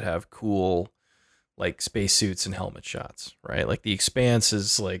shows that have cool, like, spacesuits and helmet shots, right? Like, The Expanse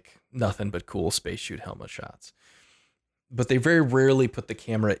is, like, nothing but cool spacesuit helmet shots. But they very rarely put the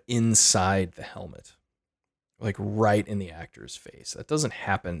camera inside the helmet, like right in the actor's face. That doesn't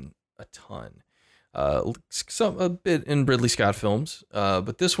happen a ton. A bit in Ridley Scott films,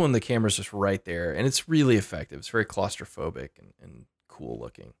 but this one, the camera's just right there, and it's really effective. It's very claustrophobic and cool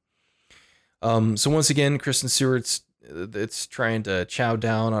looking. So once again, Kristen Stewart's trying to chow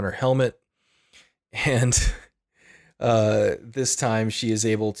down on her helmet, And this time she is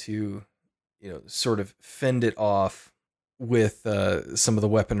able to, sort of fend it off with some of the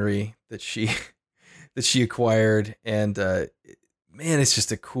weaponry that she that she acquired. And man, it's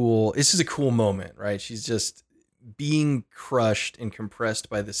just a cool moment, right? She's just being crushed and compressed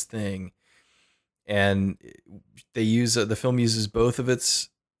by this thing, and the film uses both of its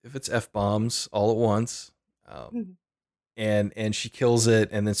f bombs all at once, um, Mhm. and she kills it,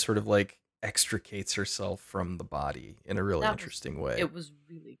 and then sort of like extricates herself from the body in a really That was interesting cool. way. It was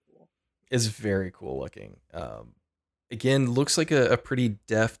really cool. It's very cool looking. Again, looks like a pretty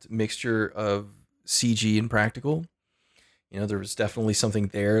deft mixture of CG and practical. There was definitely something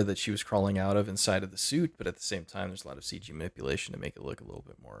there that she was crawling out of inside of the suit, but at the same time, there's a lot of CG manipulation to make it look a little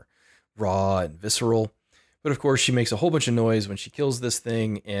bit more raw and visceral. But of course, she makes a whole bunch of noise when she kills this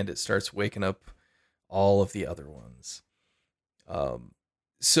thing, and it starts waking up all of the other ones. Um,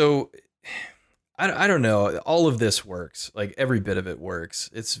 so I don't know. All of this works. Like every bit of it works.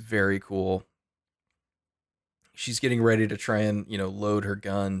 It's very cool. She's getting ready to try and load her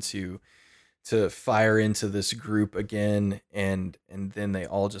gun to fire into this group again, and then they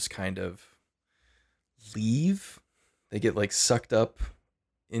all just kind of leave. They get like sucked up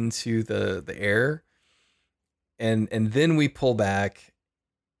into the air, and then we pull back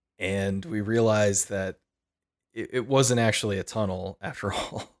and we realize that it wasn't actually a tunnel after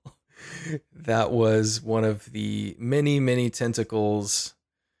all. That was one of the many tentacles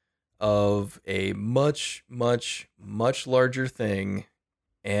of a much much larger thing,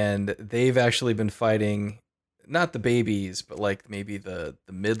 and they've actually been fighting not the babies, but like maybe the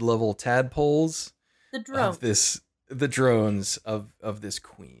mid-level tadpoles The of drones. this the drones of this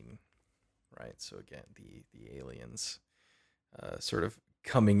queen, right? So again, the aliens sort of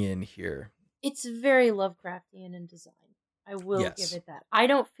coming in here. It's very Lovecraftian in design. I will give Yes. it that. I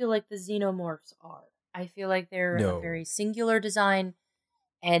don't feel like the xenomorphs are. I feel like they're a No. very singular design,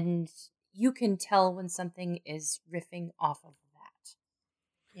 and you can tell when something is riffing off of that.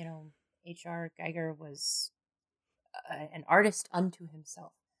 H.R. Geiger was an artist unto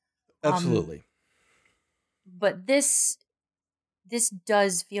himself. Um, Absolutely. but this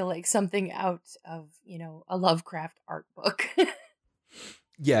does feel like something out of a Lovecraft art book.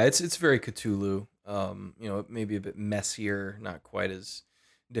 Yeah, it's very Cthulhu. Maybe a bit messier, not quite as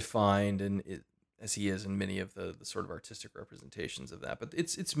defined as he is in many of the sort of artistic representations of that. But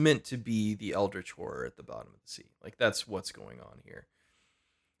it's meant to be the eldritch horror at the bottom of the sea. Like that's what's going on here.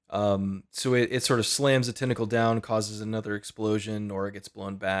 So it sort of slams a tentacle down, causes another explosion. Nora gets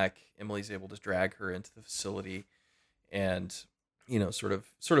blown back. Emily's able to drag her into the facility, and sort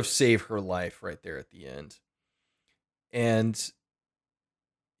of save her life right there at the end. And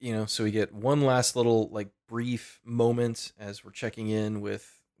so we get one last little like brief moment as we're checking in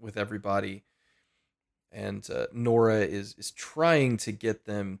with everybody, and Nora is trying to get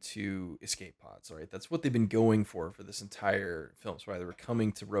them to escape pods. All right, that's what they've been going for this entire film. So why they were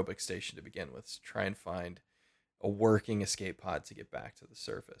coming to Roebuck Station to begin with, to try and find a working escape pod to get back to the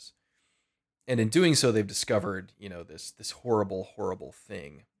surface. And in doing so, they've discovered this horrible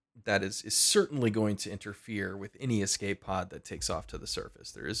thing that is certainly going to interfere with any escape pod that takes off to the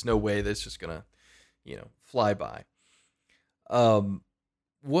surface. There is no way that's just gonna fly by. Um,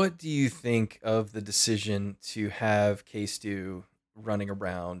 what do you think of the decision to have K Stu running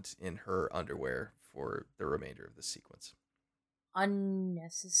around in her underwear for the remainder of the sequence?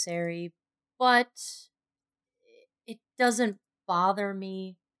 Unnecessary, but it doesn't bother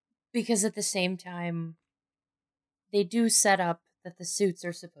me because at the same time, they do set up that the suits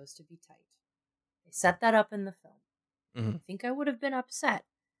are supposed to be tight. They set that up in the film. Hmm. I think I would have been upset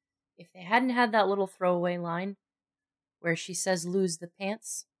if they hadn't had that little throwaway line where she says, "Lose the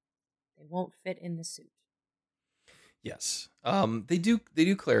pants, they won't fit in the suit." Yes, they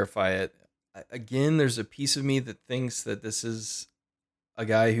do clarify it. Again, there's a piece of me that thinks that this is a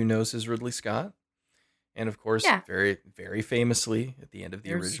guy who knows his Ridley Scott. And of course, Yeah, very, very famously, at the end of the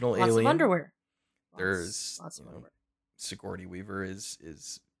there's original lots of Alien, underwear. there's Lots of underwear. Sigourney Weaver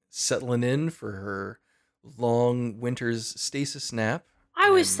is settling in for her long winter's stasis nap, I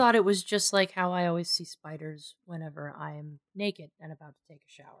always and thought it was just like how I always see spiders whenever I'm naked and about to take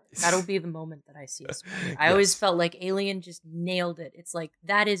a shower. That'll be the moment that I see a spider. I always yes, felt like Alien just nailed it. It's like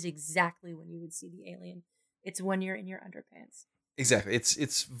that is exactly when you would see the alien. It's when you're in your underpants. exactly.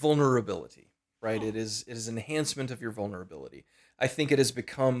 It's vulnerability, right? It is enhancement of your vulnerability. I think it has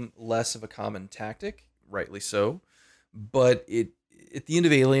become less of a common tactic, rightly so, but it at the end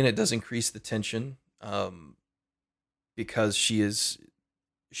of Alien, it does increase the tension, because she's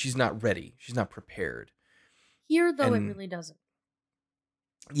not ready. She's not prepared. Here, though, it And really doesn't.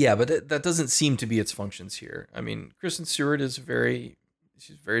 Yeah, but that doesn't seem to be its functions here. I mean, Kristen Stewart is she's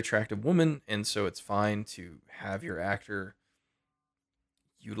a very attractive woman, and so it's fine to have your actor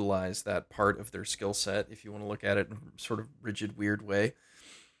utilize that part of their skill set if you want to look at it in a sort of rigid, weird way.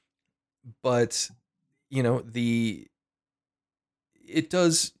 But the it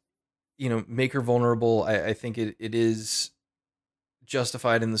does make her vulnerable. I think it is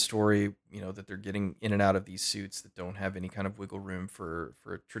justified in the story, that they're getting in and out of these suits that don't have any kind of wiggle room for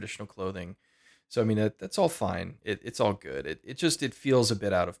traditional clothing. So I mean that's all fine. It's all good. It feels a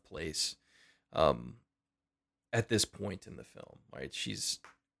bit out of place um at this point in the film, right?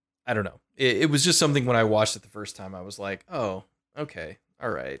 I don't know. It was just something when I watched it the first time I was like, "Oh, okay. All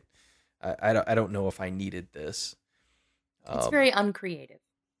right. I don't know if I needed this." It's Um very uncreative.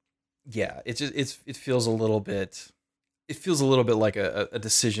 yeah, it feels a little bit like a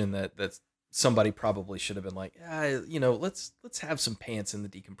decision that somebody probably should have been like, let's have some pants in the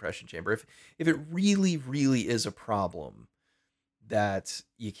decompression chamber. If it really, really is a problem that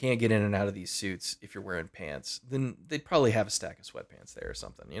you can't get in and out of these suits if you're wearing pants, then they'd probably have a stack of sweatpants there or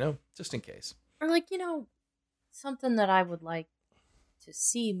something, just in case. Or like, something that I would like to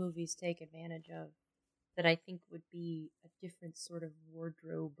see movies take advantage of that I think would be a different sort of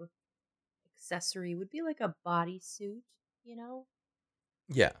wardrobe accessory would be like a bodysuit, you know?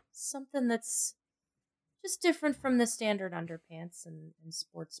 Yeah. Something that's just different from the standard underpants and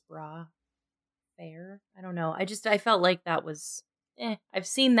sports bra fare. I don't know. I felt like that was I've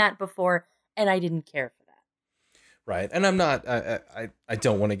seen that before and I didn't care for that. Right. And I'm not I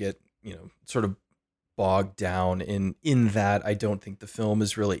don't want to get, sort of bogged down in that. I don't think the film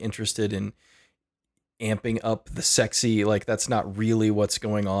is really interested in amping up the sexy. Like that's not really what's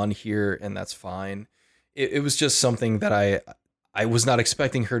going on here, and that's fine. It was just something that I was not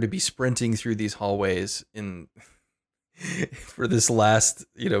expecting her to be sprinting through these hallways in for this last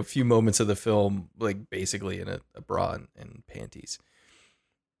few moments of the film, like basically in a bra and panties.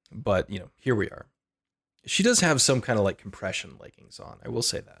 But here we are. She does have some kind of like compression leggings on. I will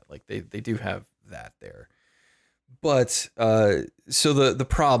say that, like they do have that there. But so the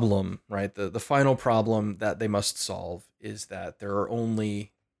problem, right? The final problem that they must solve is that there are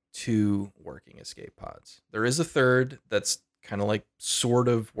only two working escape pods. There is a third that's kind of like sort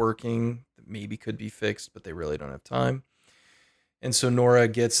of working, that maybe could be fixed, but they really don't have time. And so Nora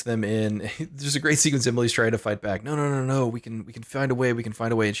gets them in. There's a great sequence. Emily's trying to fight back. No, no, no, no. We can find a way. We can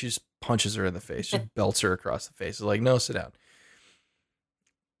find a way. And she just punches her in the face. Just belts her across the face. It's like, no, sit down.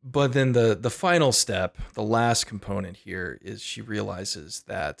 But then the final step, the last component here, is she realizes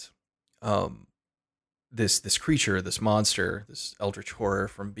that um, this creature, this monster, this eldritch horror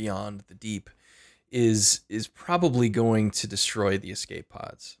from beyond the deep, is probably going to destroy the escape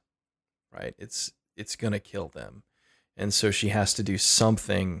pods. Right? It's gonna kill them, and so she has to do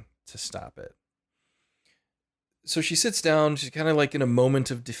something to stop it. So she sits down. She's kind of like in a moment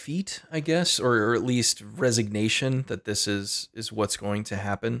of defeat, I guess, or at least resignation that this is what's going to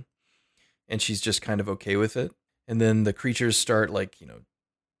happen, and she's just kind of okay with it. And then the creatures start like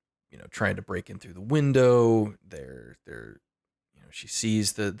trying to break in through the window. They're she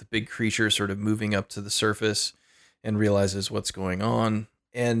sees the big creature sort of moving up to the surface and realizes what's going on.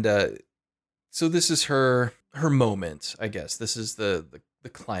 And so this is her moment, I guess. This is the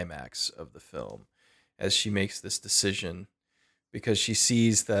climax of the film as she makes this decision, because she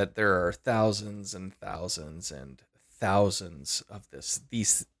sees that there are thousands and thousands and thousands of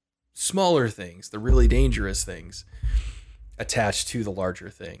these smaller things, the really dangerous things, attached to the larger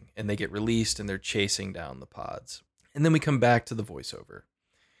thing, and they get released and they're chasing down the pods. And then we come back to the voiceover,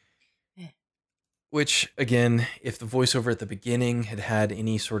 which again, if the voiceover at the beginning had had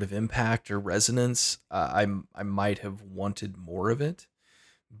any sort of impact or resonance, I might have wanted more of it,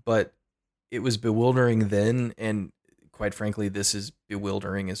 but it was bewildering then, and quite frankly, this is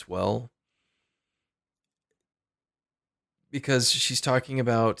bewildering as well, because she's talking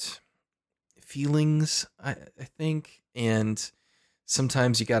about feelings, I think, and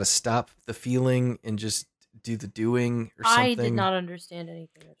sometimes you got to stop the feeling and just do the doing or I did something. not understand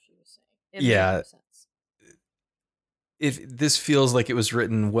anything that she was saying. It made Yeah, no sense. this feels like it was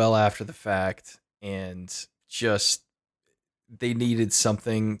written well after the fact, and just they needed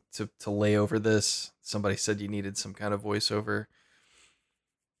something to lay over this. Somebody said you needed some kind of voiceover,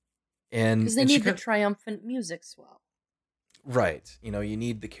 Because they and she need the kind triumphant music swell. right, you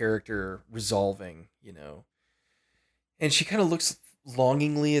need the character resolving, and she kind of looks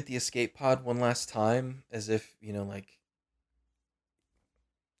longingly at the escape pod one last time, as if like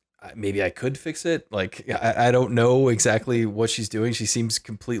maybe I could fix it. Like I don't know exactly what she's doing. She seems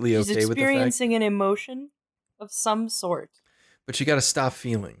completely She's okay with the fact. experiencing an emotion of some sort. But you got to stop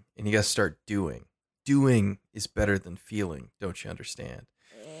feeling and you got to start doing. Doing is better than feeling. Don't you understand?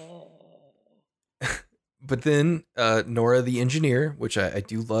 But then Nora, the engineer, which I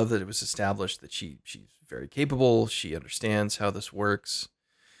do love that it was established that she's very capable. She understands how this works.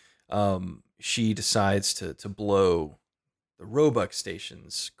 She decides to blow the Roebuck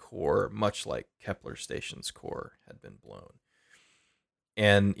station's core, much like Kepler station's core had been blown.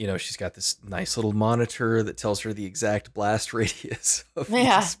 And she's got this nice little monitor that tells her the exact blast radius of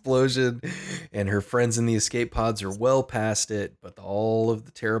the explosion, and her friends in the escape pods are well past it, but all of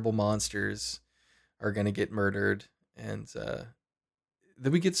the terrible monsters are going to get murdered. And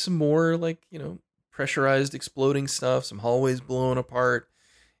then we get some more pressurized exploding stuff, some hallways blown apart,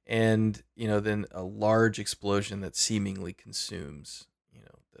 and then a large explosion that seemingly consumes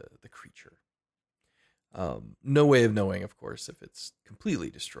the creature. No way of knowing, of course, if it's completely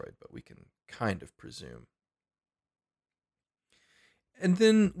destroyed, but we can kind of presume. And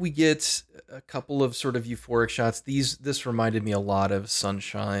then we get a couple of sort of euphoric shots. This reminded me a lot of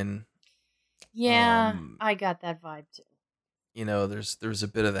Sunshine. Yeah, I got that vibe too. There's a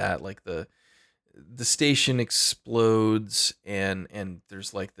bit of that, like the station explodes and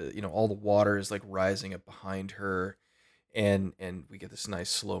there's like all the water is like rising up behind her, and we get this nice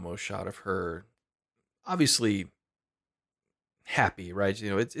slow-mo shot of her obviously happy, right?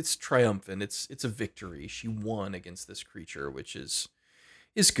 It's triumphant. It's a victory. She won against this creature, which is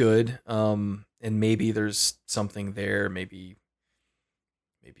good. And maybe there's something there. Maybe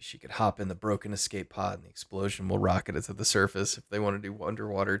she could hop in the broken escape pod and the explosion will rocket it to the surface if they want to do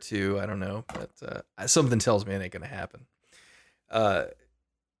underwater too. I don't know, but something tells me it ain't gonna happen.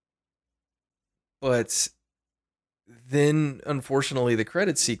 But then, unfortunately, the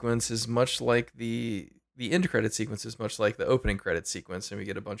credit sequence is much like the end credit sequence is much like the opening credit sequence, and we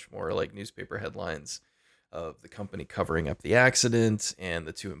get a bunch more like newspaper headlines of the company covering up the accident and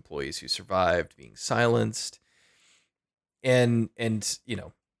the 2 employees who survived being silenced. And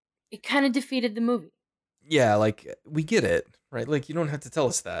it kind of defeated the movie. Yeah, like we get it, right? Like you don't have to tell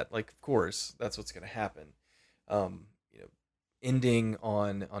us that. Like, of course, that's what's going to happen. Ending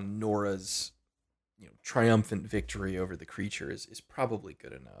on Nora's triumphant victory over the creature is probably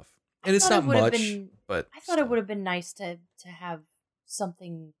good enough. And it's not much, but I thought it would have been nice to have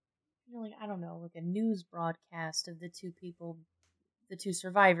something, like, I don't know, like a news broadcast of the 2 people, the 2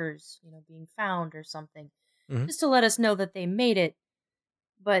 survivors, being found or something, just to let us know that they made it.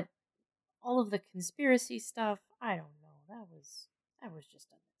 But all of the conspiracy stuff, I don't know. That was just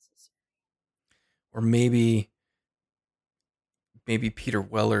unnecessary. Or maybe Peter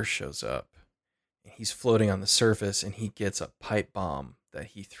Weller shows up and he's floating on the surface and he gets a pipe bomb that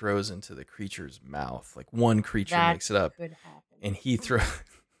he throws into the creature's mouth. Like one creature makes it up. Could happen. And he throws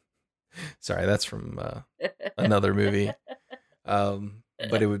Sorry, that's from another movie.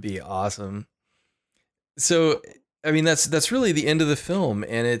 But it would be awesome. So, I mean, that's really the end of the film,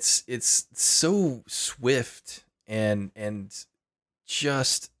 and it's so swift and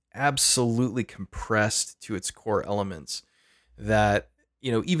just absolutely compressed to its core elements that,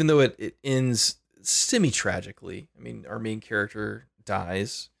 even though it ends semi-tragically, I mean, our main character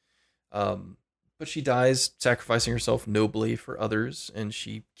dies, but she dies sacrificing herself nobly for others, and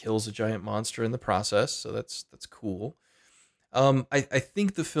she kills a giant monster in the process, so that's cool. I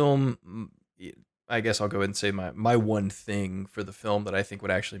think the film, I guess I'll go ahead and say my one thing for the film that I think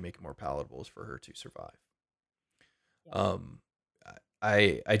would actually make it more palatable is for her to survive. Yeah.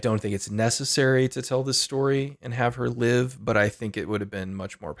 I don't think it's necessary to tell this story and have her live, but I think it would have been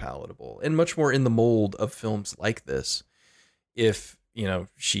much more palatable and much more in the mold of films like this if,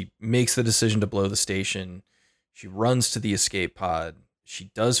 she makes the decision to blow the station, she runs to the escape pod, she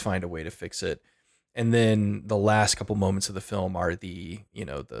does find a way to fix it, and then the last couple moments of the film are the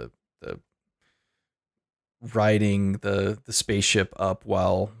riding the spaceship up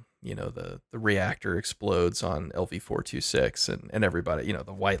while the reactor explodes on LV-426 and everybody,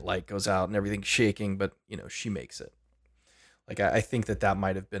 the white light goes out and everything's shaking, but she makes it. Like I think that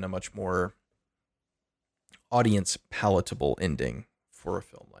might have been a much more audience palatable ending for a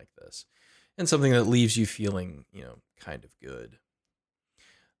film like this, and something that leaves you feeling kind of good.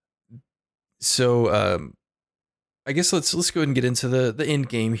 So I guess let's go ahead and get into the end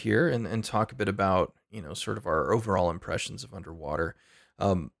game here and talk a bit about sort of our overall impressions of Underwater.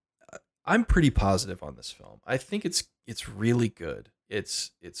 I'm pretty positive on this film. I think it's really good.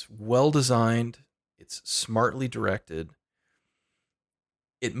 It's well designed. It's smartly directed.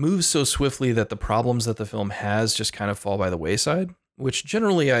 It moves so swiftly that the problems that the film has just kind of fall by the wayside, which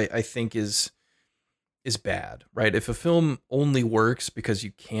generally I think is bad, right? If a film only works because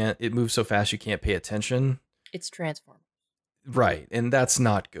it moves so fast you can't pay attention. It's Transformers. right, and that's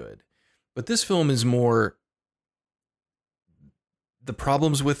not good. But this film is more, the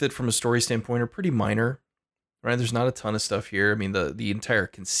problems with it from a story standpoint are pretty minor, right? There's not a ton of stuff here. I mean, the entire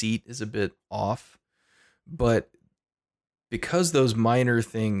conceit is a bit off, but because those minor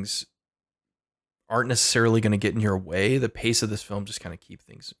things aren't necessarily going to get in your way, the pace of this film just kind of keeps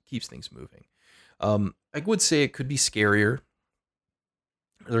things moving. I would say it could be scarier.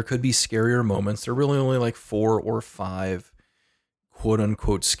 There could be scarier moments. There are really only like 4 or 5 quote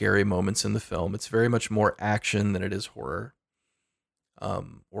unquote scary moments in the film. It's very much more action than it is horror.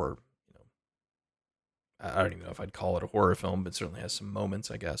 Or you know, I don't even know if I'd call it a horror film, but it certainly has some moments,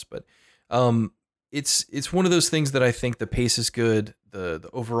 I guess. But um, it's one of those things that I think the pace is good. The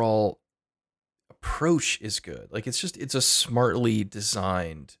overall approach is good. Like it's a smartly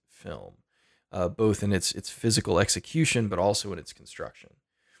designed film, both in its physical execution, but also in its construction.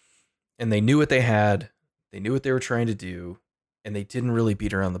 And they knew what they had, they knew what they were trying to do, and they didn't really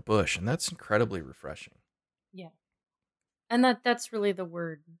beat around the bush, and that's incredibly refreshing. Yeah. And that's really the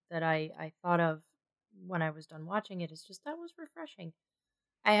word that I thought of when I was done watching it, is just that was refreshing.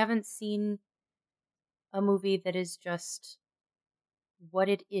 I haven't seen a movie that is just what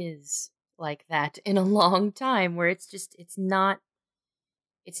it is like that in a long time, where it's not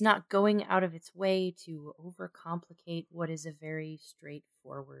going out of its way to overcomplicate what is a very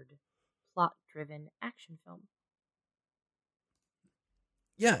straightforward plot driven action film.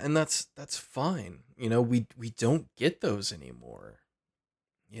 Yeah, and that's fine. You know, we don't get those anymore.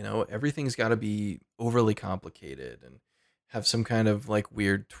 You know, everything's got to be overly complicated and have some kind of like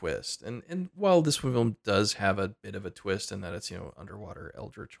weird twist. And while this film does have a bit of a twist in that it's, you know, underwater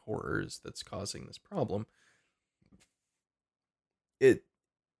eldritch horrors that's causing this problem, it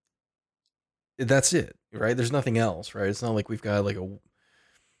that's it, right? There's nothing else, right? It's not like we've got like a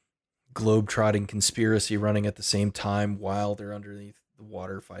globe-trotting conspiracy running at the same time while they're underneath the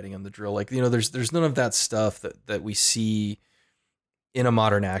water fighting on the drill. Like, you know, there's none of that stuff that we see in a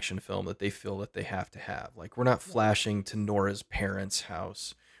modern action film that they feel that they have to have. Like, we're not Right. flashing to Nora's parents'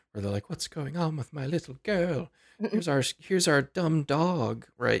 house where they're like, "What's going on with my little girl? Here's our dumb dog,"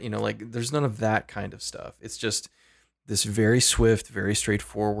 right? You know, like there's none of that kind of stuff. It's just this very swift, very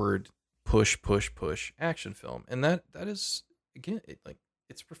straightforward push, push, push action film, and that is again,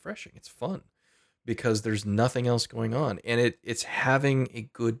 it's refreshing. It's fun because there's nothing else going on, and it's having a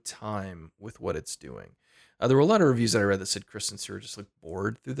good time with what it's doing. There were a lot of reviews that I read that said Kristen Stewart just looked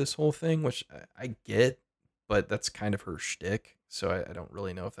bored through this whole thing, which I get, but that's kind of her shtick, so I don't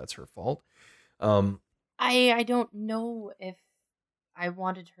really know if that's her fault. Um, I don't know if I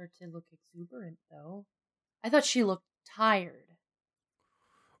wanted her to look exuberant though. I thought she looked tired,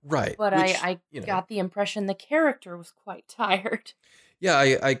 right, but I which I you know, got the impression the character was quite tired. yeah,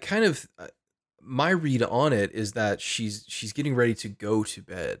 I kind of my read on it is that she's getting ready to go to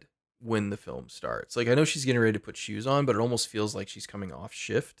bed when the film starts. Like I know she's getting ready to put shoes on, but it almost feels like she's coming off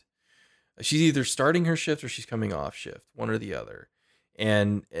shift. She's either starting her shift or she's coming off shift, one or the other.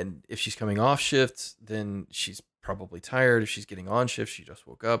 And if she's coming off shift, then she's probably tired. If she's getting on shift, she just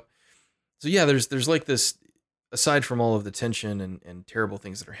woke up. So yeah, there's like this, aside from all of the tension and terrible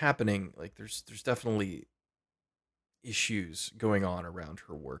things that are happening, like there's definitely issues going on around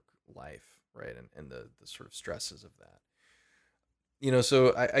her work life, right? And the sort of stresses of that. You know,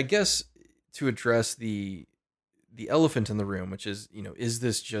 so I guess to address the elephant in the room, which is, you know, is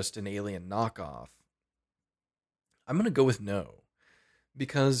this just an Alien knockoff? I'm gonna go with no,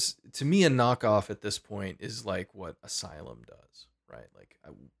 because to me, a knockoff at this point is like what Asylum does, right? Like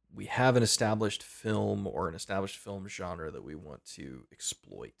we have an established film or an established film genre that we want to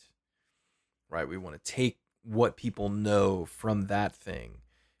exploit, right? We want to take what people know from that thing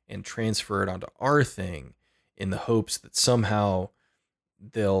and transfer it onto our thing in the hopes that somehow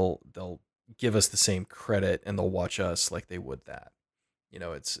they'll give us the same credit and they'll watch us like they would that. You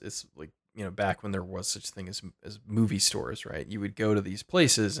know, it's like, you know, back when there was such thing as movie stores, right? You would go to these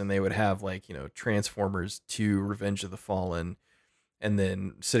places and they would have like, you know, Transformers 2 Revenge of the Fallen, and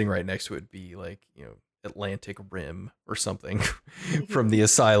then sitting right next to it would be like, you know, Atlantic Rim or something from the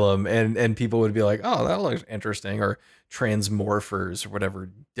Asylum, and people would be like, "Oh, that looks interesting," or Transmorphers or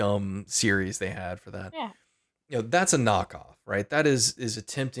whatever dumb series they had for that. Yeah. You know, that's a knockoff, right? That is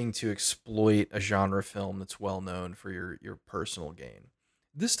attempting to exploit a genre film that's well known for your personal gain.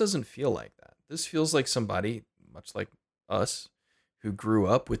 This doesn't feel like that. This feels like somebody, much like us, who grew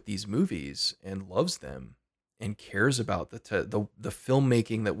up with these movies and loves them and cares about the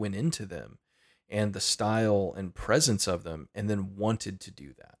filmmaking that went into them and the style and presence of them, and then wanted to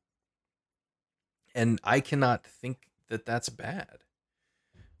do that. And I cannot think that that's bad,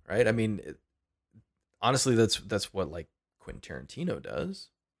 right? I mean, honestly, that's what like Quentin Tarantino does.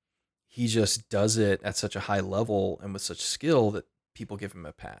 He just does it at such a high level and with such skill that people give him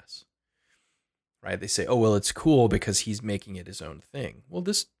a pass. Right? They say, "Oh, well, it's cool because he's making it his own thing." Well,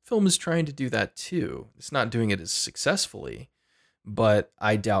 this film is trying to do that too. It's not doing it as successfully, but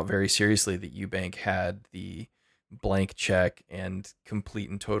I doubt very seriously that Eubank had the blank check and complete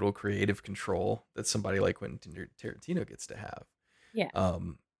and total creative control that somebody like Quentin Tarantino gets to have. Yeah.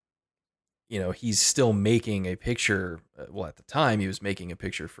 He's still making a picture. Well, at the time, he was making a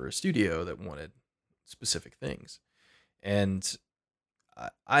picture for a studio that wanted specific things. And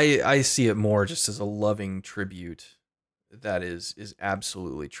I see it more just as a loving tribute that is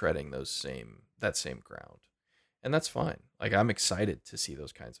absolutely treading that same ground. And that's fine. Like, I'm excited to see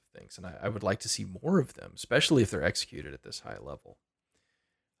those kinds of things. And I would like to see more of them, especially if they're executed at this high level.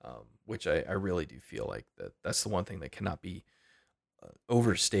 Which I really do feel like that's the one thing that cannot be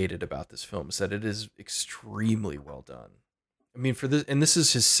overstated about this film, is that it is extremely well done. I mean, this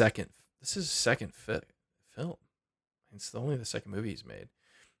is his second film. It's only the second movie he's made.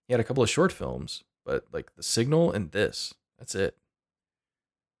 He had a couple of short films, but like The Signal and that's it.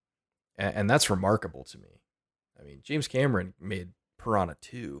 And that's remarkable to me. I mean, James Cameron made Piranha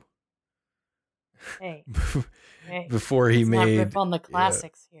 2. Hey. Before he made... not rip on the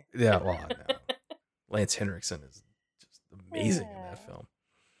classics here. Yeah, well, no. Lance Henriksen is just amazing in that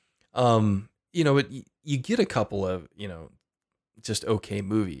film. You get a couple of, just okay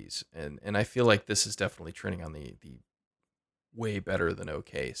movies, and I feel like this is definitely trending on the way better than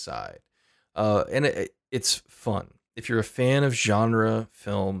okay side. And it's fun. If you're a fan of genre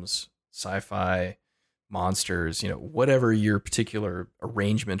films, sci-fi, monsters, whatever your particular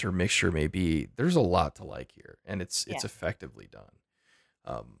arrangement or mixture may be, there's a lot to like here, and it's effectively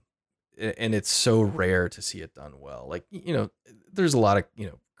done. And it's so rare to see it done well. Like, there's a lot of,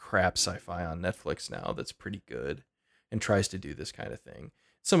 crap sci-fi on Netflix now that's pretty good and tries to do this kind of thing.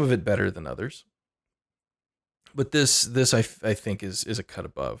 Some of it better than others. But this I think is a cut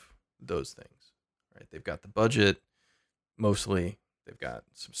above those things, right? They've got the budget, mostly. They've got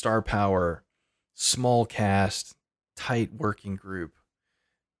some star power, small cast, tight working group.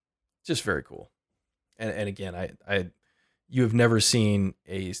 Just very cool. And again, you have never seen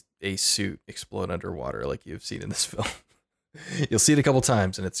a suit explode underwater like you've seen in this film. You'll see it a couple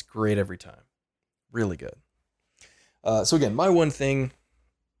times, and it's great every time. Really good. So again, my one thing,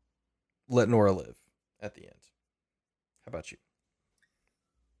 let Nora live at the end. How about you?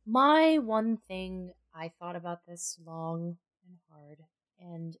 My one thing, I thought about this long and hard,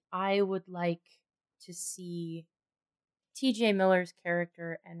 and I would like to see TJ Miller's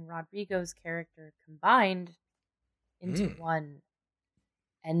character and Rodrigo's character combined into one,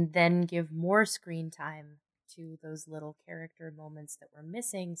 and then give more screen time to those little character moments that we're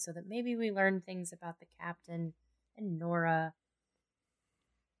missing, so that maybe we learn things about the captain and Nora,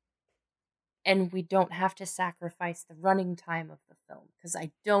 and we don't have to sacrifice the running time of the film, because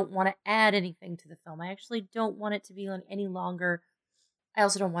I don't want to add anything to the film. I actually don't want it to be any longer. I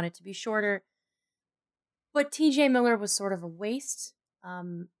also don't want it to be shorter. But TJ Miller was sort of a waste.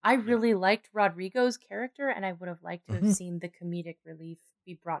 I really liked Rodrigo's character, and I would have liked to have seen the comedic relief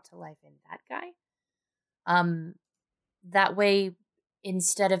be brought to life in that guy. That way,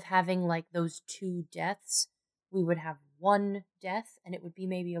 instead of having like those two deaths, we would have one death, and it would be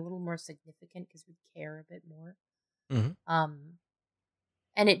maybe a little more significant because we'd care a bit more.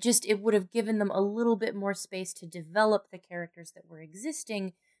 And it would have given them a little bit more space to develop the characters that were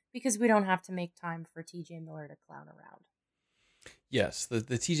existing, because we don't have to make time for TJ Miller to clown around. Yes, the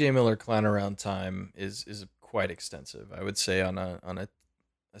TJ Miller clown around time is quite extensive. I would say on a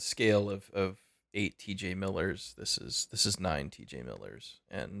scale of 8 TJ Millers, this is 9 TJ Millers,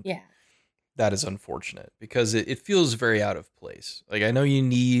 and that is unfortunate because it feels very out of place. Like, I know you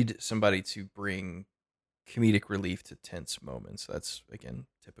need somebody to bring comedic relief to tense moments. That's, again,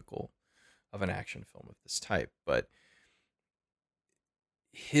 typical of an action film of this type, but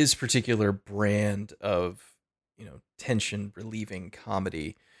his particular brand of, tension relieving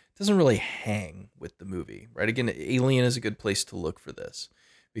comedy doesn't really hang with the movie, right? Again, Alien is a good place to look for this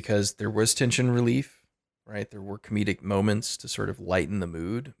because there was tension relief, right? There were comedic moments to sort of lighten the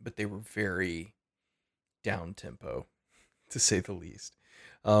mood, but they were very down tempo, to say the least.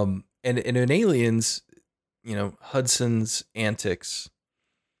 And in Aliens, Hudson's antics,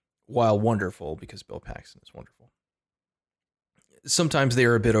 while wonderful, because Bill Paxton is wonderful, sometimes they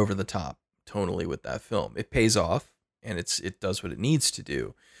are a bit over the top tonally with that film. It pays off, and it does what it needs to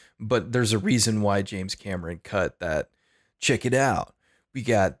do, but there's a reason why James Cameron cut that "check it out" we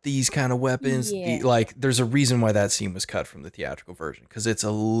got these kind of weapons. Yeah. Like, there's a reason why that scene was cut from the theatrical version, because it's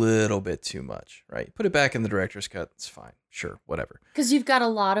a little bit too much, right? Put it back in the director's cut, it's fine, sure, whatever. Because you've got a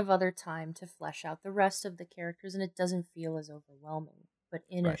lot of other time to flesh out the rest of the characters, and it doesn't feel as overwhelming. But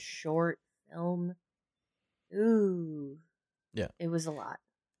in a Right. short film, ooh, Yeah. it was a lot.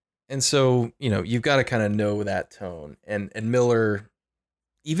 And so, you've got to kind of know that tone. And Miller,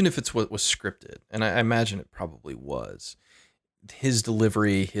 even if it's what was scripted, and I imagine it probably was, his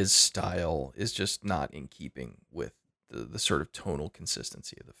delivery, his style is just not in keeping with the sort of tonal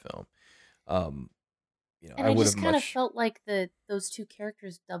consistency of the film. Um, And I I would just have kind of much. felt like those two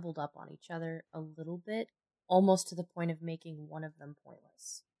characters doubled up on each other a little bit, almost to the point of making one of them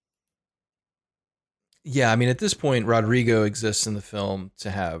pointless. Yeah, I mean, at this point, Rodrigo exists in the film to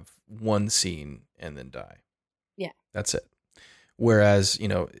have one scene and then die. Yeah. That's it. Whereas,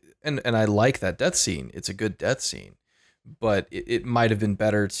 and I like that death scene. It's a good death scene, but it might have been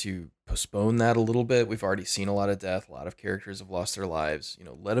better to postpone that a little bit. We've already seen a lot of death. A lot of characters have lost their lives.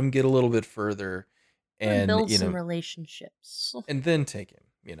 Let him get a little bit further, And and build some relationships. and then take him.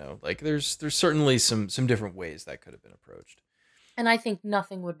 Like there's certainly some different ways that could have been approached. And I think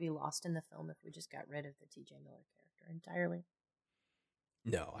nothing would be lost in the film if we just got rid of the T.J. Miller character entirely.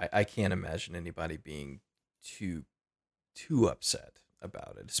 No, I can't imagine anybody being too upset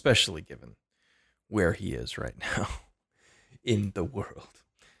about it, especially given where he is right now in the world.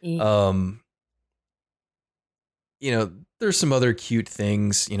 Um, there's some other cute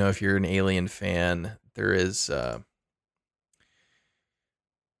things. If you're an Alien fan, there is.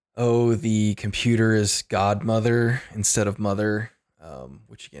 The computer is godmother instead of mother,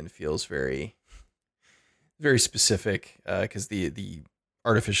 which again feels very, very specific, because the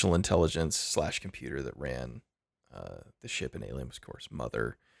artificial intelligence / computer that ran the ship in Alien was, of course,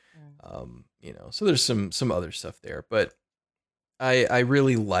 mother. So there's some other stuff there, but I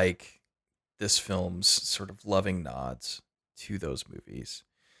really like this film's sort of loving nods to those movies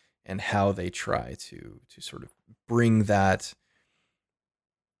and how they try to sort of bring that,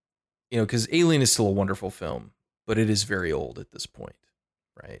 because Alien is still a wonderful film, but it is very old at this point,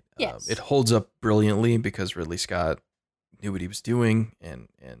 right? Yes. It holds up brilliantly because Ridley Scott knew what he was doing, and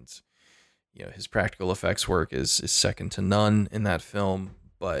his practical effects work is second to none in that film.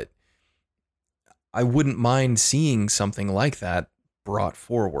 But I wouldn't mind seeing something like that brought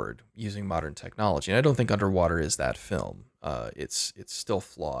forward using modern technology. And I don't think Underwater is that film. It's still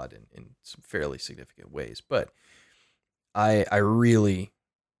flawed in some fairly significant ways, but I really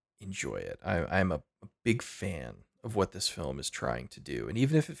enjoy it. I'm a big fan of what this film is trying to do. And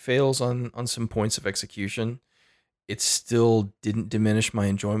even if it fails on some points of execution, it still didn't diminish my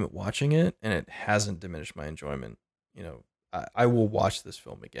enjoyment watching it, and it hasn't diminished my enjoyment. I will watch this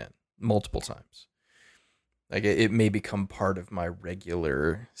film again multiple times. Like, it may become part of my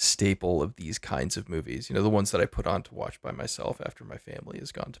regular staple of these kinds of movies. The ones that I put on to watch by myself after my family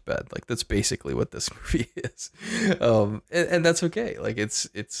has gone to bed. Like, that's basically what this movie is. And that's okay. Like, it's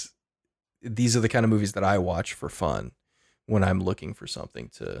these are the kind of movies that I watch for fun when I'm looking for something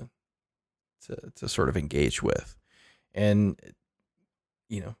to sort of engage with. And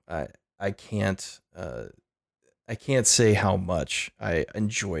I can't say how much I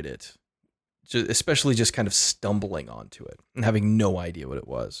enjoyed it, especially just kind of stumbling onto it and having no idea what it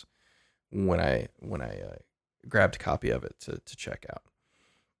was when I grabbed a copy of it to check out.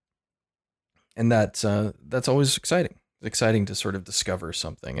 And that's always exciting. It's exciting to sort of discover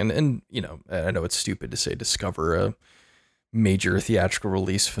something. And I know it's stupid to say discover a major theatrical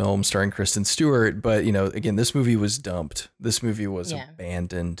release film starring Kristen Stewart, but again, this movie was dumped. This movie was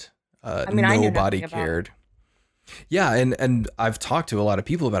abandoned. Nobody cared. Yeah, and I've talked to a lot of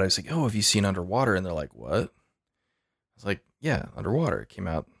people about it. It's like, oh, have you seen Underwater? And they're like, what? I was like, yeah, Underwater. It came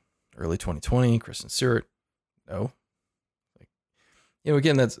out early 2020. Kristen Stewart. No. Like,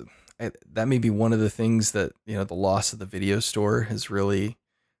 again, that may be one of the things that, the loss of the video store has really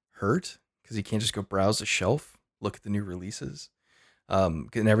hurt, because you can't just go browse a shelf, look at the new releases.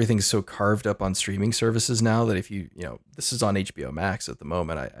 And everything's so carved up on streaming services now that if this is on HBO Max at the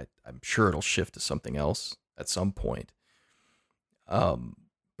moment, I'm sure it'll shift to something else at some point.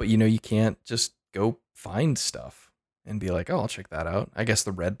 But you can't just go find stuff and be like, oh, I'll check that out. I guess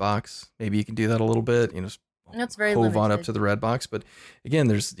the Redbox, maybe you can do that a little bit, that's very hove on up limited. to the Redbox. But again,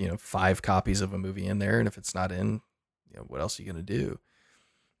 there's 5 copies of a movie in there, and if it's not in, what else are you gonna do?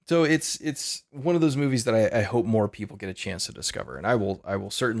 So it's one of those movies that I hope more people get a chance to discover, and I will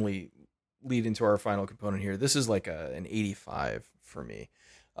certainly lead into our final component here. This is like an 85 for me.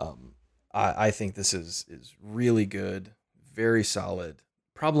 I think this is really good, very solid,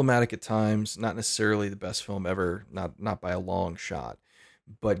 problematic at times, not necessarily the best film ever, not by a long shot,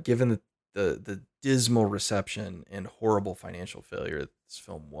 But given the dismal reception and horrible financial failure this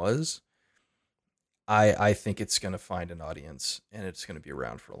film was, I think it's going to find an audience and it's going to be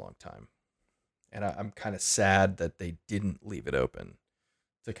around for a long time. And I'm kind of sad that they didn't leave it open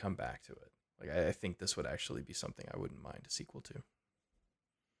to come back to it. Like I think this would actually be something I wouldn't mind a sequel to.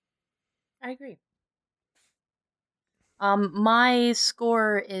 I agree. My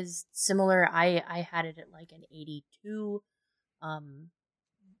score is similar. I had it at like an 82. Um,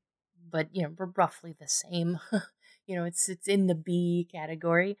 but we're roughly the same. It's in the B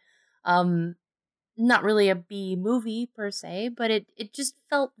category. Um, Not really a B movie per se, but it just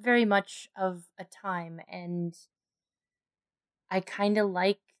felt very much of a time, and I kind of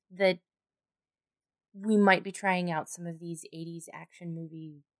like that we might be trying out some of these 80s action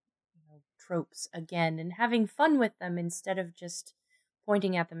movie tropes again and having fun with them instead of just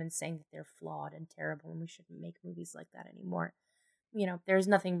pointing at them and saying that they're flawed and terrible and we shouldn't make movies like that anymore. There's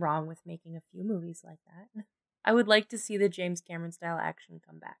nothing wrong with making a few movies like that. I would like to see the James Cameron style action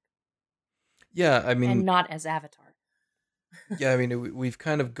come back. Yeah, I And mean, not as Avatar. yeah, I mean, we've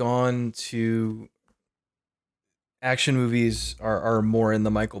kind of gone to action movies are more in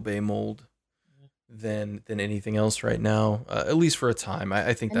the Michael Bay mold than anything else right now, at least for a time.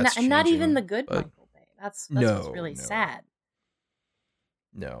 I think that's And not even changing, the good but Michael Bay. That's what's no, really no, sad.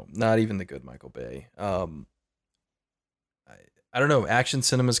 no, not even the good Michael Bay. I, I don't know. Action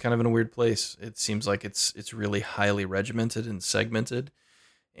cinema is kind of in a weird place. It seems like it's really highly regimented and segmented,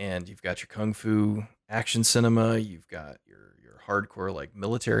 and you've got your kung fu action cinema, you've got your hardcore like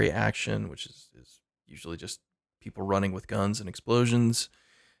military action, which is usually just people running with guns and explosions.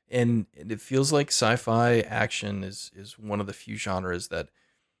 And it feels like sci-fi action is one of the few genres that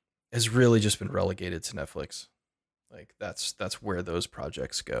has really just been relegated to Netflix. Like that's where those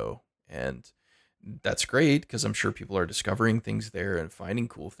projects go. And that's great because I'm sure people are discovering things there and finding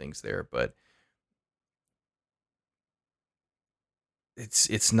cool things there, but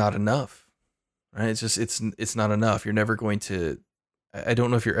it's not enough. Right? It's not enough. You're never going to I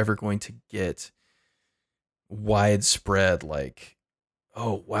don't know if you're ever going to get widespread like,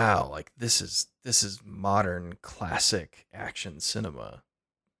 oh wow, like this is modern classic action cinema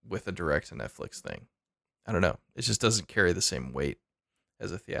with a direct to Netflix thing. I don't know. It just doesn't carry the same weight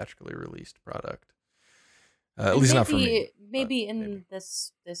as a theatrically released product. At And least not for me. But maybe maybe. in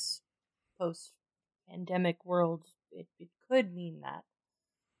this post pandemic world it could mean that.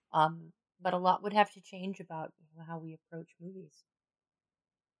 But a lot would have to change about how we approach movies.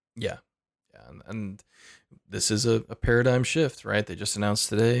 Yeah. Yeah. And this is a paradigm shift, right? They just announced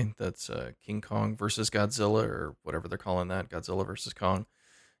today that King Kong versus Godzilla, or whatever they're calling that, Godzilla versus Kong,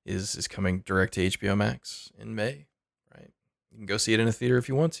 is coming direct to HBO Max in May, right? You can go see it in a theater if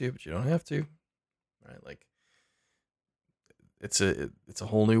you want to, but you don't have to, right? Like it's a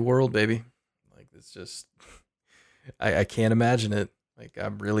whole new world, baby. Like it's just I can't imagine it. Like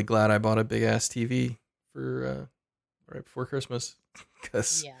I'm really glad I bought a big ass TV for right before Christmas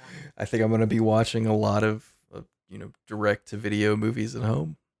because Yeah. I think I'm gonna be watching a lot of direct to video movies at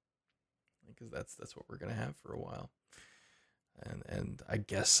home because that's what we're gonna have for a while, and I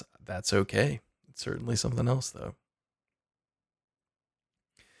guess that's okay. It's certainly something else though.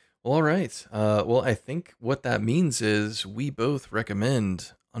 Well, all right. Well, I think what that means is we both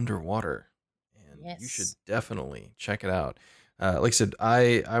recommend Underwater, and you should Yes. definitely check it out. Like I said,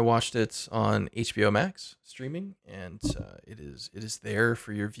 I watched it on HBO Max streaming, and it is there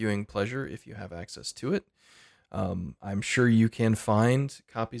for your viewing pleasure if you have access to it. I'm sure you can find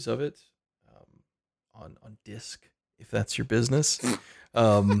copies of it on disc if that's your business.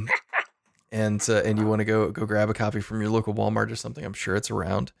 Um, and you want to go grab a copy from your local Walmart or something, I'm sure it's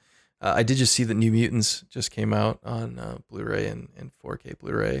around. I did just see that New Mutants just came out on Blu-ray and 4K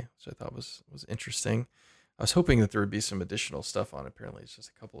Blu-ray, which I thought was interesting. I was hoping that there would be some additional stuff on. Apparently, it's just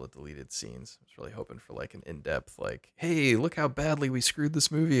a couple of deleted scenes. I was really hoping for like an in-depth, like, hey, look how badly we screwed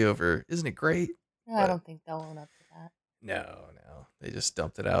this movie over. Isn't it great? No, I But don't think they'll own up to that. no, they just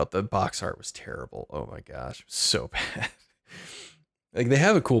dumped it out. The box art was terrible. Oh my gosh, so bad. Like they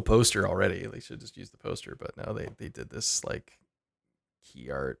have a cool poster already. They should just use the poster, but no, they did this like key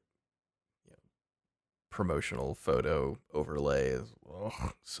art, you know, promotional photo overlay.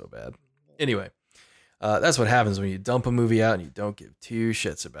 Oh, so bad. Anyway, that's what happens when you dump a movie out and you don't give two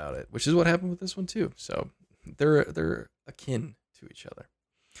shits about it, which is what happened with this one too. So they're akin to each other.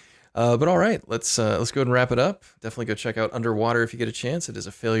 But all right, let's go ahead and wrap it up. Definitely go check out Underwater if you get a chance. It is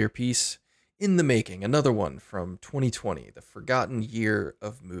a failure piece in the making. Another one from 2020, the forgotten year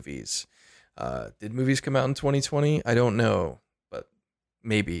of movies. Did movies come out in 2020? I don't know, but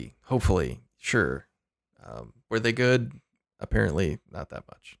maybe, hopefully, sure. Were they good? Apparently not that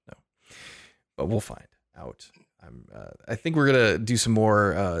much. No, but we'll find out. I think we're gonna do some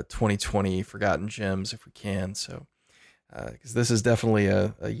more 2020 forgotten gems if we can. So because this is definitely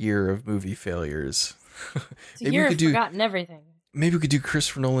a year of movie failures. It's a year of forgotten everything. Maybe we could do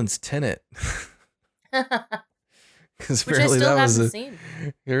Christopher Nolan's Tenet. Because Which I apparently still that was haven't seen.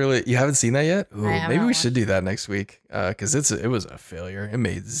 you haven't seen that yet? Ooh, I have maybe not we should watched do that next week. Because it was a failure. It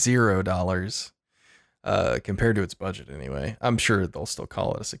made $0. Compared to its budget anyway. I'm sure they'll still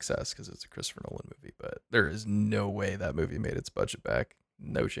call it a success because it's a Christopher Nolan movie, but there is no way that movie made its budget back.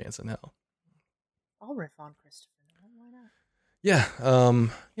 No chance in hell. I'll riff on Christopher Nolan. Why not? Yeah,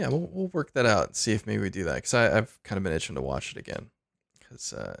 we'll work that out and see if maybe we do that because I've kind of been itching to watch it again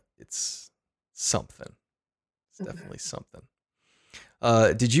because it's something. It's definitely something.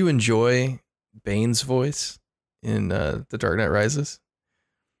 Did you enjoy Bane's voice in The Dark Knight Rises?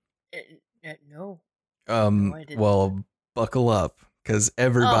 No. No, I didn't. Well, buckle up because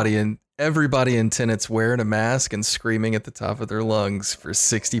everybody in Tenet's wearing a mask and screaming at the top of their lungs for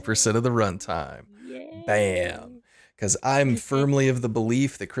 60% of the runtime. Yay. Bam. Because I'm firmly of the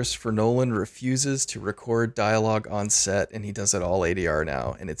belief that Christopher Nolan refuses to record dialogue on set, and he does it all ADR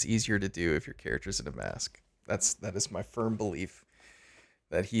now, and it's easier to do if your character's in a mask. That is my firm belief.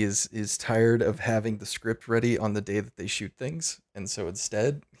 That he is tired of having the script ready on the day that they shoot things, and so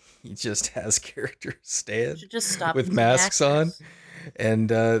instead he just has characters stand with masks on, and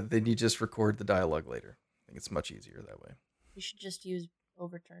then you just record the dialogue later. I think it's much easier that way. You should just use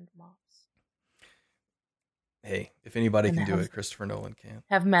overturned mops. Hey, if anybody can do it, Christopher Nolan can.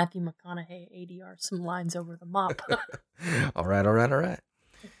 Have Matthew McConaughey ADR some lines over the mop. All right.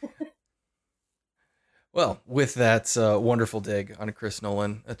 Well, with that wonderful dig on Chris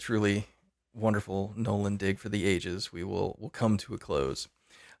Nolan, a truly wonderful Nolan dig for the ages, we'll come to a close.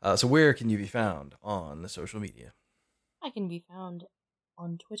 So where can you be found on the social media? I can be found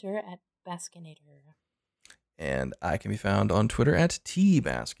on Twitter at Baskinator. And I can be found on Twitter at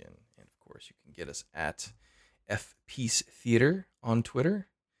TBaskin. And of course, you can get us at FPeace Theater on Twitter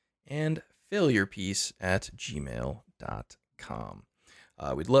and failurepiece@gmail.com.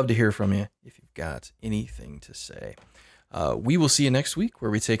 We'd love to hear from you if you've got anything to say. We will see you next week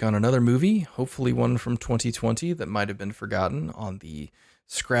where we take on another movie, hopefully one from 2020 that might have been forgotten on the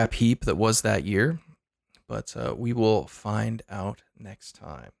scrap heap that was that year. But we will find out next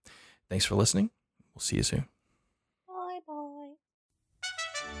time. Thanks for listening. We'll see you soon.